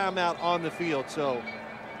call a timeout on the field. So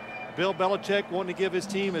Bill Belichick wanting to give his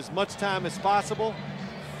team as much time as possible.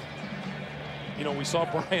 You know, we saw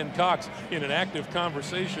Brian Cox in an active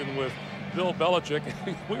conversation with Bill Belichick.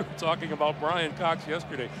 We were talking about Brian Cox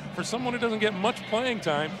yesterday. For someone who doesn't get much playing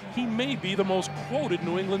time, he may be the most quoted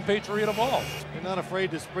New England Patriot of all. You're not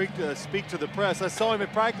afraid to speak to the press. I saw him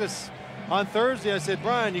at practice on Thursday. I said,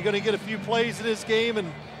 Brian, you're going to get a few plays in this game, and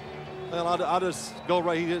well, I'll just go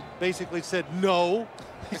right. He basically said no.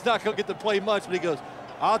 He's not going to get to play much, but he goes,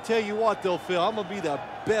 I'll tell you what, though, Phil, I'm going to be the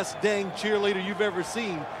best dang cheerleader you've ever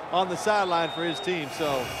seen on the sideline for his team.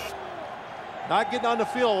 So not getting on the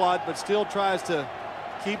field a lot, but still tries to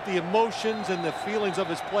keep the emotions and the feelings of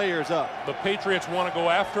his players up. The Patriots want to go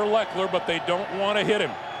after Leckler, but they don't want to hit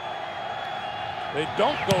him. They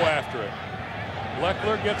don't go after it.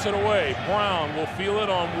 Leckler gets it away. Brown will feel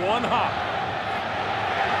it on one hop.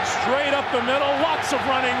 straight up the middle, lots of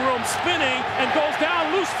running room, spinning, and goes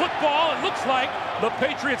down, loose football. It looks like the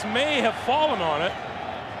Patriots may have fallen on it.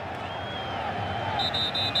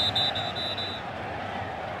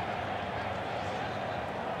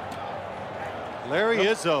 Larry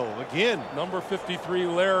Izzo again. Number 53,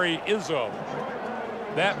 Larry Izzo.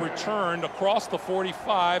 That returned across the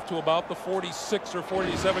 45 to about the 46 or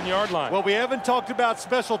 47-yard line. Well, we haven't talked about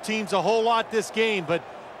special teams a whole lot this game, but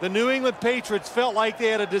the New England Patriots felt like they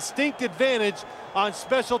had a distinct advantage on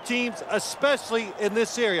special teams, especially in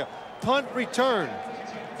this area. Punt return,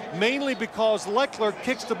 mainly because Leckler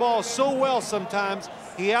kicks the ball so well sometimes,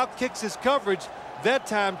 he outkicks his coverage. That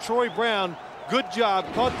time, Troy Brown, good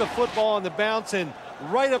job, caught the football on the bounce and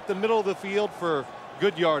right up the middle of the field for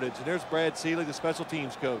good yardage. And there's Brad Seeley, the special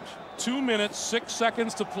teams coach. 2 minutes, 6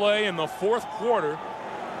 seconds to play in the fourth quarter.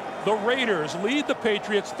 The Raiders lead the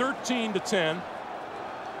Patriots 13-10.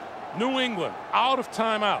 New England out of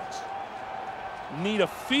timeouts. Need a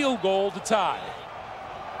field goal to tie.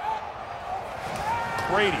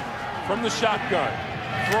 Brady from the shotgun.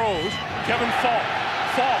 Throws. Kevin Falk.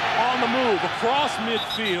 Falk on the move across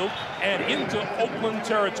midfield and into Oakland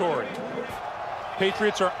territory.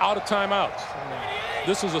 Patriots are out of timeouts.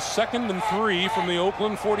 This is a 2nd and 3 from the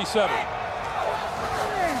Oakland 47.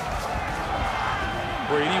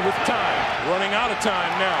 Brady with time, running out of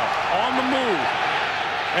time now, on the move,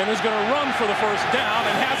 and is going to run for the first down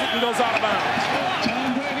and has it and goes out of bounds.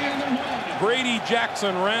 Brady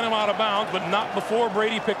Jackson ran him out of bounds, but not before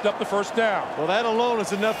Brady picked up the first down. Well, that alone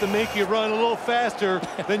is enough to make you run a little faster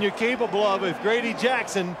than you're capable of if Brady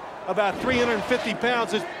Jackson, about 350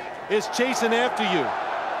 pounds, is chasing after you.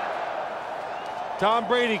 Tom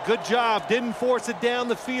Brady, good job. Didn't force it down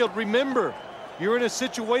the field. Remember, you're in a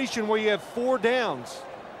situation where you have 4 downs.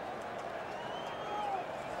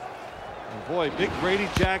 And boy, big Brady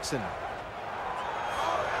Jackson.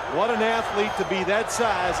 What an athlete to be that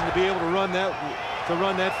size and to be able to run that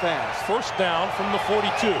fast. First down from the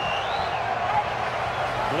 42.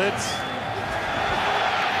 Blitz.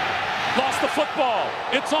 Lost the football.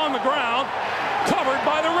 It's on the ground. Covered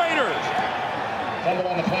by the Raiders.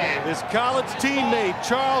 His college teammate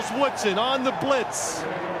Charles Woodson on the blitz.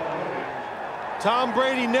 Tom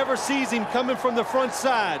Brady never sees him coming from the front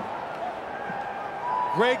side.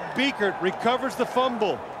 Greg Biekert recovers the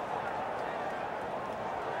fumble.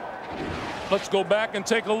 Let's go back and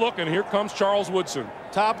take a look, and here comes Charles Woodson.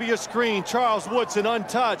 Top of your screen, Charles Woodson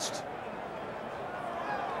untouched.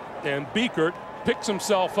 And Biekert picks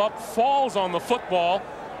himself up, falls on the football,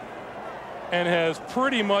 and has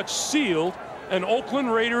pretty much sealed an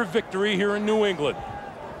Oakland Raider victory here in New England.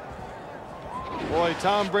 Boy,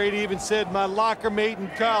 Tom Brady even said, my locker mate in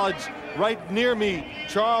college right near me,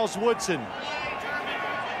 Charles Woodson.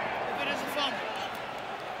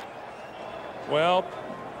 Well,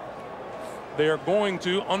 they are going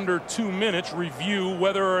to, under 2 minutes, review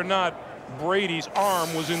whether or not Brady's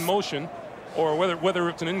arm was in motion or whether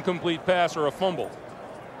it's an incomplete pass or a fumble.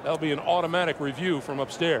 That'll be an automatic review from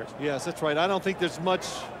upstairs. Yes, that's right. I don't think there's much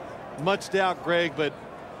doubt, Greg, but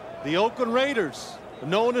the Oakland Raiders,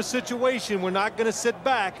 knowing the situation, we're not going to sit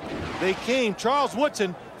back. They came. Charles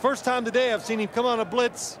Woodson, first time today I've seen him come on a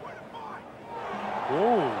blitz.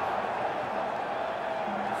 Whoa.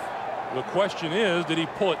 The question is, did he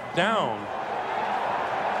pull it down?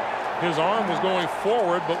 His arm was going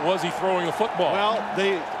forward, but was he throwing a football? Well,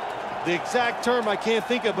 the exact term I can't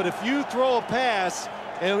think of, but if you throw a pass,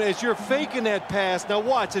 and as you're faking that pass, now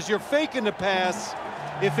watch, as you're faking the pass,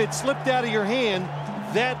 if it slipped out of your hand,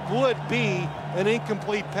 that would be an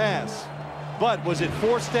incomplete pass. But was it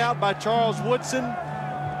forced out by Charles Woodson?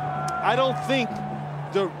 I don't think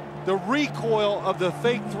the recoil of the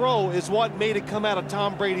fake throw is what made it come out of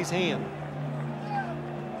Tom Brady's hand.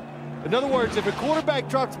 In other words, if a quarterback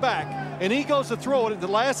drops back and he goes to throw it at the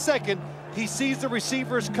last second, he sees the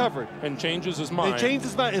receiver is covered. And changes his mind. And changes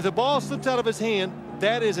his mind. If the ball slips out of his hand,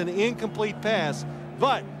 that is an incomplete pass.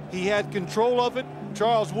 But he had control of it.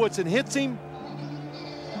 Charles Woodson hits him.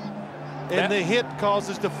 And the hit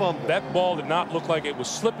causes the fumble. That ball did not look like it was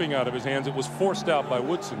slipping out of his hands. It was forced out by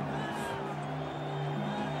Woodson.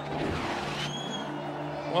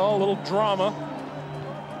 Well, a little drama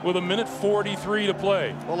with 1:43 to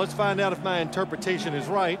play. Well, let's find out if my interpretation is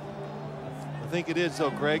right. I think it is, though,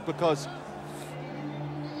 Greg, because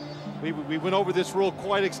we went over this rule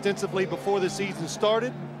quite extensively before the season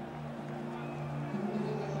started.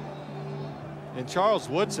 And Charles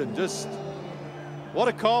Woodson, just what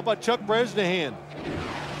a call by Chuck Bresnahan.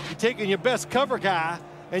 You're taking your best cover guy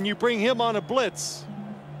and you bring him on a blitz.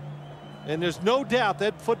 And there's no doubt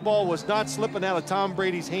that football was not slipping out of Tom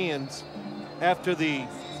Brady's hands after the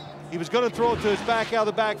He was going to throw it to his back out of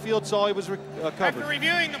the backfield, so he was covered. After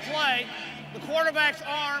reviewing the play, the quarterback's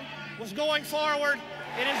arm was going forward.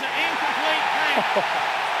 It is an incomplete pass.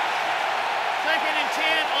 2nd and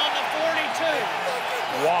 10 on the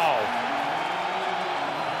 42. Wow.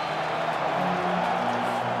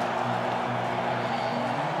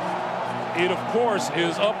 It, of course,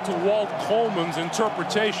 is up to Walt Coleman's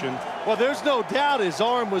interpretation. Well, there's no doubt his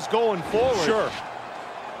arm was going forward. Sure.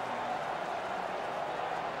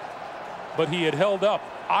 But he had held up,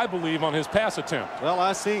 I believe, on his pass attempt. Well,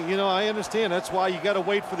 I see. You know, I understand. That's why you got to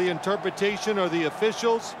wait for the interpretation or the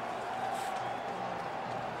officials.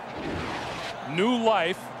 New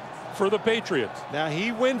life for the Patriots. Now,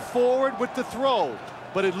 he went forward with the throw,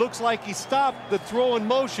 but it looks like he stopped the throw in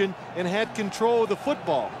motion and had control of the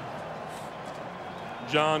football.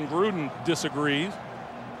 John Gruden disagrees.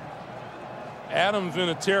 Adam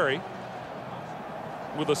Vinatieri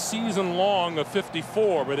with a season long of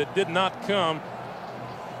 54, but it did not come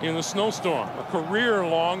in the snowstorm. A career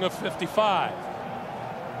long of 55.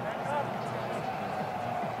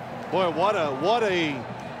 Boy, what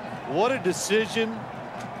a decision.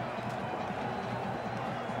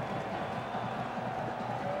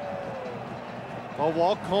 Well,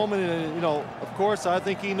 Walt Coleman, you know, of course, I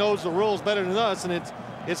think he knows the rules better than us, and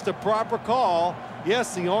it's the proper call.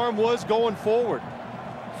 Yes, the arm was going forward.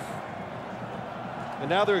 And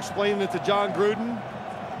now they're explaining it to John Gruden.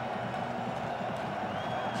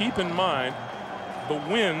 Keep in mind, the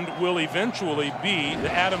wind will eventually be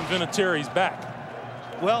to Adam Vinatieri's back.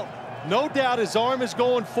 Well, no doubt his arm is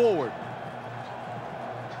going forward.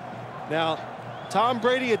 Now, Tom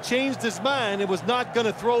Brady had changed his mind and was not going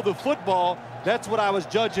to throw the football. That's what I was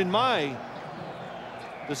judging my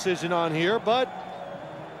decision on here, but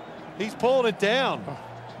he's pulling it down.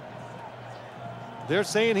 They're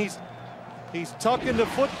saying he's tucking the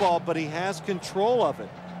football, but he has control of it.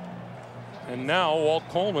 And now Walt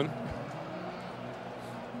Coleman.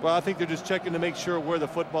 Well, I think they're just checking to make sure where the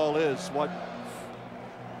football is.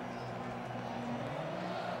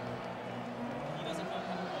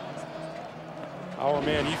 Our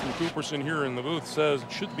man Ethan Cooperson here in the booth says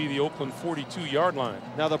it should be the Oakland 42-yard line.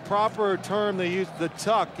 Now, the proper term they use, the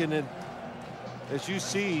tuck, and then as you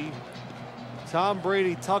see, Tom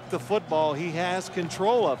Brady tucked the football. He has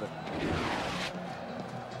control of it.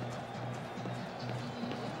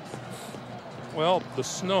 Well, the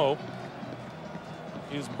snow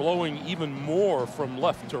is blowing even more from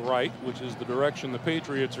left to right, which is the direction the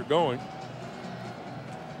Patriots are going.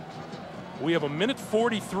 We have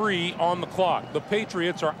 1:43 on the clock. The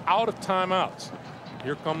Patriots are out of timeouts.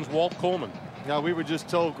 Here comes Walt Coleman. Now, we were just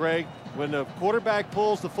told, Greg, when the quarterback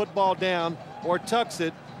pulls the football down or tucks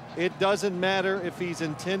it, it doesn't matter if he's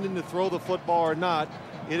intending to throw the football or not.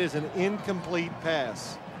 It is an incomplete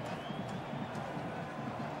pass.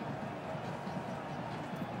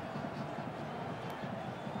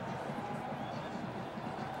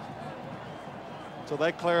 So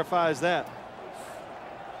that clarifies that.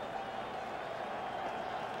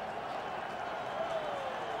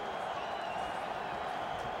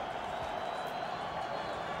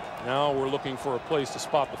 Now we're looking for a place to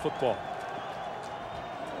spot the football.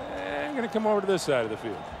 And I'm going to come over to this side of the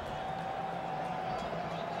field.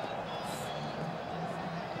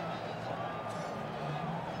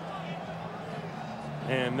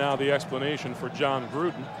 And now the explanation for John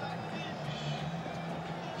Gruden.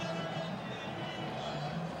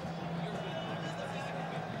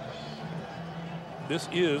 This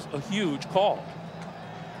is a huge call.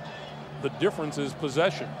 The difference is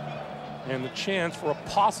possession and the chance for a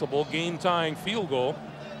possible game-tying field goal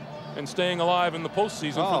and staying alive in the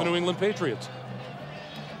postseason for the New England Patriots.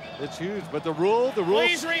 It's huge, but the rule.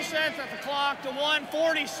 Please reset the clock to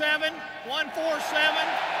 1:47, 1:47.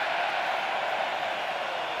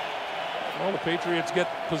 Well, the Patriots get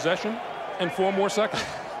possession and 4 more seconds.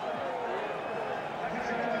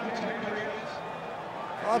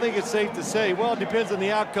 I think it's safe to say, well, it depends on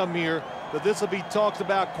the outcome here, but this will be talked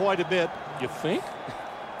about quite a bit. You think?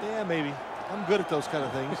 Yeah, maybe. I'm good at those kind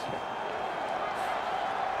of things.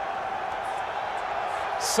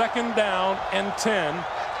 2nd down and 10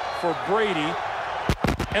 for Brady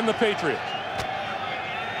and the Patriots.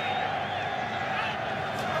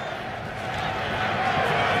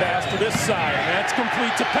 Pass to this side, and that's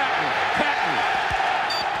complete to Patton. Patton.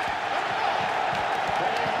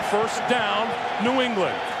 1st down, New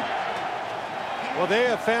England. Well, they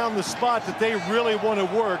have found the spot that they really want to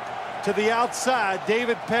work. To the outside,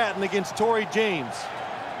 David Patton against Torrey James.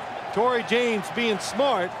 Torrey James being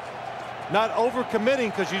smart, not overcommitting,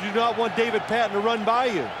 because you do not want David Patton to run by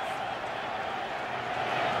you.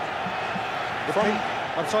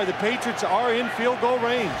 the Patriots are in field goal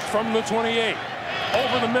range. From the 28.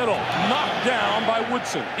 Over the middle. Knocked down by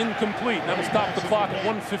Woodson. Incomplete. That'll stop the clock at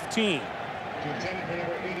 1:15.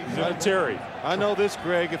 Vinatieri. I know this,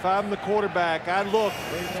 Greg. If I'm the quarterback, I look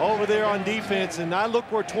over there on defense, and I look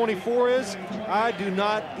where 24 is. I do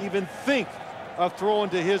not even think of throwing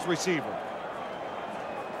to his receiver.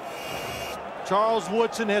 Charles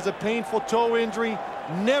Woodson has a painful toe injury.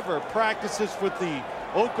 Never practices with the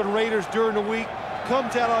Oakland Raiders during the week.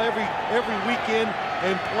 Comes out every weekend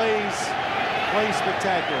and plays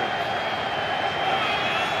spectacular.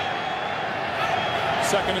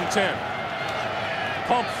 2nd and 10.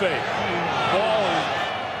 Pump fake. Ball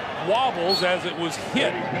wobbles as it was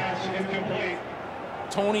hit.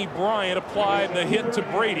 Tony Bryant applied the hit to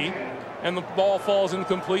Brady, and the ball falls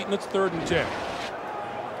incomplete, and it's 3rd and 10.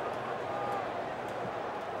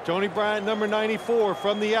 Tony Bryant, number 94,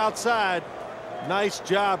 from the outside. Nice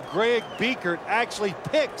job. Greg Biekert actually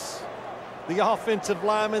picks the offensive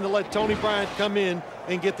lineman to let Tony Bryant come in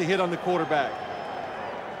and get the hit on the quarterback.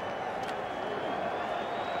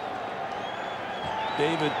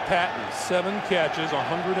 David Patton, 7 catches,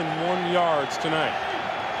 101 yards tonight.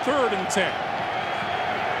 3rd and 10.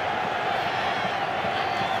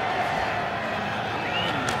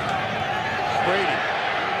 Brady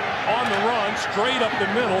on the run, straight up the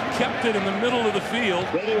middle, kept it in the middle of the field.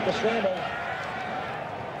 Brady with the scramble.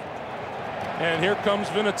 And here comes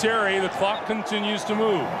Vinatieri. The clock continues to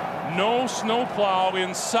move. No snowplow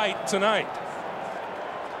in sight tonight.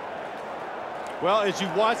 Well, as you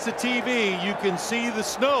watch the TV, you can see the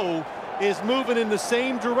snow is moving in the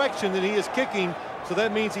same direction that he is kicking. So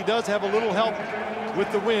that means he does have a little help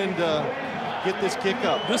with the wind to get this kick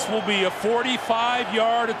up. This will be a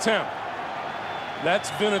 45-yard attempt.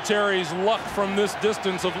 That's Vinatieri's luck from this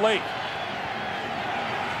distance of late.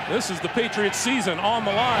 This is the Patriots season on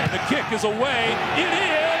the line. The kick is away. It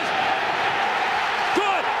is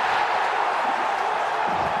good.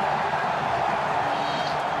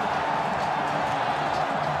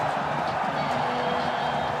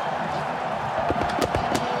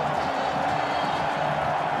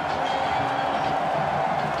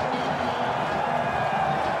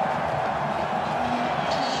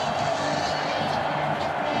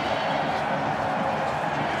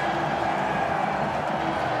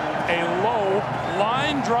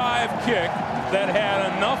 Drive kick that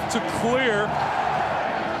had enough to clear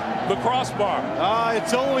the crossbar.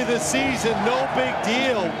 It's only this season, no big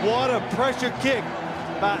deal. What a pressure kick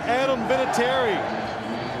by Adam Vinatieri.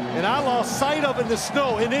 And I lost sight of it in the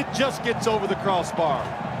snow, and it just gets over the crossbar.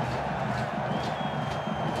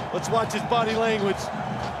 Let's watch his body language.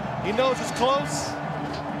 He knows it's close.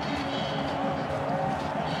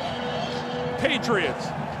 Patriots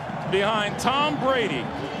behind Tom Brady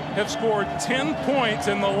have scored 10 points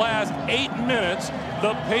in the last 8 minutes.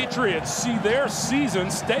 The Patriots see their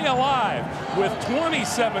season stay alive with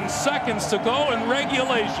 27 seconds to go in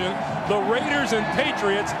regulation. The Raiders and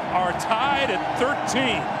Patriots are tied at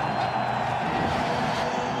 13.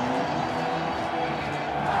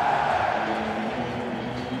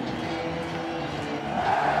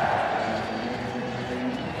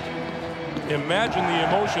 Imagine the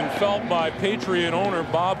emotion felt by Patriot owner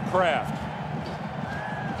Bob Kraft.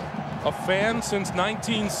 A fan since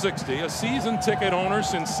 1960, a season ticket owner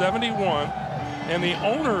since '71, and the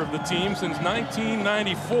owner of the team since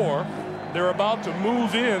 1994. They're about to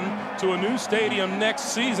move in to a new stadium next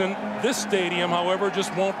season. This stadium, however,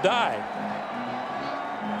 just won't die.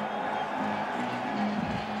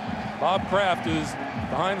 Bob Kraft is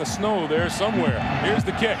behind the snow there somewhere. Here's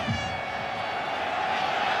the kick.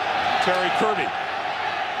 Terry Kirby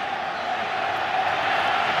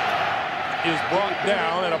is brought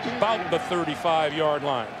down at about the 35-yard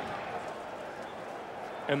line.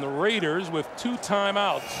 And the Raiders, with 2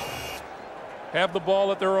 timeouts, have the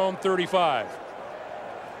ball at their own 35.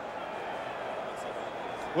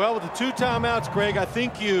 Well, with the 2 timeouts, Greg, I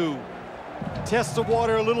think you test the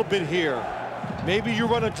water a little bit here. Maybe you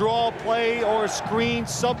run a draw play or a screen,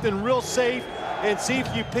 something real safe, and see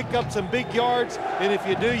if you pick up some big yards. And if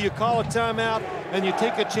you do, you call a timeout and you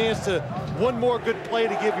take a chance to one more good play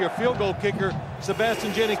to give your field goal kicker,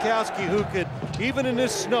 Sebastian Janikowski, who could, even in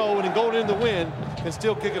this snow and going in the wind, can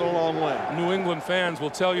still kick it a long way. New England fans will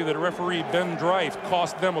tell you that referee Ben Dreif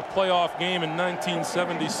cost them a playoff game in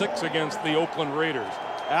 1976 against the Oakland Raiders.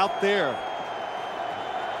 Out there.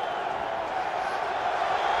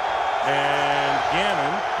 And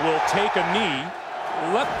Gannon will take a knee,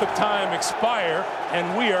 let the time expire,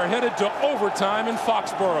 and we are headed to overtime in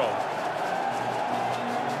Foxborough.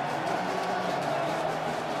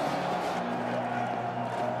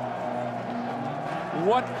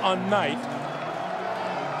 What a night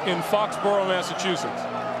in Foxborough, Massachusetts.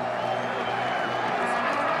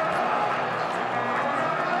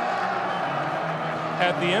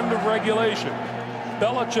 At the end of regulation,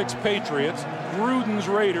 Belichick's Patriots, Gruden's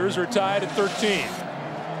Raiders are tied at 13.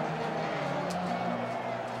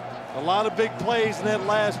 A lot of big plays in that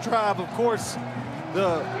last drive. Of course,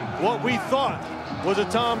 what we thought was a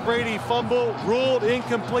Tom Brady fumble, ruled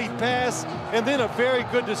incomplete pass, and then a very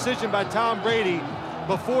good decision by Tom Brady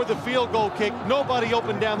before the field goal kick. Nobody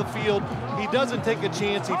open down the field. He doesn't take a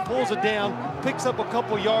chance. He pulls it down, picks up a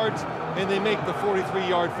couple yards, and they make the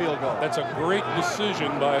 43-yard field goal. That's a great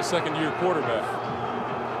decision by a second-year quarterback.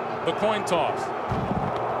 The coin toss. All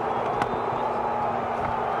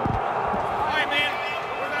right, man,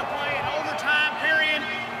 we're going to play an overtime period,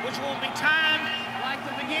 which will be timed like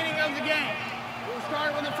the beginning of the game. We'll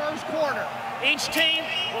start with the first quarter. Each team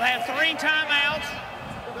will have 3 timeouts.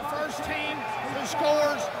 The first team who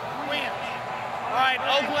scores wins. All right,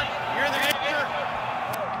 Oakland, you're the victor.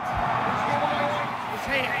 It's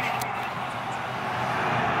hands.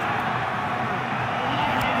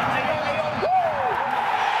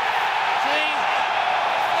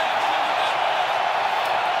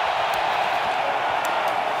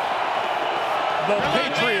 The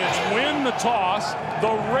Patriots win the toss.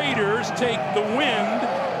 The Raiders take the wind.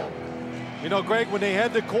 You know, Greg, when they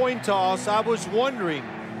had the coin toss, I was wondering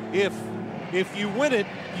if you win it,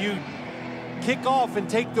 you kick off and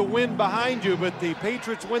take the wind behind you. But the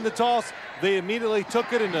Patriots win the toss. They immediately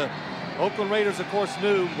took it, and the Oakland Raiders, of course,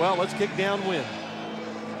 knew, well, let's kick downwind.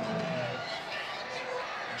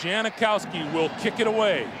 Janikowski will kick it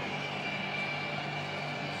away.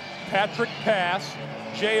 Patrick pass.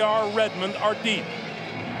 J.R. Redmond are deep.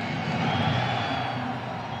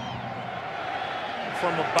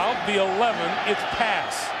 From about the 11, it's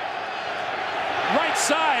pass. Right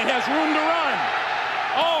side has room to run.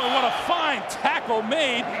 Oh, and what a fine tackle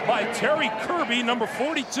made by Terry Kirby, number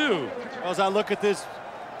 42. As I look at this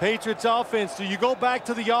Patriots offense, do you go back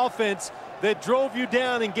to the offense that drove you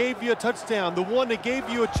down and gave you a touchdown, the one that gave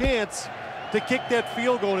you a chance to kick that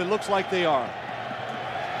field goal, and it looks like they are.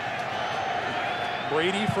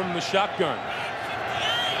 Brady from the shotgun.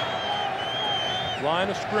 Line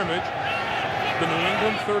of scrimmage, the New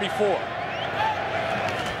England 34.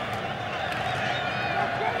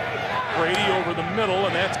 Brady over the middle,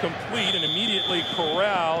 and that's complete, and immediately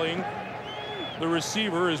corralling the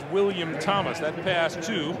receiver is William Thomas. That pass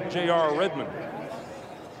to J.R. Redmond.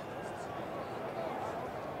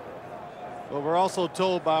 Well, we're also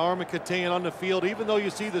told by Armin Katayan on the field, even though you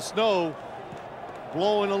see the snow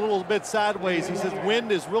blowing a little bit sideways, he says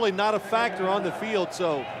wind is really not a factor on the field,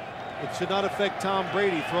 so it should not affect Tom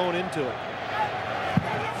Brady throwing into it.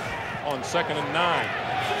 On 2nd and 9,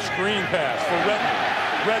 screen pass for Redmond.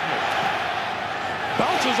 Redmond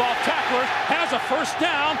bounces off tacklers, has a first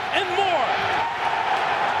down and more.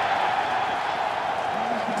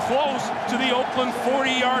 Close to the Oakland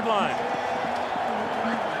 40-yard line.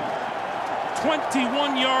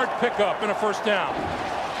 21-yard pickup and a first down.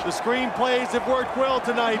 The screen plays have worked well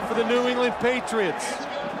tonight for the New England Patriots.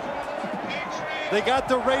 They got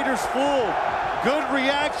the Raiders fooled. Good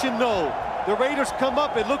reaction, though. The Raiders come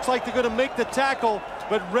up. It looks like they're going to make the tackle,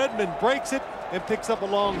 but Redmond breaks it and picks up a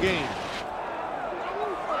long gain.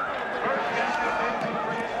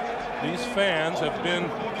 These fans have been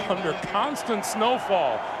under constant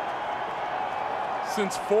snowfall.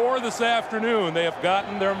 Since 4 this afternoon, they have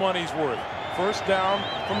gotten their money's worth. First down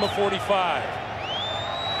from the 45.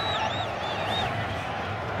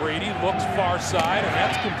 Brady looks far side, and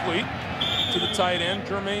that's complete to the tight end,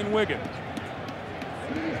 Jermaine Wiggins.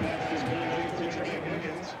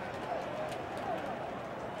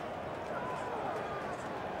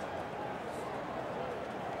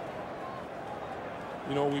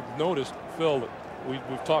 You know, we've noticed, Phil, that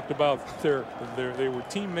we've talked about they were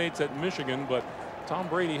teammates at Michigan, but Tom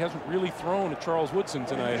Brady hasn't really thrown to Charles Woodson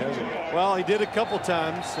tonight, has he? Well, he did a couple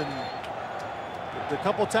times, and the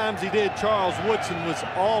couple times he did, Charles Woodson was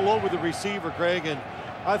all over the receiver, Greg, and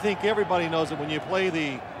I think everybody knows that when you play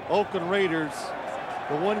the Oakland Raiders,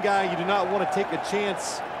 the one guy you do not want to take a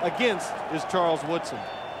chance against is Charles Woodson.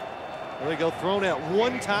 There they go, thrown at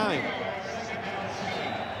one time.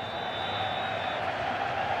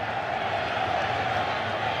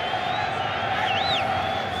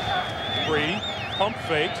 Brady pump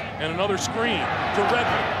fakes and another screen to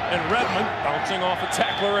Redmond, and Redmond bouncing off a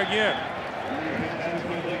tackler again.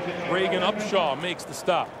 Reagan Upshaw makes the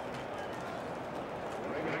stop.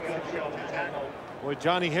 Boy,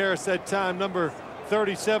 Johnnie Harris that time, number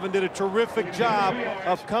 37, did a terrific job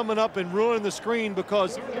of coming up and ruining the screen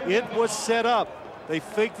because it was set up. They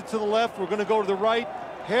faked it to the left. We're going to go to the right.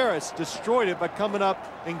 Harris destroyed it by coming up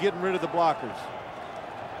and getting rid of the blockers.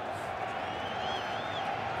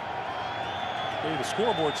 Hey, the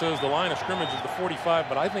scoreboard says the line of scrimmage is the 45,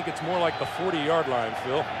 but I think it's more like the 40-yard line,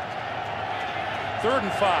 Phil. 3rd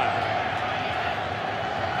and 5.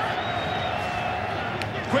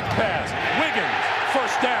 Quick pass. Wiggins,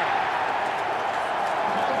 first down.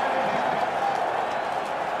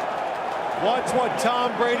 Watch what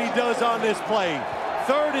Tom Brady does on this play.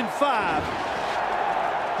 3rd and 5.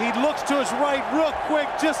 He looks to his right real quick,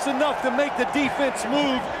 just enough to make the defense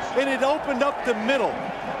move, and it opened up the middle.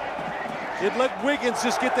 It let Wiggins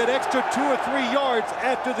just get that extra 2 or 3 yards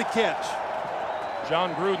after the catch.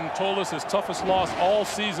 John Gruden told us his toughest loss all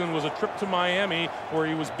season was a trip to Miami where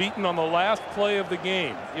he was beaten on the last play of the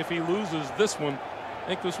game. If he loses this one, I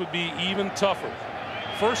think this would be even tougher.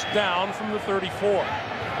 First down from the 34.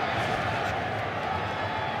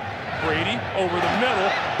 Brady over the middle,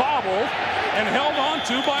 bobbled, and held on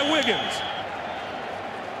to by Wiggins.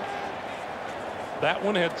 That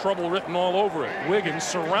one had trouble written all over it. Wiggins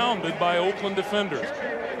surrounded by Oakland defenders.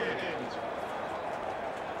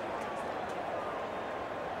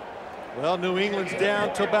 Well, New England's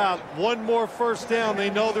down to about 1 more first down. They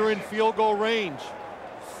know they're in field goal range.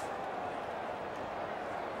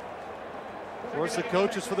 Of course, the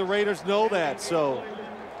coaches for the Raiders know that, so.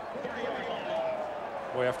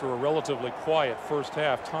 Boy, after a relatively quiet first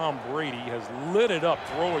half, Tom Brady has lit it up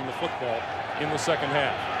throwing the football in the second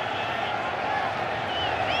half.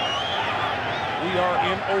 We are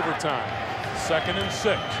in overtime. 2nd and 6.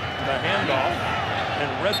 The handoff,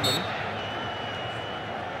 and Redmond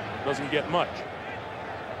doesn't get much.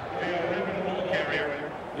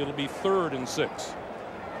 It'll be 3rd and 6.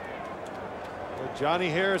 Well, Johnnie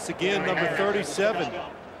Harris again, number 37.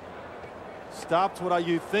 Stopped what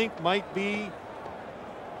you think might be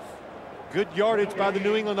good yardage by the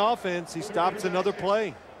New England offense. He stops another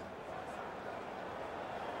play.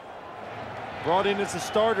 Brought in as a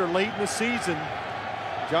starter late in the season.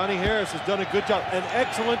 Johnnie Harris has done a good job. An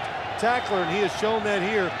excellent tackler, and he has shown that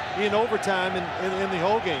here in overtime in the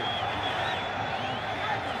whole game.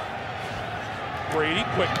 Brady,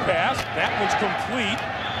 quick pass. That one's complete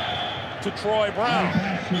to Troy Brown.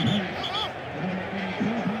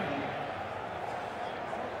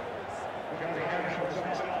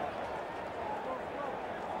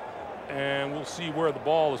 And we'll see where the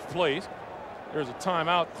ball is placed. There's a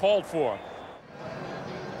timeout called for.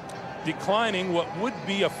 Declining what would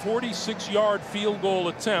be a 46-yard field goal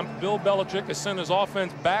attempt, Bill Belichick has sent his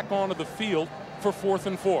offense back onto the field for 4th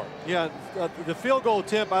and 4. Yeah, the field goal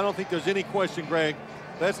attempt, I don't think there's any question, Greg.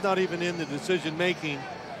 That's not even in the decision making.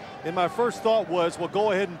 And my first thought was, well,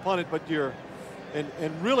 go ahead and punt it, but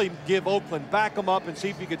and really give Oakland, back them up and see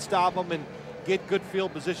if you could stop them and get good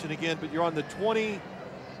field position again. But you're on the 20, I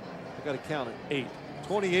got to count it,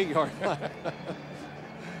 28-yard line.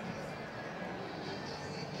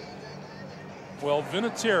 Well,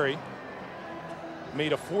 Vinatieri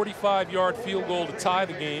made a 45-yard field goal to tie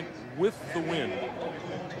the game with the win,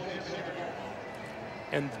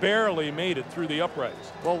 and barely made it through the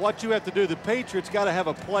uprights. Well, what you have to do, the Patriots got to have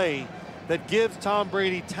a play that gives Tom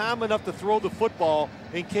Brady time enough to throw the football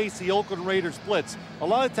in case the Oakland Raiders blitz. A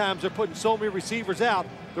lot of times they're putting so many receivers out.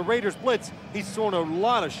 The Raiders blitz, he's throwing a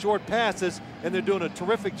lot of short passes, and they're doing a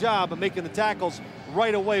terrific job of making the tackles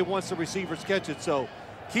right away once the receivers catch it. So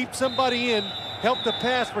keep somebody in, help the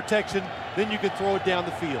pass protection, then you can throw it down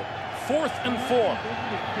the field. 4th and 4.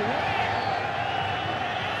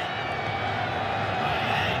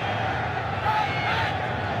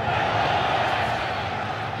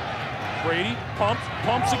 Brady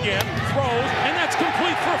pumps again, throws, and that's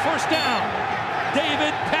complete for a first down.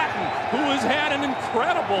 David Patton, who has had an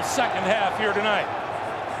incredible second half here tonight.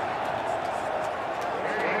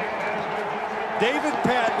 David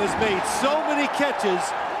Patton has made so many catches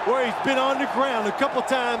where he's been on the ground. A couple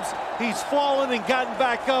times he's fallen and gotten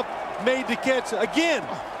back up, made the catch again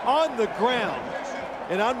on the ground.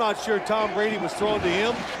 And I'm not sure Tom Brady was throwing to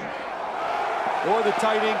him or the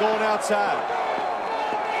tight end going outside.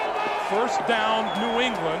 First down, New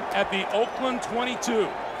England at the Oakland 22.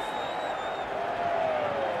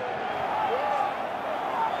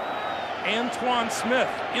 Antoine Smith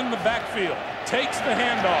in the backfield takes the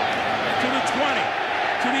handoff to the 20,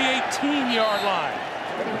 to the 18-yard line.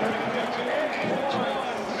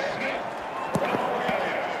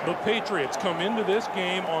 The Patriots come into this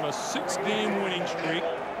game on a 6-game winning streak.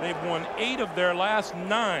 They've won 8 of their last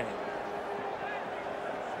 9.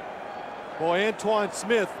 Boy, Antoine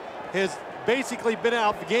Smith has basically been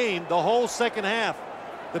out the game the whole second half.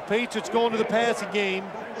 The Patriots going to the passing game.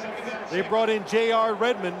 They brought in J.R.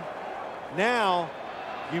 Redmond. Now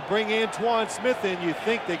You bring Antoine Smith in, you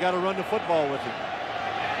think they got to run the football with him.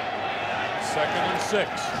 2nd and 6.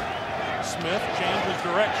 Smith changes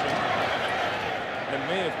direction and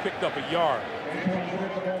may have picked up a yard.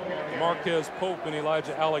 Marquez Pope and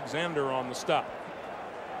Elijah Alexander on the stop.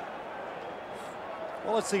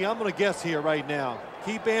 Well, let's see. I'm going to guess here right now.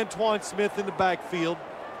 Keep Antoine Smith in the backfield,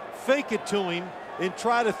 fake it to him, and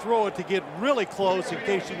try to throw it to get really close in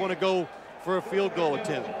case you want to go for a field goal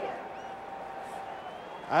attempt.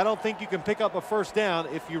 I don't think you can pick up a first down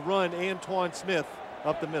if you run Antoine Smith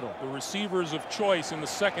up the middle. The receivers of choice in the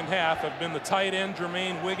second half have been the tight end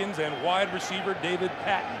Jermaine Wiggins and wide receiver David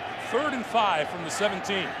Patton. 3rd and 5 from the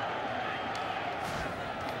 17.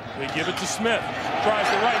 They give it to Smith. Tries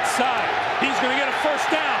the right side. He's going to get a first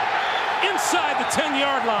down inside the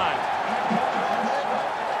 10-yard line.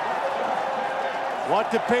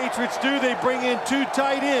 What the Patriots do, they bring in 2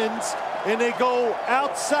 tight ends and they go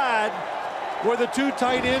outside where the 2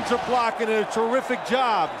 tight ends are blocking. A terrific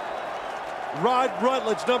job. Rod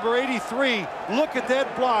Rutledge, number 83. Look at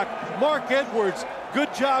that block. Mark Edwards,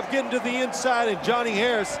 good job getting to the inside, and Johnnie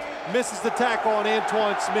Harris misses the tackle on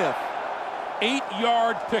Antoine Smith.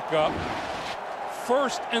 8-yard pickup.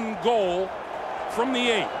 1st and goal from the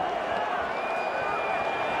 8.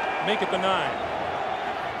 Make it the 9.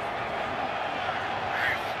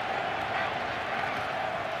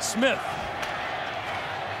 Smith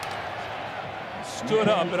stood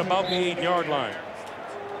up at about the 8-yard line.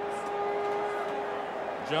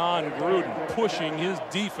 John Gruden pushing his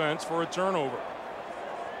defense for a turnover.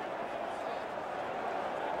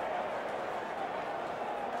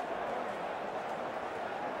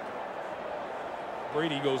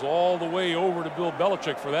 Brady goes all the way over to Bill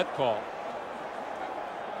Belichick for that call.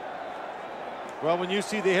 Well, when you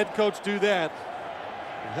see the head coach do that,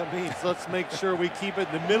 that means let's make sure we keep it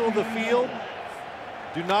in the middle of the field.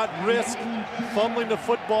 Do not risk fumbling the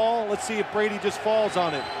football. Let's see if Brady just falls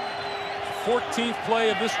on it. 14th play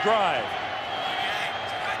of this drive.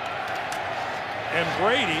 And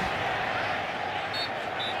Brady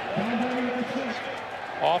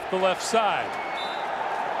off the left side.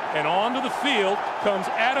 And onto the field comes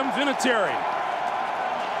Adam Vinatieri.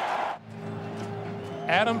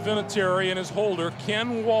 Adam Vinatieri and his holder,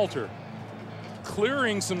 Ken Walter,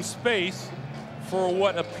 clearing some space for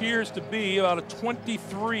what appears to be about a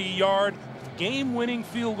 23-yard game-winning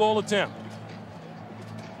field goal attempt.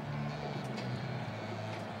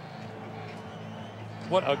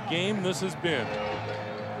 What a game this has been.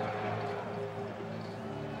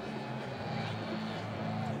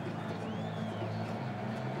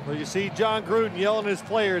 Well, you see John Gruden yelling at his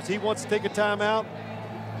players. He wants to take a timeout.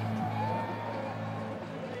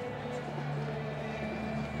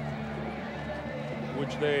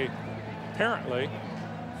 Which they apparently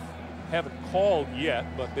haven't called yet,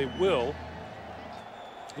 but they will.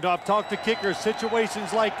 You know, I've talked to kickers,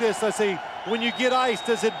 situations like this. I say, when you get iced,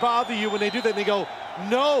 does it bother you when they do that? And they go,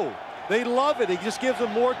 no. They love it. It just gives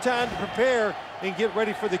them more time to prepare and get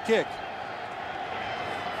ready for the kick.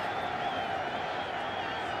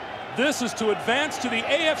 This is to advance to the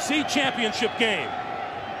AFC Championship game.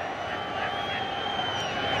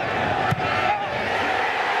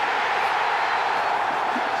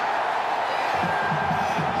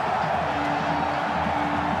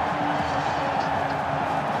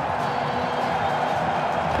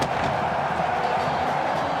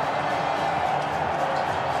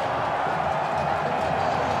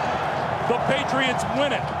 The Patriots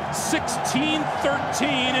win it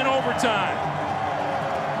 16-13 in overtime.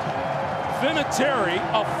 Vinatieri,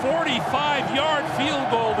 a 45-yard field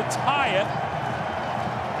goal to tie it,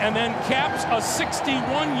 and then caps a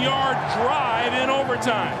 61-yard drive in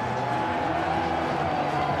overtime.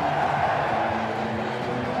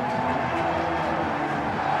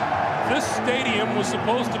 This stadium was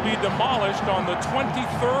supposed to be demolished on the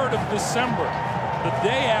 23rd of December, the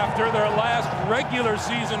day after their last regular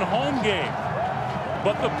season home game.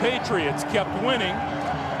 But the Patriots kept winning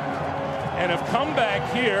and have come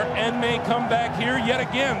back here and may come back here yet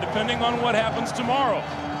again, depending on what happens tomorrow.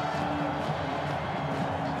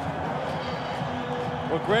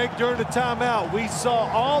 Well, Greg, during the timeout, we saw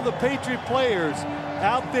all the Patriot players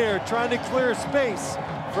out there trying to clear space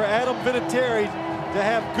for Adam Vinatieri to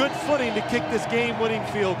have good footing to kick this game-winning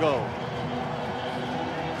field goal.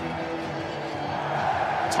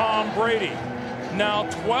 Tom Brady, now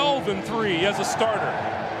 12-3 as a starter.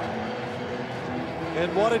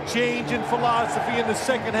 And what a change in philosophy in the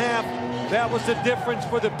second half. That was the difference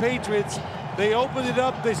for the Patriots. They opened it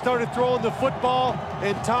up, they started throwing the football,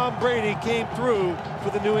 and Tom Brady came through for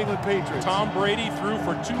the New England Patriots. Tom Brady threw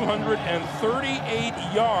for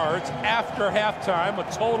 238 yards after halftime,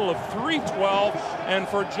 a total of 312, and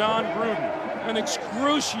for John Gruden, an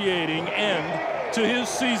excruciating end to his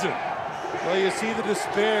season. Well, you see the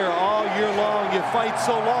despair all year long. You fight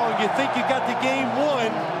so long, you think you got the game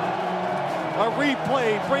won. A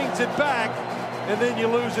replay brings it back, and then you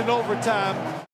lose in overtime.